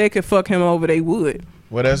much as they could fuck him over, they would.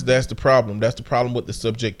 Well, that's the problem. That's the problem with the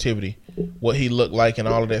subjectivity, what he looked like, and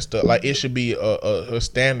all of that stuff. Like, it should be a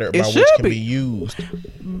standard by which can be used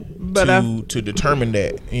to determine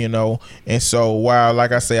that, you know. And so, while,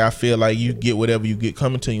 like I say, I feel like you get whatever you get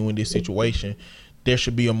coming to you in this situation, there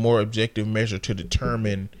should be a more objective measure to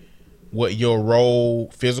determine what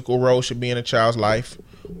your physical role should be in a child's life,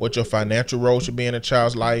 what your financial role should be in a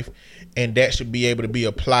child's life, and that should be able to be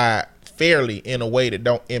applied fairly in a way that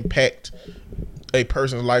don't impact a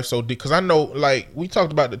person's life. So, because I know, like, we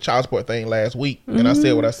talked about the child support thing last week, and I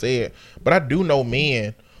said what I said, but I do know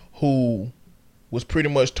men who was pretty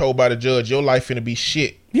much told by the judge, your life finna be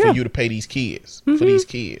shit for you to pay these kids, for these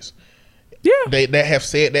kids. Yeah. They have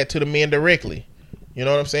said that to the men directly. You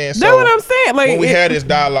know what I'm saying? That's what I'm saying. Like, when we had this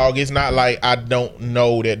dialogue, it's not like I don't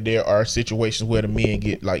know that there are situations where the men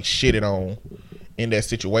get, like, shitted on in that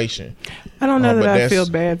situation. I don't know that I feel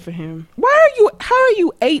bad for him. How are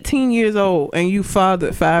you 18 years old and you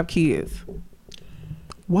fathered 5 kids?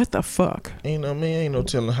 What the fuck? Ain't no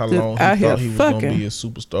telling how long he thought he was gonna be a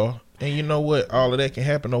superstar. And you know what? All of that can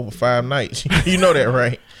happen over 5 nights. You know that,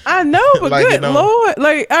 right? I know, but like, good Lord,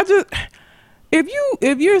 like,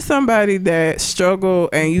 if you're somebody that struggle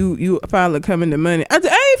and you finally come into money, I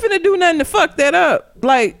ain't finna do nothing to fuck that up.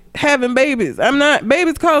 Like having babies,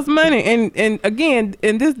 babies cost money, and again,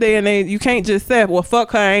 in this day and age, you can't just say, well,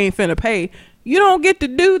 fuck her, I ain't finna pay. You don't get to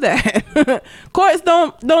do that. Courts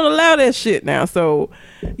don't allow that shit now. So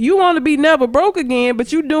you want to be never broke again,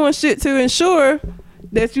 but you doing shit to ensure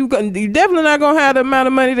that you definitely not gonna have the amount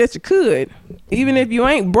of money that you could, even if you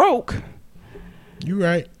ain't broke. You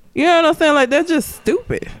right. You know what I'm saying? Like, that's just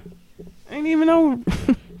stupid. Ain't even no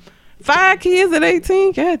 5 kids at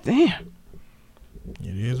 18. God damn.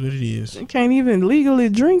 It is what it is. He can't even legally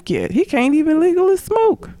drink yet. He can't even legally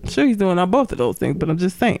smoke. I'm sure he's doing both of those things, but I'm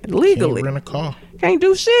just saying, legally. Can't rent a car. Can't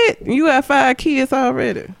do shit. You have 5 kids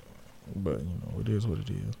already. But, you know, it is what it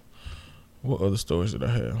is. What other stories did I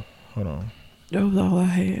have? Hold on. That was all I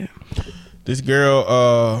had. This girl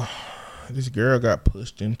got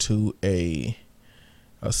pushed into a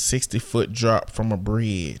 60-foot drop from a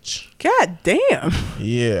bridge. God damn.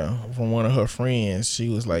 Yeah, from one of her friends. She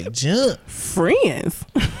was like, jump. Friends.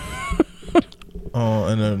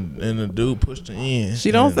 And the dude pushed her in.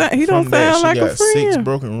 He don't sound like a friend. She got 6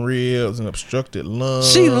 broken ribs and obstructed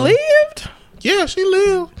lungs. She lived? Yeah, she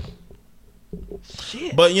lived.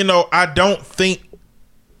 Shit. But, you know, I don't think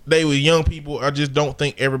they were young people. I just don't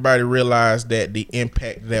think everybody realized that the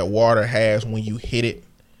impact that water has when you hit it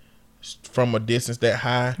from a distance that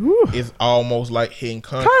high is almost like hitting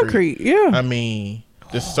concrete. Yeah. I mean,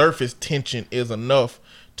 the surface tension is enough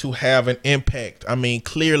to have an impact. I mean,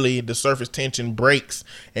 clearly the surface tension breaks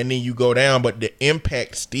and then you go down, but the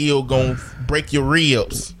impact still gonna break your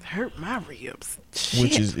ribs. Hurt my ribs. Shit.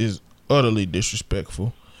 Which is utterly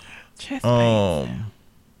disrespectful. Chest pains.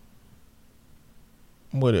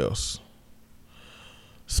 What else?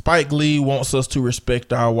 Spike Lee wants us to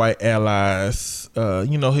respect our white allies.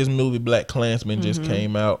 You know, his movie Black Klansman just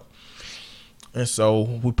came out. And so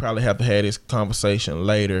we probably have to have this conversation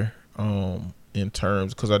later in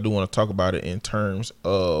terms, because I do want to talk about it in terms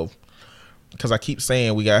of, because I keep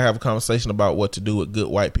saying we got to have a conversation about what to do with good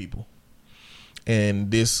white people.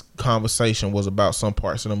 And this conversation was about some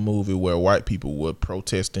parts of the movie where white people were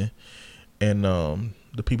protesting and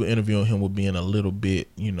the people interviewing him were being a little bit,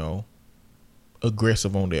 you know,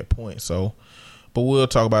 aggressive on that point. So, but we'll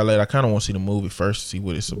talk about it later. I kind of want to see the movie first to see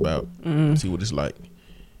what it's about, see what it's like.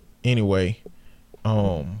 Anyway,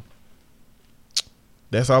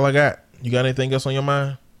 that's all I got. You got anything else on your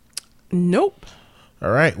mind? Nope.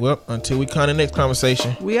 All right. Well, until we come to the next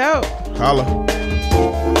conversation. We out. Holla.